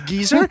that old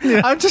geezer.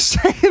 I'm just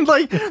saying,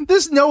 like,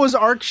 this Noah's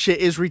Ark shit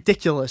is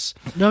ridiculous.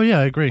 No, yeah,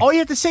 I agree. All you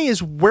have to say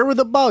is, where were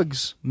the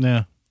bugs?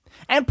 Yeah.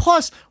 And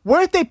plus, where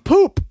did they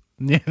poop?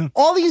 Yeah.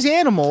 All these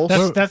animals.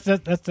 That's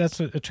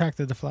what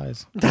attracted the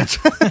flies. There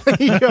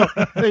you go.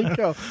 There you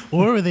go.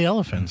 Where were the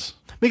elephants?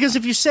 Because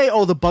if you say,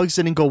 oh, the bugs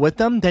didn't go with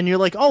them, then you're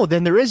like, oh,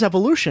 then there is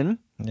evolution.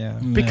 Yeah.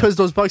 Because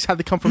those bugs had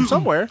to come from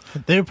somewhere.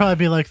 They would probably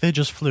be like, they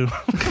just flew.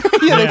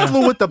 They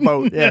flew with the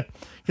boat. Yeah.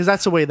 Because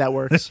that's the way that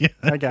works.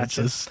 I got That's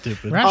you. just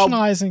stupid.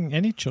 Rationalizing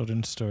any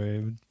children's story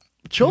would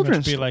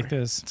Children's be story. like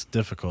this. It's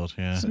difficult,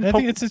 yeah. So I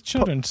think it's a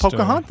children's story.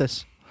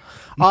 Pocahontas.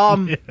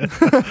 Arc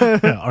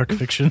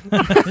fiction.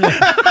 Cover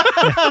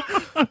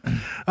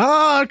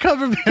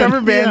band.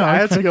 Cover band. Yeah,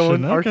 That's a good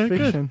one. Arc Okay, good.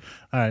 fiction.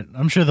 All right.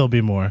 I'm sure there'll be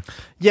more.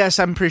 Yes,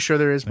 I'm pretty sure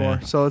there is more. Yeah.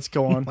 So let's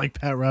go on. Like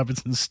Pat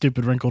Robertson's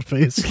stupid wrinkled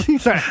face.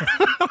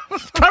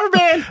 Cover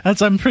band.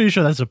 I'm pretty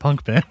sure that's a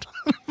punk band.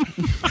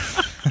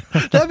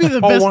 That'd be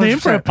the best name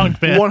for a punk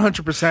band.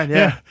 100%,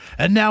 yeah.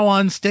 And now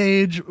on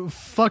stage,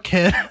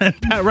 Fuckhead and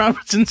Pat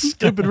Robertson's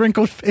stupid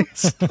wrinkled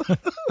face.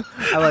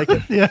 I like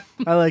it. Yeah.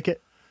 I like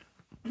it.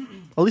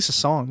 At least a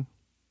song.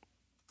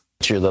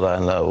 That I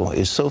know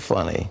is so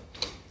funny,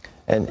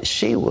 and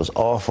she was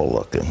awful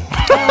looking.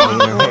 I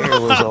mean, her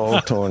hair was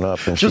all torn up,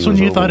 and just she when was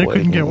you thought it overweight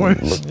couldn't get and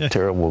worse, looked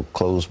terrible,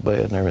 clothes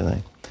bad, and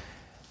everything.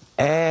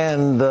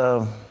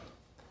 And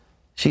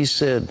she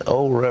said,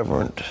 "Oh,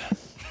 Reverend,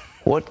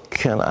 what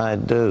can I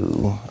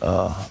do?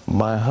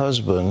 My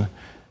husband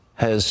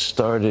has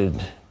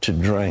started to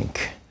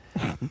drink."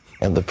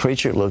 And the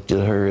preacher looked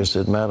at her and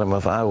said, "Madam,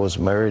 if I was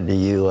married to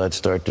you, I'd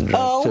start to drink too."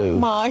 Oh,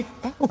 my.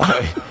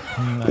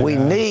 We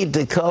need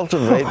to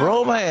cultivate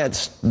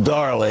romance,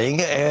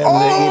 darling, and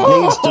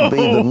it needs to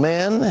be the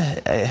men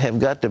have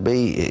got to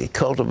be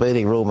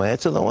cultivating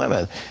romance, and the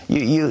women.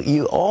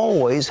 You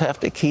always have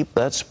to keep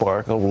that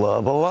spark of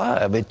love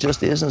alive. It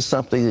just isn't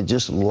something that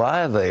just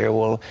lie there.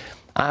 Well,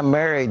 I'm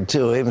married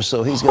to him,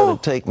 so he's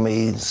got to take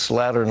me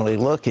slatternly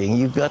looking.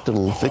 You've got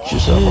to fix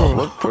yourself up,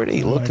 look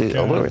pretty, look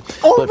alert.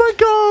 Oh my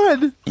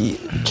God!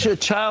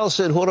 Child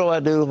said, "What do I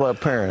do with my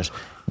parents?"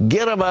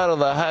 Get them out of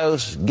the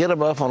house, get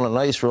them off on a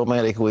nice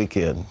romantic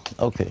weekend.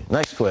 Okay,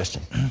 next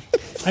question.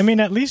 I mean,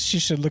 at least she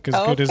should look as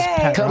good as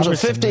Pat Comes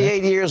with Robertson,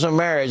 58 years of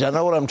marriage. I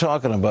know what I'm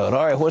talking about.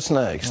 All right, what's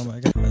next? Oh, my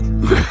God.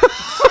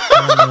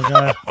 Oh, my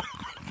God.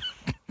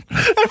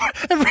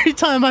 Every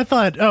time I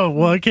thought, oh,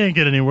 well, it can't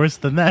get any worse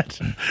than that.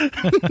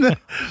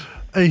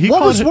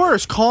 What was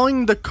worse,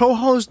 calling the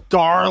co-host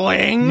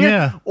darling?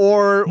 Yeah.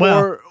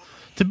 Or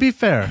to be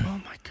fair,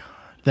 oh my God,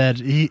 that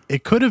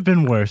it could have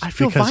been worse I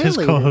feel because his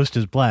violated. co-host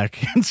is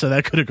black, and so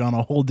that could have gone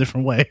a whole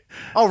different way.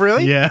 Oh,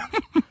 really? Yeah.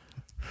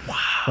 Wow.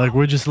 Like,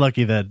 we're just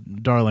lucky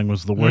that darling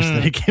was the worst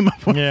that he came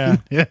up with. Yeah.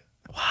 Yeah.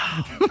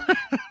 Wow.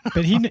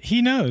 But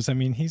he knows. I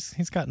mean, he's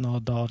gotten all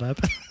dolled up.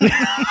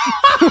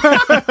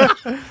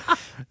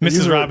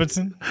 Mrs.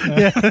 Robinson.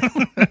 Yeah.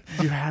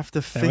 You have to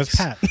That was fix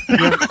Pat.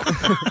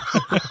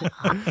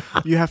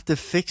 You have to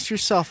fix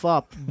yourself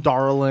up,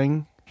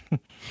 darling.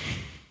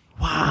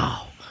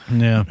 Wow.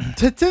 Yeah.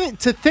 To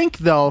think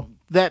though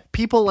that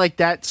people like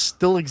that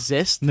still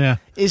exist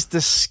is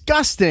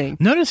disgusting.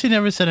 Notice he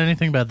never said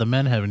anything about the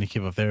men having to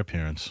keep up their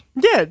appearance.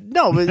 Yeah,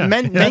 no, but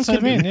men That's can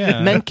what I mean,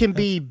 yeah. men can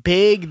be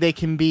big. They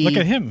can be. Look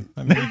at him.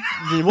 I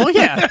mean, Well,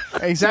 yeah,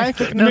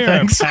 exactly. no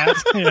thanks. Pat.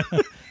 Yeah.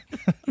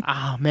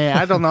 Oh man,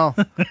 I don't know.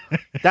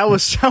 That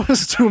was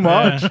too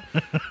much.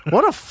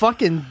 What a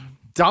fucking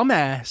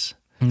dumbass.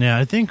 Yeah,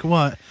 I think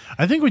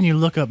when you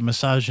look up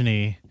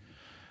misogyny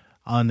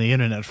on the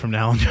internet from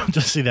now on, you'll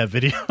just see that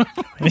video.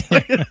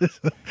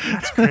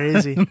 That's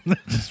crazy.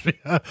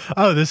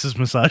 Oh, this is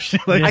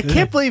misogyny. Like, I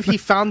can't believe he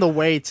found a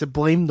way to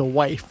blame the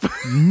wife.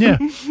 Yeah.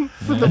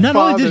 Not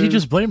only did he father.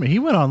 just blame her, he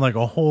went on like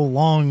a whole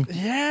long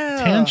Yeah.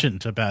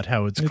 tangent about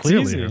how it's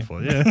clearly easy. her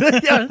fault. Yeah.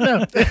 Yeah,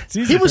 no.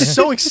 He was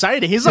so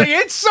excited. He's like,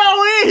 "It's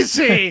so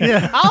easy.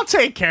 I'll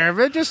take care of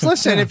it. Just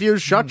listen. If you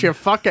shut your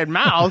fucking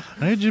mouth."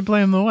 How did you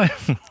blame the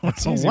wife?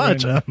 What's so easy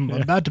much? right I'm now.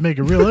 about to make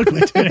it real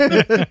ugly.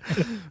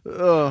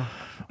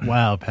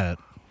 Wow, Pat.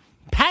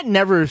 Pat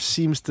never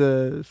seems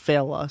to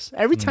fail us.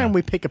 Every time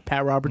we pick a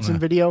Pat Robertson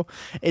video,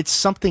 it's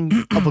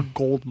something of a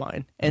gold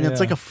mine, and it's Yeah.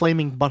 like a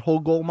flaming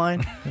butthole gold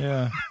mine.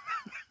 Yeah.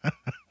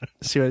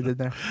 See what I did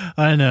there?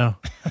 I know.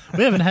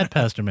 We haven't had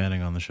Pastor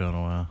Manning on the show in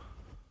a while.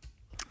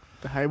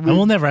 And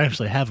we'll never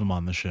actually have him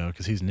on the show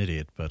because he's an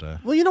idiot. But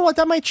Well, you know what?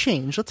 That might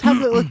change. Let's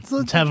have it.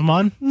 let's have him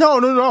on.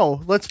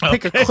 No. Let's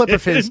pick a clip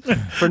of his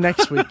for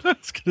next week. I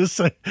was gonna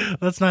say,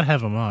 let's not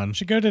have him on.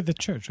 Should go to the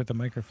church with a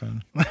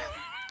microphone.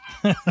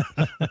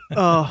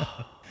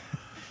 Oh,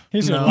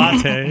 Here's your No.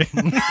 latte.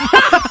 from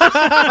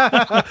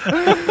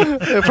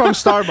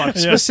Starbucks,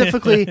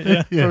 specifically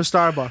from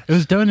Starbucks. It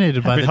was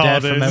donated by Happy the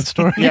dad from holidays. that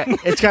story. Yeah,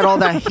 it's got all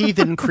that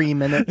heathen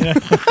cream in it. Heathen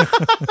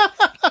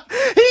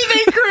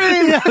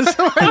cream. Yes,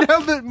 I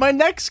know that my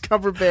next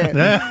cover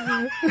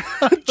band,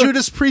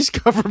 Judas Priest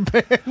cover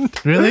band.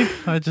 Really?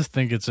 I just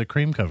think it's a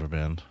cream cover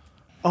band.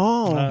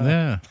 Oh,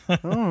 Yeah.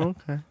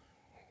 okay.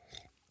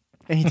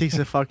 And he takes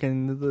a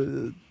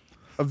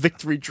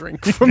victory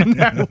drink from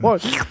that one.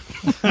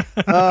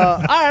 All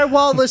right,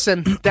 well,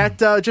 listen, that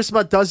just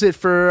about does it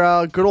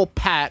for good old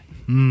Pat.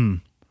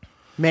 Man.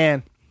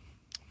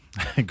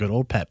 Good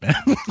old Pat Man.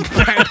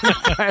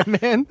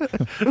 Batman.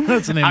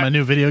 That's the name of my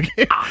new video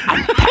game.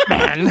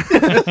 Batman.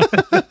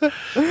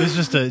 It's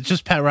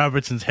just Pat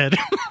Robertson's head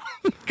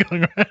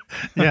going around.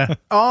 Yeah.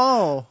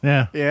 Oh.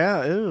 Yeah.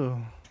 Yeah,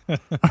 ew.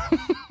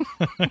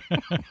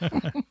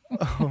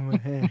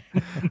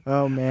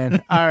 Oh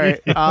man. All right.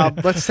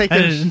 Let's take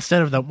And this.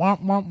 instead of the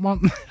womp womp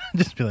womp,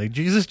 just be like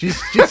Jesus,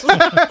 Jesus, Jesus,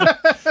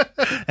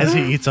 as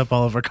he eats up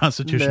all of our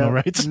constitutional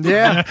rights.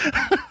 Yeah.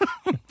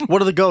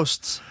 What are the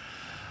ghosts?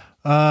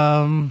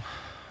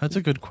 That's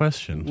a good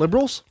question.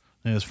 Liberals?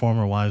 His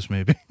former wives,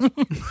 maybe.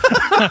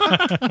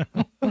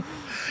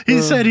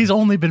 He said he's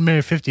only been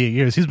married 58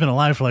 years. He's been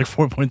alive for like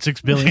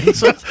 4.6 billion.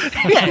 So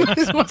yeah,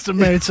 he must have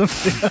married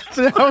somebody.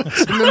 Now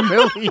it's in the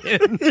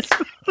millions.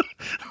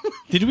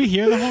 Did we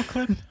hear the whole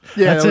clip?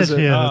 Yeah, that's that was it.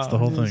 it. Yeah, that's the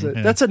whole That's thing. it.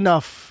 Yeah. That's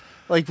enough.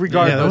 Like,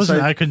 regardless. Yeah,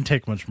 I I couldn't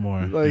take much more.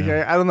 I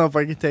don't know if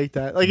I could take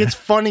that. Like, it's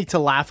funny to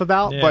laugh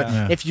about, Yeah. but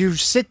Yeah. if you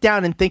sit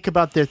down and think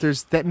about that,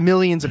 there's that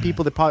millions of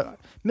people that probably...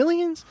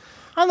 Millions?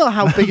 I don't know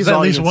how big his At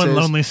audience least one is.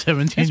 lonely It's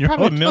 17-year-old.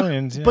 probably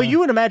millions. Yeah. But you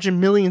would imagine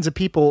millions of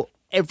people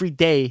every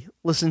day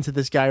listen to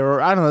this guy, or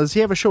I don't know, does he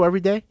have a show every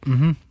day?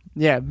 Mm-hmm.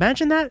 Yeah,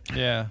 imagine that.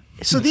 Yeah.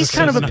 So these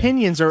kind of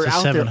opinions are It's a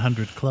out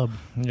 700 club.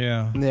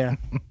 Yeah. there.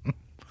 Yeah.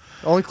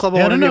 The only club I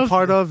Yeah, I want to don't be know a if-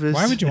 part of is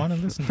Why would you want to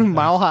listen to that?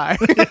 Mile High.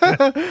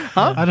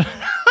 I don't,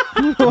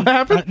 What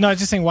happened? No, I was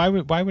just saying, why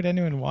would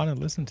anyone want to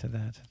listen to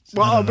that?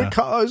 Well,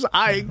 because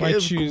I Why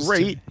give choose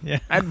great to- yeah.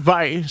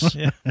 advice.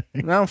 Yeah.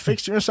 Now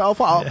fix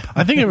yourself up.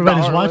 I think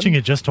everybody's Darling. watching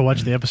it just to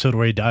watch the episode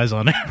where he dies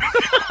on it.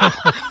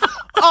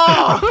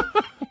 Oh,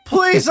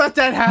 please let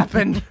that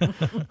happen.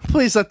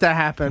 Please let that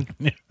happen.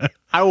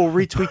 I will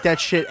retweet that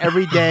shit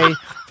every day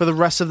for the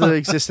rest of the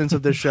existence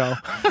of this show.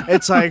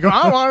 It's like,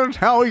 I want to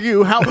tell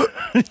you how...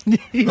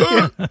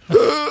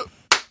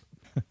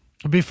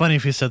 It'd be funny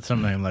if he said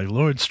something like,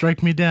 Lord,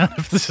 strike me down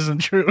if this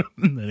isn't true.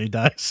 And then he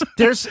dies.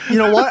 There's, you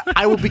know what?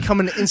 I will become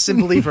an instant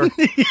believer.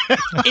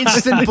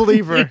 Instant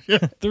believer.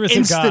 There is a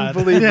Instant God.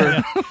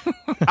 believer.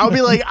 I'll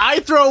be like, I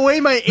throw away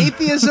my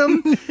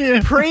atheism,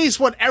 praise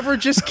whatever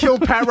just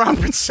killed Pat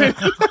Robertson.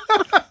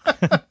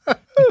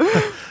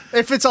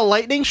 If it's a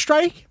lightning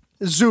strike,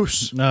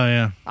 Zeus. Oh,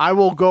 yeah. I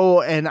will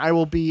go and I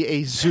will be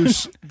a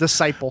Zeus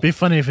disciple. Be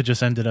funny if it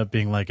just ended up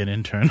being like an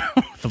intern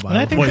with a I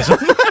vial of think poison.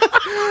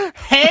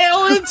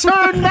 Hail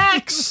intern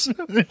Max!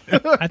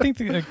 I think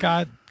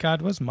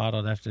God was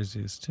modeled after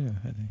Zeus too.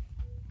 I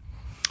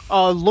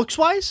think. Looks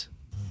wise?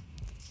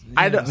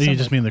 I don't, You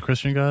just mean the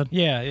Christian God?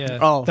 Yeah, yeah.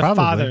 Oh, the probably,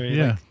 Father.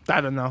 yeah. Like,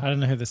 I don't know. I don't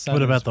know who the Son.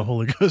 What is, about the but-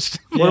 Holy Ghost?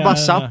 What Yeah, about I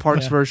South don't know.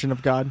 Park's Yeah. version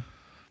of God?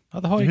 Oh,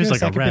 the Holy He's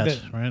Ghost. like a that could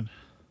be rat, right?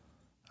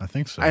 I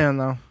think so. I don't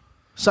know.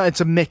 So it's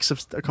a mix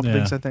of a couple Yeah.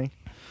 things, I think.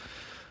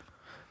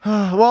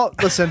 Well,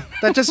 listen,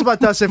 that just about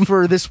does it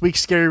for this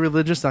week's Scary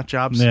Religious Nut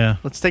Jobs. Yeah.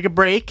 Let's take a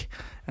break,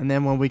 and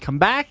then when we come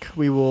back,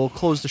 we will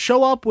close the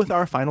show up with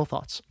our final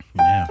thoughts.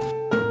 Yeah.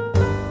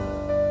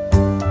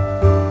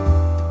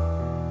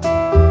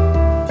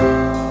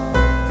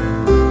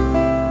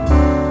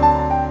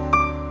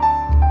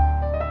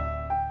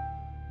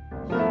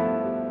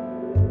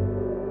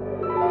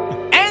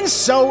 And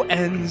so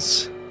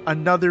ends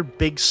another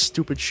big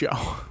stupid show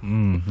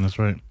That's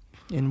right.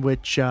 in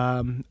which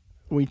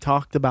we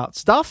talked about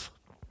stuff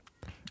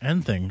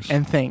And things.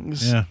 and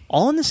things Yeah.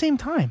 all in the same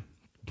time.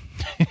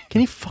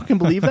 Can you fucking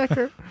believe that,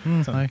 Kurt?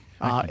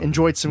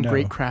 Enjoyed some No.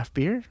 great craft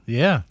beer,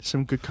 Yeah.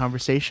 some good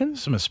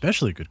conversations, Some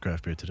especially good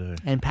craft beer today.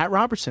 and Pat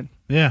Robertson.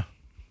 Yeah.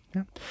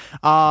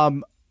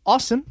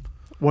 Austin,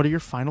 what are your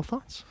final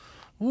thoughts?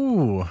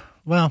 Ooh.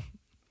 Well,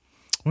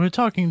 we were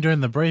talking during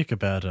the break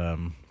about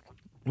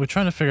we're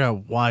trying to figure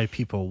out why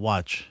people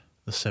watch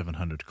the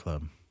 700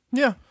 Club.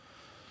 Yeah.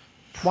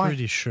 Why?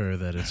 Pretty sure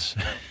that it's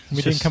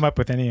We didn't come up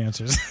with any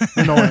answers.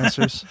 No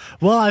answers.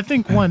 Well, I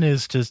think one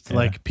is just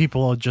like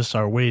people just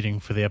are waiting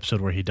for the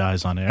episode where he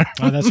dies on air.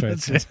 Oh, that's right.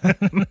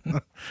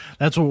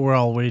 That's what we're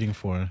all waiting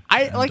for.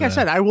 I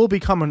said, I will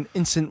become an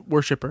instant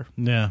worshiper.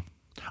 Yeah.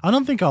 I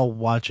don't think I'll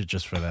watch it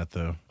just for that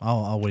though.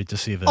 I'll wait to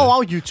see the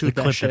I'll YouTube the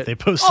that clip shit. that they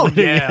post. Oh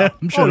later. yeah,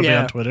 I'm sure it'll be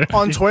on Twitter.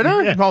 On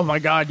Twitter? Oh my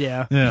god,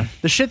 yeah. Yeah.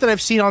 The shit that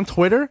I've seen on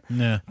Twitter,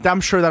 Yeah.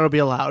 I'm sure that'll be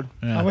allowed.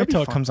 I'll wait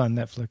till it comes on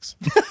Netflix.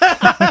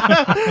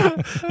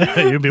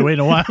 You'll be waiting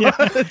a while.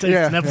 It takes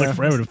Yeah. Netflix Yeah.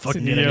 forever to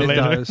fucking get year it. It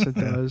later. does. It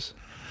does.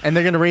 And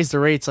they're gonna raise the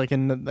rates like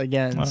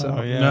again. So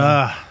Oh,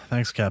 yeah.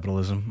 Thanks,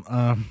 capitalism.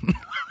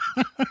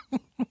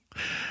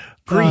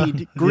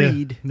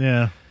 greed.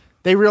 Yeah.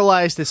 They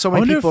realize that so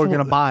many wonder people are if-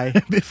 gonna buy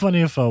It'd be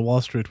funny if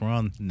Wall Street were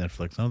on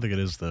Netflix. I don't think it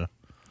is though.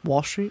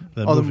 Wall Street.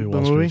 The Oh, movie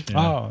Wall Street. Yeah.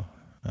 Oh,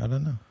 I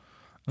don't know.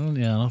 Oh,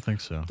 yeah, I don't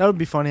think so. That would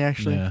be funny,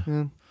 actually. Yeah.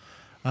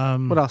 Yeah.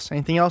 What else?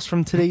 Anything else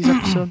from today's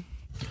episode?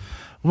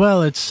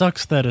 Well, it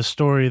sucks that a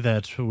story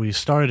that we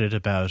started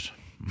about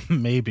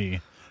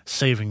maybe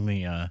saving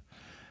the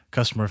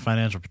Customer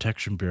Financial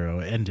Protection Bureau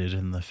ended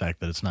in the fact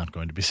that it's not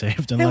going to be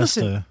saved Hey, unless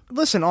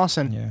listen,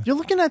 Austin. Yeah. You're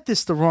looking at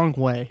this the wrong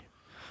way.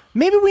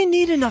 Maybe we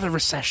need another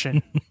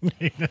recession.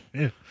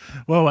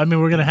 well, I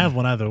mean, we're going to have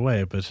one either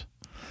way, but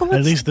But at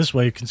let's- least this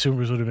way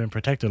consumers would have been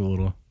protected a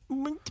little.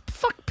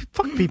 fuck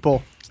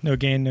people. No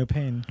gain, no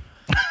pain.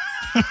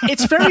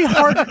 It's very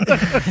hard.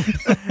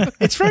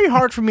 It's very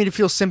hard for me to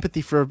feel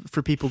sympathy for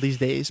people these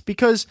days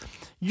because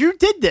you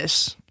did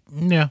this.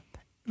 Yeah.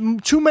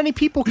 Too many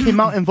people came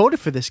out and voted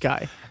for this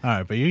guy. All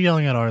right, but you're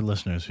yelling at our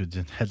listeners who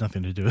had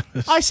nothing to do with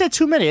this. I said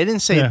too many. I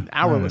didn't say Yeah,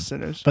 our all right.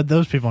 listeners. But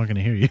those people aren't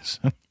going to hear you.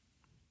 So.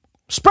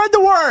 Spread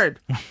the word.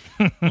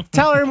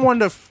 Tell everyone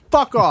to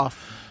fuck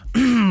off.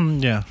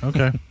 Yeah,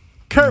 okay.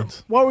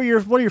 Kurt, what are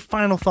your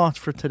final thoughts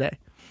for today?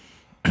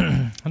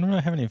 I don't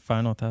really have any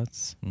final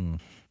thoughts.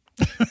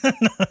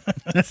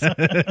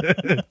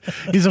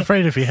 He's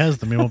afraid if he has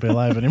them, he won't be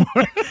alive anymore.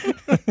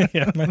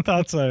 Yeah, my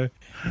thoughts are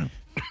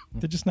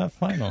they're just not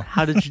final.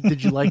 How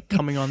did you like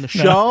coming on the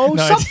show? No,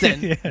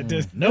 Something. I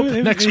did.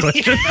 Nope. Next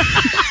question.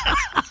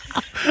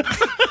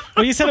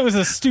 Well, you said it was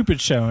a stupid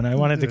show, and I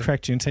wanted to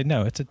correct you and say,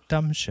 no, it's a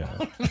dumb show.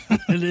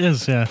 It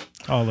is, yeah.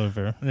 All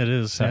over. It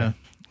is, So,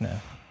 yeah.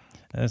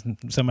 No.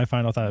 So my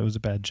final thought it was a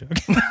bad joke.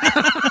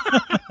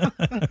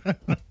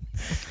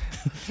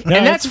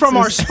 And that's from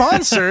our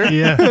sponsor,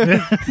 Yeah.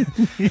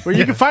 where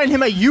you can find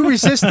him at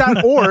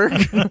youresist.org.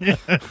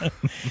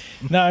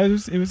 No,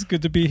 it was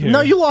good to be here.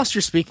 No, you lost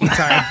your speaking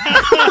time.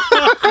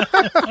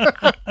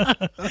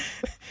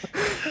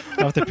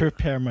 I'll have to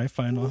prepare my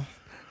final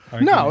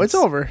arguments. No, it's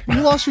over.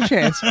 You lost your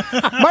chance.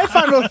 My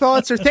final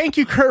thoughts are thank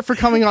you, Kurt, for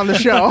coming on the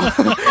show.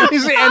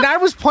 And I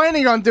was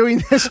planning on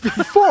doing this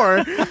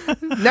before.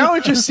 Now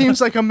it just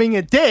seems like I'm being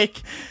a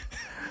dick.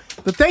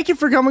 But thank you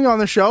for coming on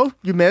the show.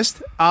 You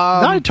missed.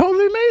 I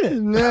totally made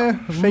it. Nah,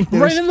 fake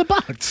news. Right in the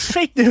box.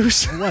 Fake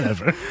news.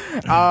 Whatever.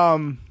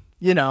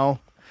 You know,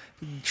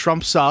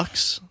 Trump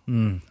sucks.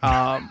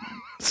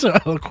 So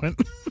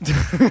eloquent.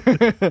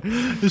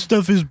 This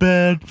stuff is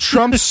bad.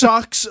 Trump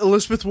sucks.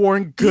 Elizabeth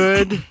Warren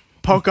good.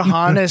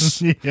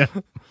 Pocahontas. Yeah.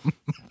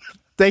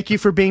 Thank you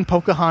for being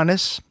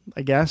Pocahontas,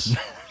 I guess.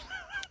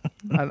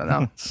 I don't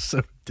know.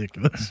 So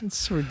ridiculous. It's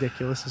so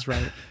ridiculous, is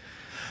right.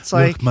 It's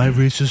Look, like, my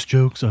racist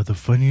jokes are the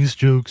funniest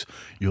jokes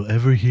you'll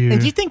ever hear. and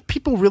do you think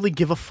people really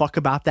give a fuck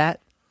about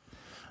that?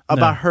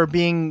 About her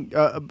being,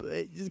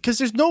 because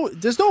there's no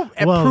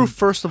proof.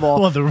 First of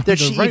all, that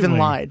she even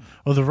lied.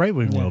 Well, the right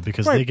wing will,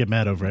 because they get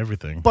mad over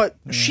everything. But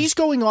she's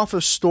going off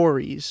of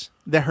stories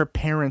that her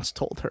parents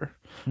told her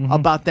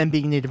about them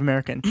being Native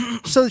American.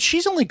 So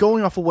she's only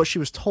going off of what she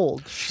was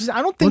told.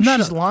 I don't think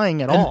she's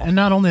lying at all. And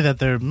not only that,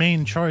 their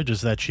main charge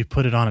is that she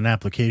put it on an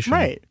application.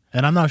 Right.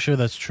 And I'm not sure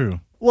that's true.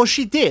 Well,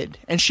 she did,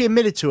 and she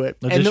admitted to it.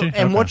 Oh, did she?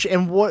 And Okay.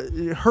 what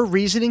her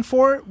reasoning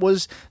for it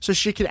was so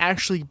she could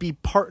actually be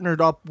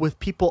partnered up with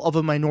people of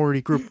a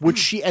minority group, which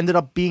she ended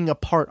up being a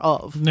part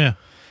of. Yeah.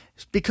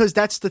 Because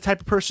that's the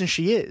type of person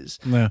she is.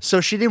 Yeah. So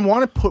she didn't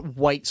want to put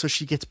white, so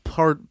she gets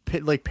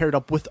paired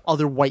up with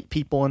other white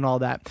people and all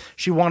that.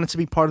 She wanted to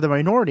be part of the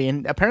minority,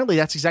 and apparently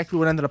that's exactly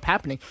what ended up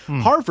happening.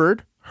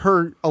 Harvard,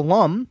 her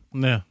alum,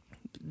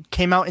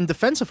 came out in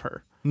defense of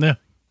her. Yeah.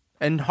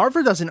 And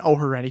Harvard doesn't owe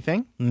her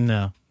anything.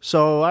 No.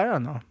 So I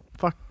don't know.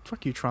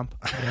 Fuck you, Trump.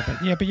 But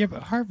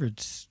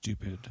Harvard's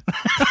stupid.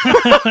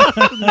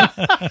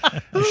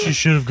 She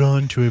should have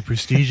gone to a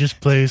prestigious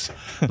place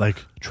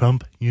like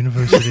Trump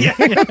University.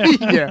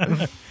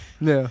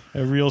 Yeah.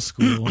 A real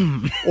school.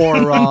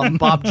 Or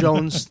Bob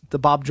Jones, the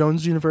Bob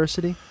Jones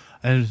University.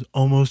 And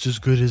almost as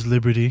good as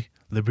Liberty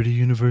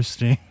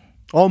University.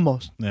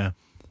 Almost. Yeah.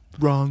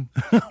 Wrong.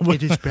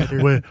 It is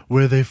better.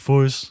 Where they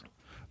force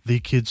the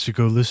kids to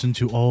go listen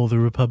to all the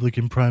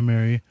Republican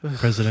primary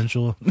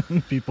presidential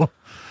people.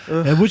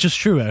 Which is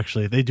true,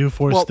 actually. They do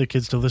force the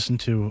kids to listen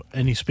to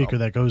any speaker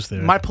that goes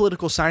there. My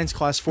political science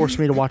class forced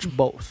me to watch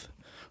both.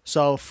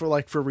 So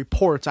for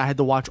reports, I had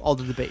to watch all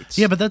the debates.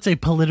 Yeah, but that's a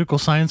political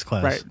science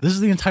class. Right. This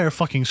is the entire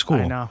fucking school.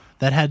 I know.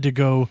 That had to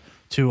go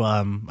to,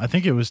 I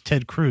think it was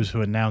Ted Cruz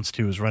who announced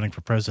he was running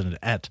for president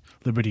at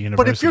Liberty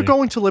University. But if you're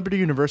going to Liberty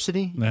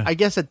University, Yeah. I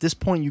guess at this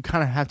point you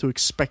kind of have to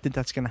expect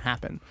that's going to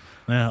happen.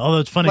 Yeah, although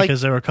it's funny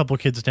because there were a couple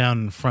kids down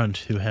in front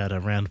who had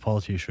Rand Paul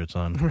t-shirts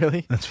on.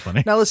 Really? That's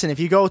funny. Now listen, if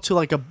you go to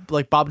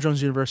like Bob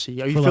Jones University,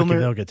 are you If we're lucky,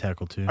 familiar? they'll get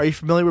tackled too. Are you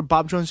familiar with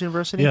Bob Jones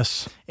University?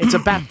 Yes. It's a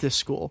Baptist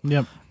school.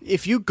 Yep.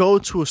 If you go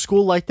to a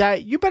school like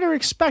that, you better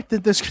expect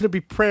that there's going to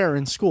be prayer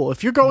in school.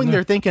 If you're going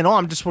there thinking, "Oh,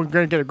 I'm just going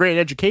to get a great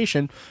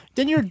education,"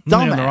 then you're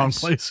dumbass. You're in the wrong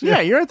place. Yeah,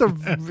 you're at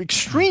the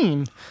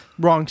extreme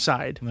wrong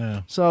side.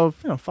 Yeah. So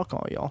fuck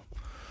all y'all.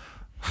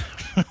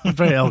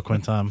 Very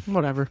eloquent, Tom.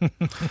 Whatever.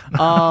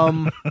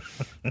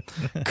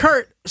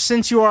 Kurt,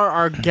 since you are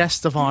our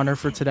guest of honor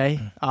for today,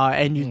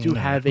 and you do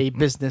have a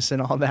business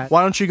and all that,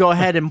 why don't you go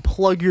ahead and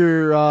plug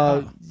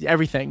your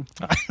everything?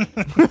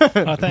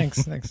 Oh,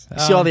 thanks.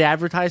 See all the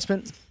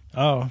advertisement?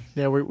 Oh,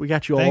 yeah, we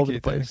got you all Thank over you,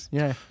 the place. thanks.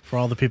 Yeah, For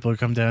all the people who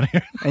come down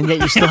here. and yet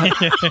you still,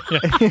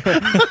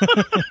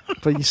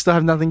 but you still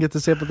have nothing good to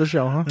say about the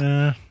show,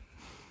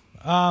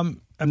 huh?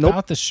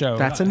 About the show.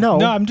 That's a no.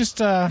 No, I'm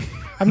just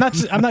I'm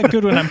not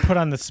good when I'm put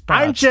on the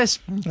spot. I'm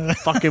just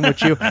fucking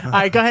with you. All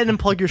right, go ahead and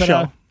plug your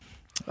show.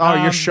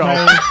 Your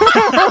show.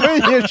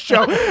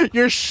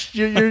 Your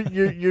show.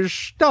 Your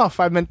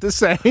stuff, I meant to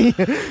say.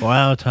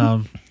 Wow,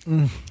 Tom.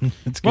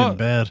 It's getting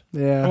bad.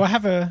 Yeah. Well, I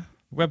have a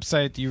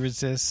website, You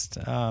Resist.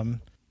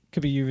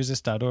 Could be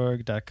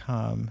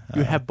youresist.org.com.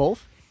 You have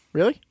both?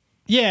 Really?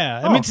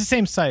 Yeah. I mean, it's the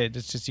same site.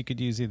 It's just you could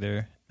use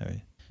either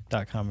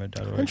 .com or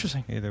 .org.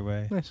 Interesting. Either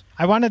way. Nice.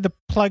 I wanted to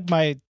plug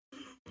my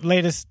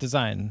latest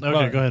design.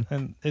 Okay, go ahead.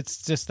 And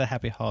it's just the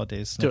Happy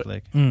Holidays Do it.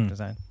 snowflake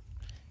design.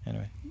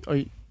 Anyway.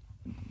 Oh,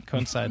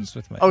 coincides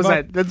with my... Oh, is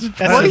well, that...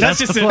 That's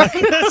just it.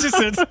 That's just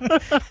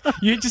it.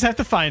 You just have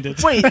to find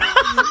it. Wait.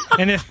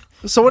 And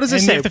So what does it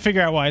and say? you have to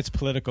figure out why it's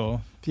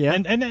political. Yeah.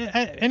 And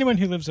anyone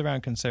who lives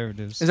around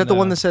conservatives. Is that the know.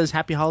 one that says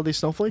Happy Holiday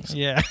Snowflakes?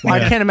 Yeah. Well,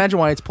 I can't imagine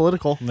why it's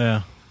political.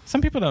 Yeah.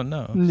 Some people don't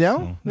know.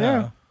 No?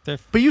 Yeah. They're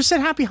But you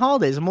said Happy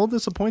Holidays. I'm a little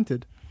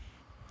disappointed.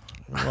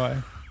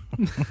 why?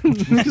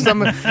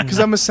 Because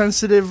I'm a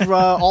sensitive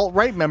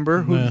alt-right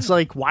member who's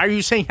like, why are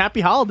you saying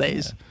Happy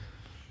Holidays?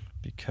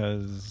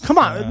 Because Come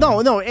on.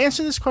 No.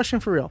 Answer this question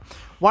for real.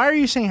 Why are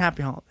you saying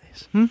Happy Holidays?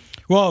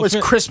 Well, Was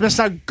Christmas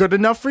not good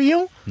enough for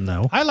you?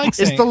 No. I like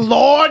Is saying the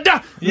Lord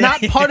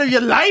not part of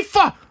your life?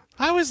 I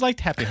always liked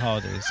Happy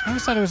Holidays. I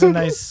always thought it was a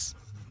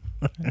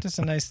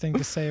nice thing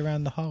to say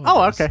around the holidays.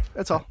 Oh, okay.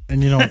 That's all.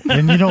 And you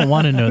don't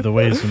want to know the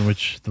ways in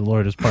which the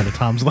Lord is part of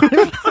Tom's life.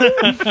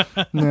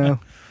 No.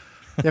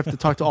 You have to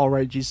talk to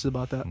alt-right Jesus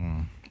about that.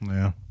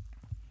 Yeah.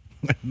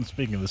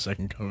 Speaking of the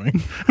second coming.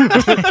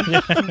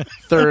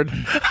 Third.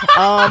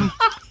 All right,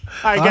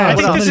 I guys.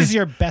 think this is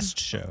your best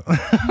show.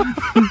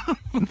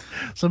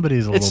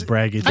 Somebody's a little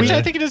braggy Actually, today.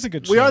 I think it is a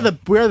good show. We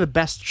are the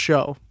best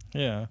show.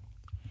 Yeah.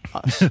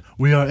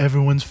 We are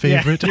everyone's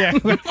favorite. Yeah.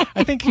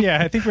 I think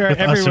we're With us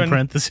in everyone.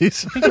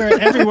 parentheses. I think we're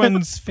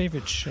everyone's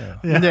favorite show.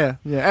 Yeah,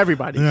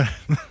 everybody. Yeah.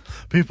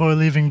 People are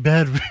leaving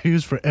bad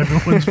reviews for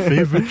everyone's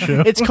favorite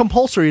show. It's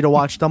compulsory to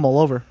watch Dumb All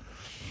Over.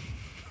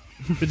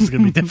 It's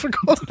going to be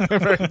difficult.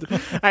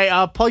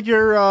 Hey, plug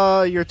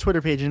your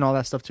Twitter page and all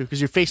that stuff too, because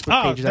your Facebook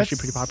page is actually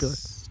pretty popular.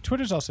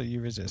 Twitter's also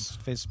You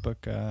Resist.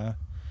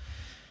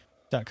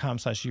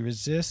 Facebook.com/You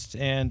Resist,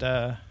 and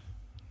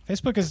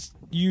Facebook is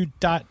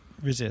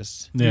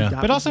You.Resist. Yeah.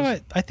 But also,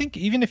 I think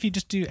even if you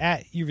just do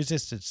 @You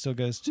Resist, it still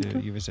goes to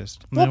You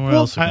Resist. Then where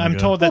else are we I'm gonna go?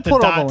 told that We'll the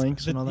put all dot, the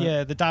links and all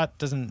that. the dot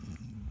doesn't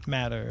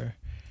matter.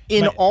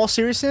 In But- all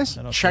seriousness,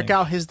 I don't check think.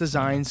 out his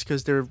designs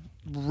because they're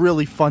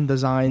really fun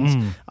designs.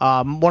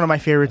 One of my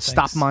favorites,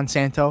 Stop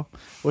Monsanto,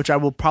 which I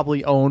will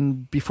probably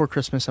own before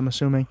Christmas, I'm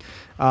assuming.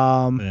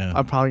 I'm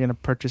probably going to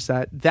purchase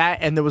that. That,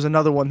 and there was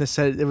another one that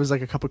said it was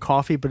like a cup of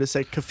coffee, but it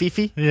said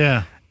Kafifi.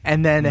 Yeah.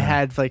 And then it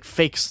had like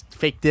fake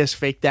this,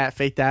 fake that.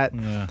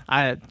 Yeah.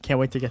 I can't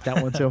wait to get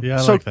that one too. Yeah,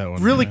 I so like that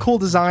one. Really Yeah. cool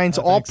designs,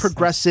 all thanks.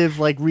 progressive,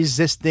 like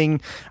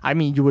resisting. I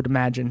mean, you would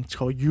imagine it's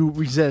called You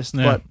Resist,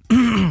 Yeah. but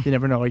you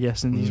never know, I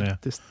guess, in these, Yeah.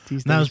 these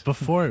That was days.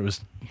 before it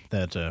was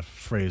that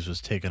phrase was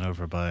taken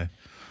over by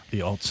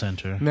the alt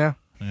center. Yeah.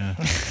 Yeah.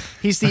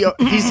 He's the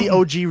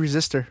OG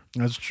resistor,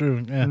 That's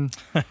true. Yeah.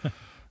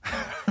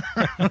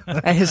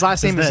 and his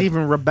last name is that-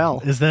 even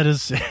Rebel. Is that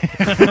as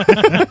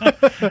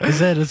is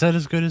that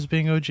as good as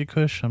being OG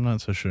Kush? I'm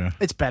not so sure.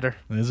 It's better.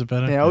 Is it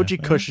better? Yeah, OG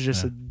Kush is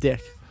just a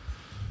dick.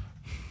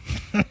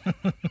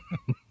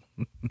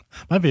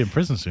 Might be in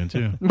prison soon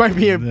too. Might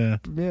be a Yeah.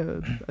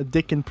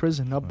 dick in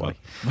prison. Oh boy.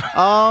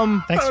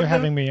 Thanks for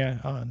having me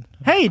on.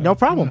 Hey, no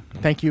problem.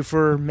 Thank you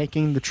for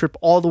making the trip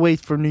all the way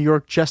from New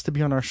York just to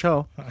be on our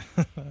show,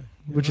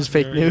 which is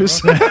fake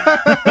news.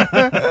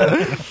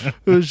 It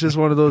was just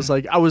one of those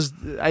like you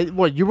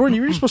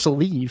were supposed to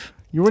leave.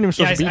 You weren't even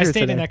supposed to be I here stayed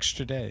today. an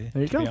extra day.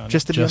 There you to be go. honest.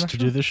 Just to be on Just our to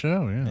show. do the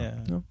show. Yeah.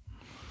 Yeah.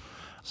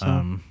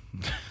 So-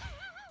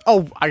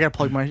 Oh, I gotta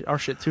plug our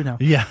shit too now.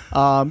 Yeah.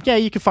 Yeah,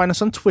 you can find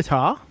us on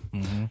Twitter,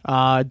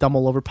 Dumb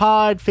All Over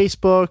Pod,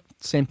 Facebook,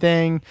 same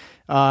thing.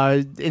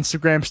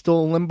 Instagram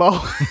still in limbo.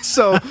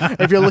 So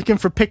if you're looking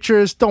for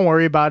pictures, don't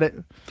worry about it.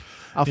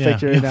 I'll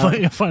figure it out.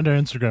 You'll find our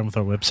Instagram with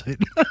our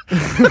website.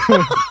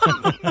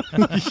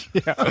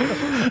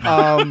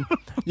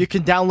 You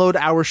can download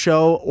our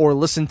show or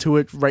listen to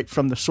it right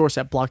from the source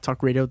at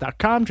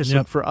blogtalkradio.com. Just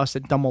look for us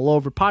at Dumb All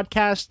Over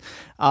Podcast.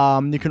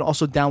 You can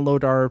also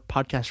download our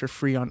podcast for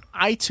free on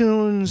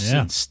iTunes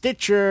and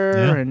Stitcher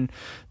and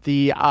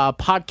the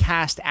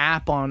podcast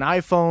app on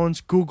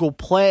iPhones, Google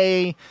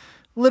Play,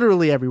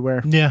 literally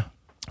everywhere. Yeah.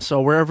 So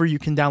wherever you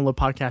can download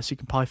podcasts, you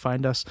can probably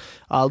find us.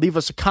 Leave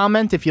us a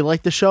comment if you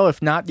like the show.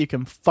 If not, you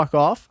can fuck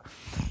off.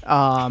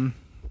 I'm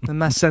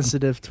not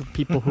sensitive to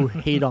people who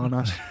hate on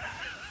us.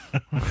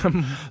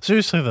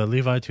 Seriously though,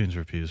 leave iTunes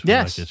reviews. We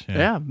Yes. like it.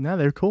 Yeah,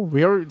 they're cool.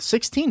 We are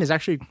 16 is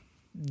actually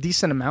a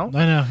decent amount.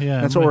 I know.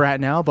 Yeah. That's what we're at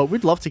now, but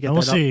we'd love to get And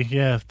we'll that up. see.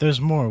 Yeah. If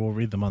there's more, we'll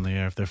read them on the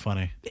air if they're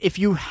funny. If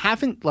you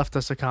haven't left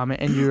us a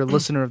comment and you're a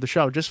listener of the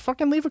show, just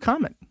fucking leave a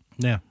comment.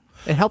 Yeah.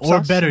 It helps Or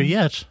us. better and-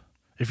 yet,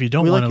 if you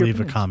don't We want like to your leave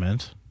a opinions.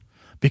 comment,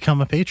 become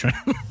a patron.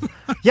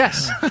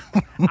 Yes.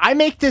 I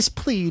make this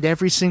plead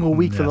every single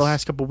week for the Yes.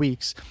 last couple of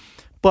weeks.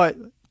 But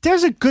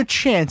there's a good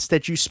chance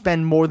that you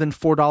spend more than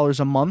 $4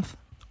 a month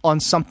on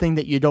something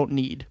that you don't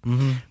need.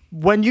 Mm-hmm.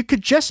 When you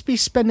could just be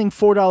spending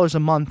 $4 a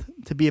month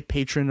to be a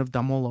patron of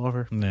Dumb All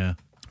Over. Yeah.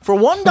 For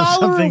 $1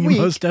 Something a you week,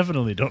 most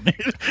definitely don't need.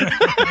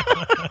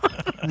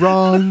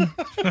 run.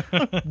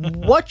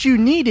 What you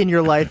need in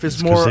your life is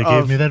Because more they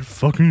gave of me that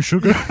fucking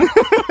sugar.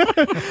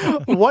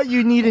 what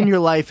you need in your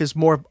life is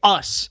more of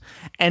us.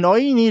 And all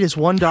you need is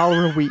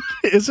 $1 a week.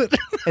 Is it?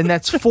 And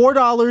that's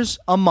 $4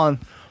 a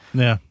month,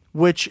 Yeah.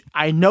 which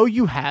I know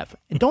you have.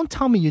 And don't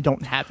tell me you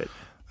don't have it.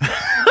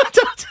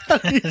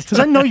 Because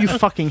I know you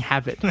fucking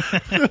have it.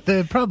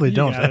 They probably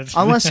don't. got it.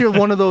 actually. Unless you're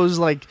one of those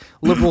like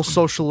liberal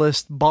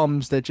socialist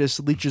bums that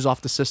just leeches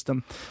off the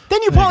system.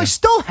 Then you probably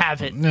still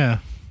have it. Yeah.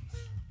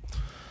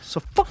 So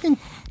fucking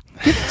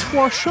to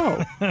our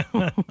show.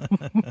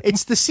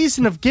 It's the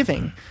season of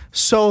giving,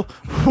 so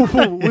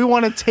we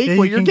want to take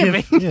what you're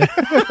giving.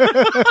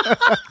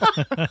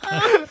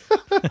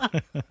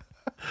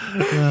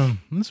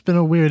 It's been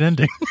a weird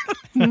ending.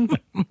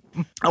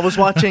 I was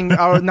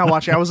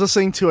I was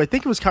listening to, I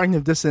think it was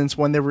Cognitive Dissonance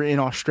when they were in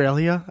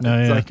Australia,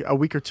 like a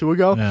week or two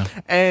ago. Yeah.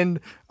 And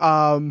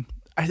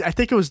I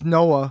think it was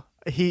Noah.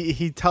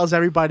 He tells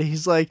everybody,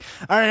 he's like,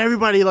 all right,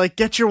 everybody, like,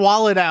 get your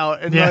wallet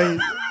out. And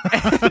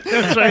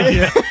that's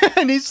right,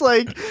 and he's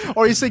like,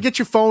 or he said, get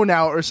your phone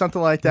out or something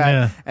like that.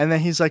 Yeah. And then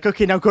he's like,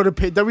 okay, now go to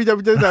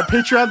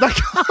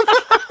www.patreon.com.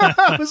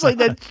 I was like,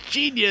 that's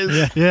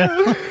genius.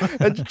 Yeah.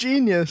 That's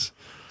genius.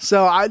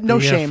 So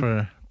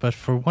shame. But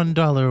for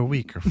 $1 a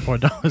week or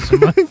 $4 a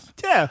month,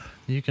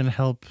 you can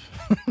help.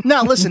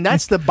 Now, listen,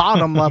 that's the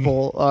bottom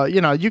level.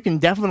 You can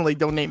definitely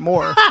donate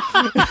more.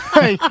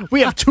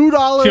 We have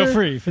 $2. Feel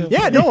free.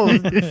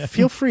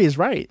 Feel free is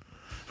right.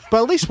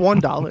 But at least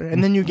 $1,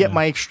 and then you get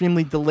my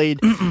extremely delayed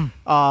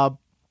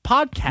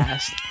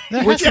podcast.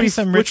 There has to be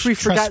some rich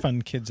trust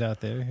fund kids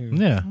out there who,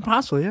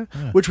 possibly,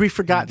 which we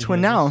forgot to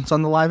announce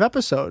on the live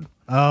episode.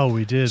 Oh,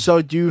 we did.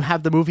 So, do you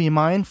have the movie in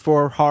mind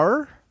for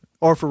horror?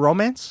 Or for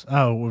romance?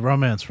 Oh,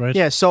 romance, right?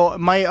 Yeah, so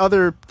my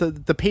other,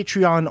 the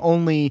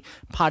Patreon-only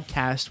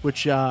podcast,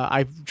 which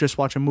I just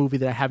watched a movie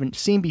that I haven't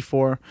seen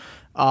before,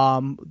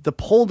 the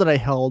poll that I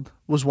held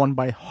was won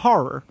by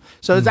horror.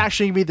 So it's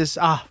actually going to be this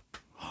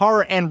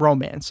horror and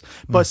romance.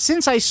 But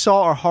since I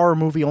saw a horror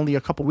movie only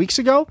a couple weeks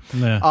ago,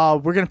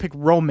 we're going to pick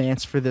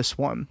romance for this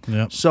one.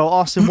 Yep. So,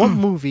 Austin, what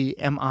movie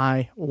am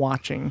I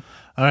watching?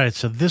 All right,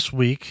 so this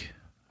week,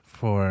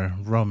 for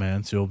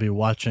romance, you'll be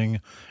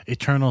watching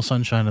Eternal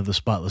Sunshine of the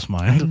Spotless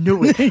Mind. I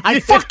knew it. I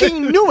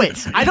fucking knew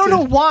it. I don't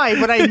know why,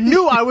 but I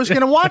knew I was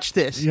going to watch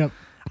this. Yep.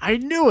 I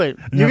knew it.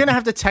 You're going to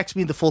have to text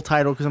me the full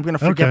title because I'm going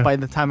to forget by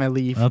the time I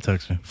leave. I'll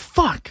text you.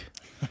 Fuck.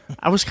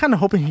 I was kind of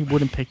hoping he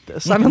wouldn't pick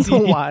this. I don't know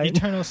why.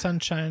 Eternal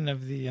Sunshine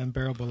of the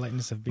Unbearable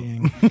Lightness of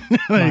Being.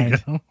 There you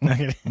go.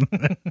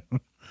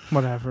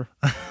 Whatever.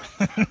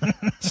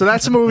 So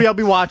that's a movie I'll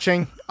be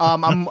watching.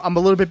 I'm a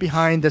little bit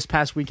behind. This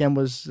past weekend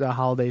was a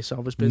holiday, so I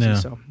was busy.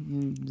 So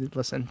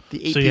listen,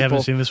 the 8 So you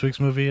haven't seen this week's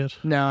movie yet?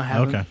 No, I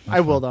haven't. Okay, I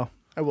will though.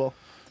 I will.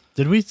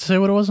 Did we say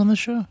what it was on the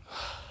show?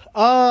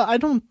 I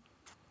don't.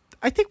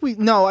 I think we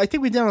did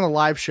on a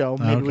live show.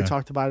 Maybe we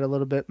talked about it a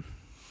little bit.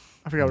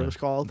 I forgot what it was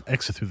called.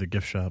 Exit through the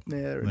gift shop. Yeah,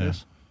 there it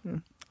is. Yeah.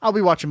 I'll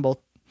be watching both.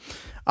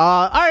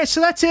 All right,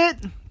 so that's it.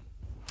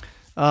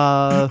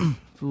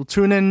 We'll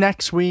tune in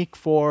next week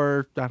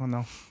for, I don't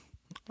know,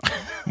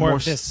 more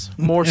of this,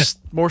 more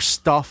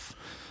stuff.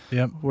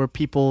 Yep. Where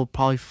people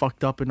probably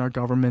fucked up in our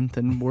government,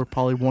 and we're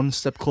probably one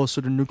step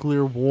closer to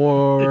nuclear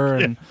war,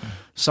 and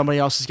somebody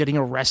else is getting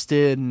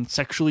arrested and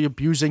sexually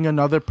abusing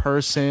another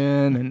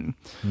person, and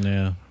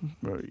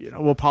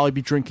we'll probably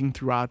be drinking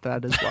throughout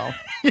that as well.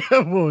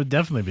 We'll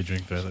definitely be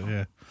drinking throughout it.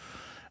 Yeah,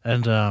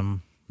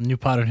 and new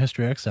Modern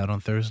History X out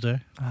on Thursday.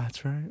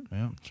 That's right.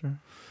 Yeah, that's right.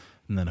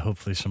 And then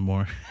hopefully some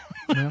more.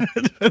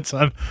 Depends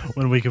on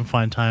when we can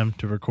find time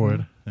to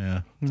record.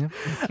 Yeah.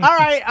 All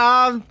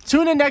right.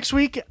 Tune in next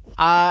week.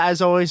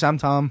 As always, I'm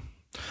Tom.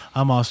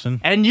 I'm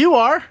Austin. And you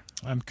are?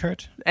 I'm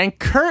Kurt. And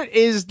Kurt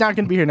is not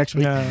going to be here next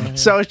week. No.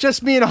 So it's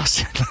just me and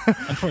Austin.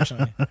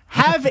 Unfortunately.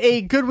 Have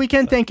a good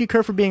weekend. Thank you,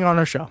 Kurt, for being on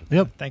our show.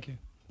 Yep. Thank you.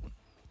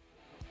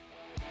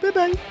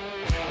 Bye-bye.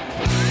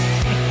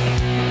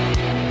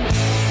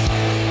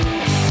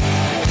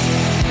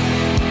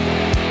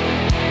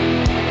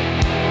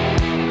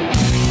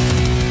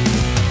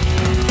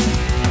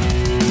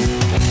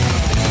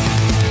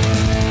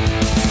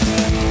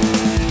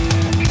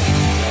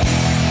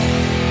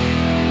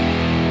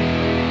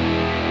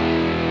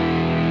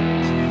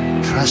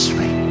 Trust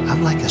me,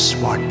 I'm like a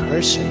smart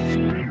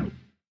person.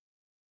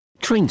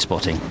 Train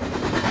spotting.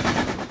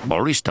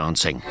 Morris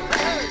dancing.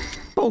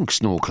 Bog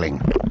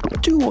snorkeling.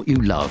 Do what you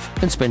love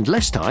and spend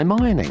less time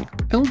ironing.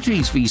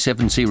 LG's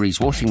V7 Series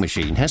washing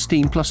machine has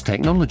Steam Plus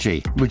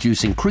technology,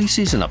 reducing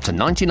creases and up to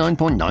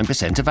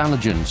 99.9% of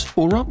allergens.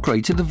 Or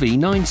upgrade to the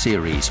V9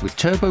 series with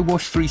Turbo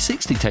Wash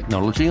 360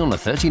 technology on a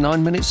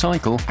 39-minute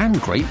cycle and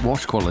great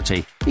wash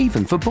quality,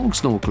 even for bog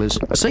snorkelers.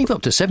 Save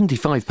up to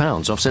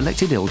 £75 off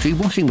selected LG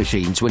washing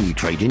machines when you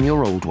trade in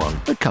your old one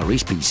at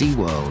Curry's PC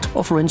World.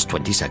 Offer ends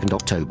 22nd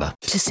October.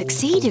 To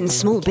succeed in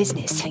small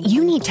business,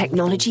 you need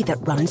technology that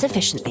runs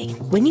efficiently.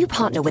 When you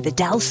partner with a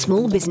Dell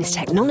Small Business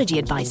Technology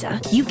Advisor,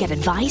 you get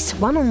advice,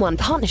 one-on-one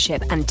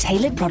partnership, and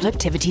tailored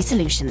productivity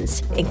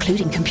solutions,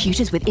 including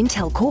computers with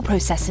Intel Core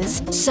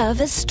processors,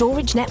 servers,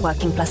 storage,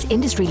 networking, plus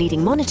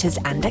industry-leading monitors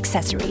and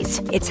accessories.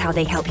 It's how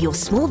they help your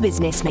small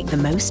business make the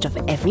most of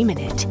every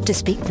minute. To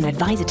speak with an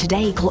advisor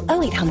today, call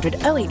 0800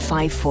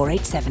 085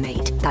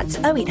 4878. That's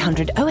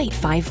 0800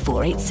 085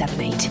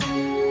 4878.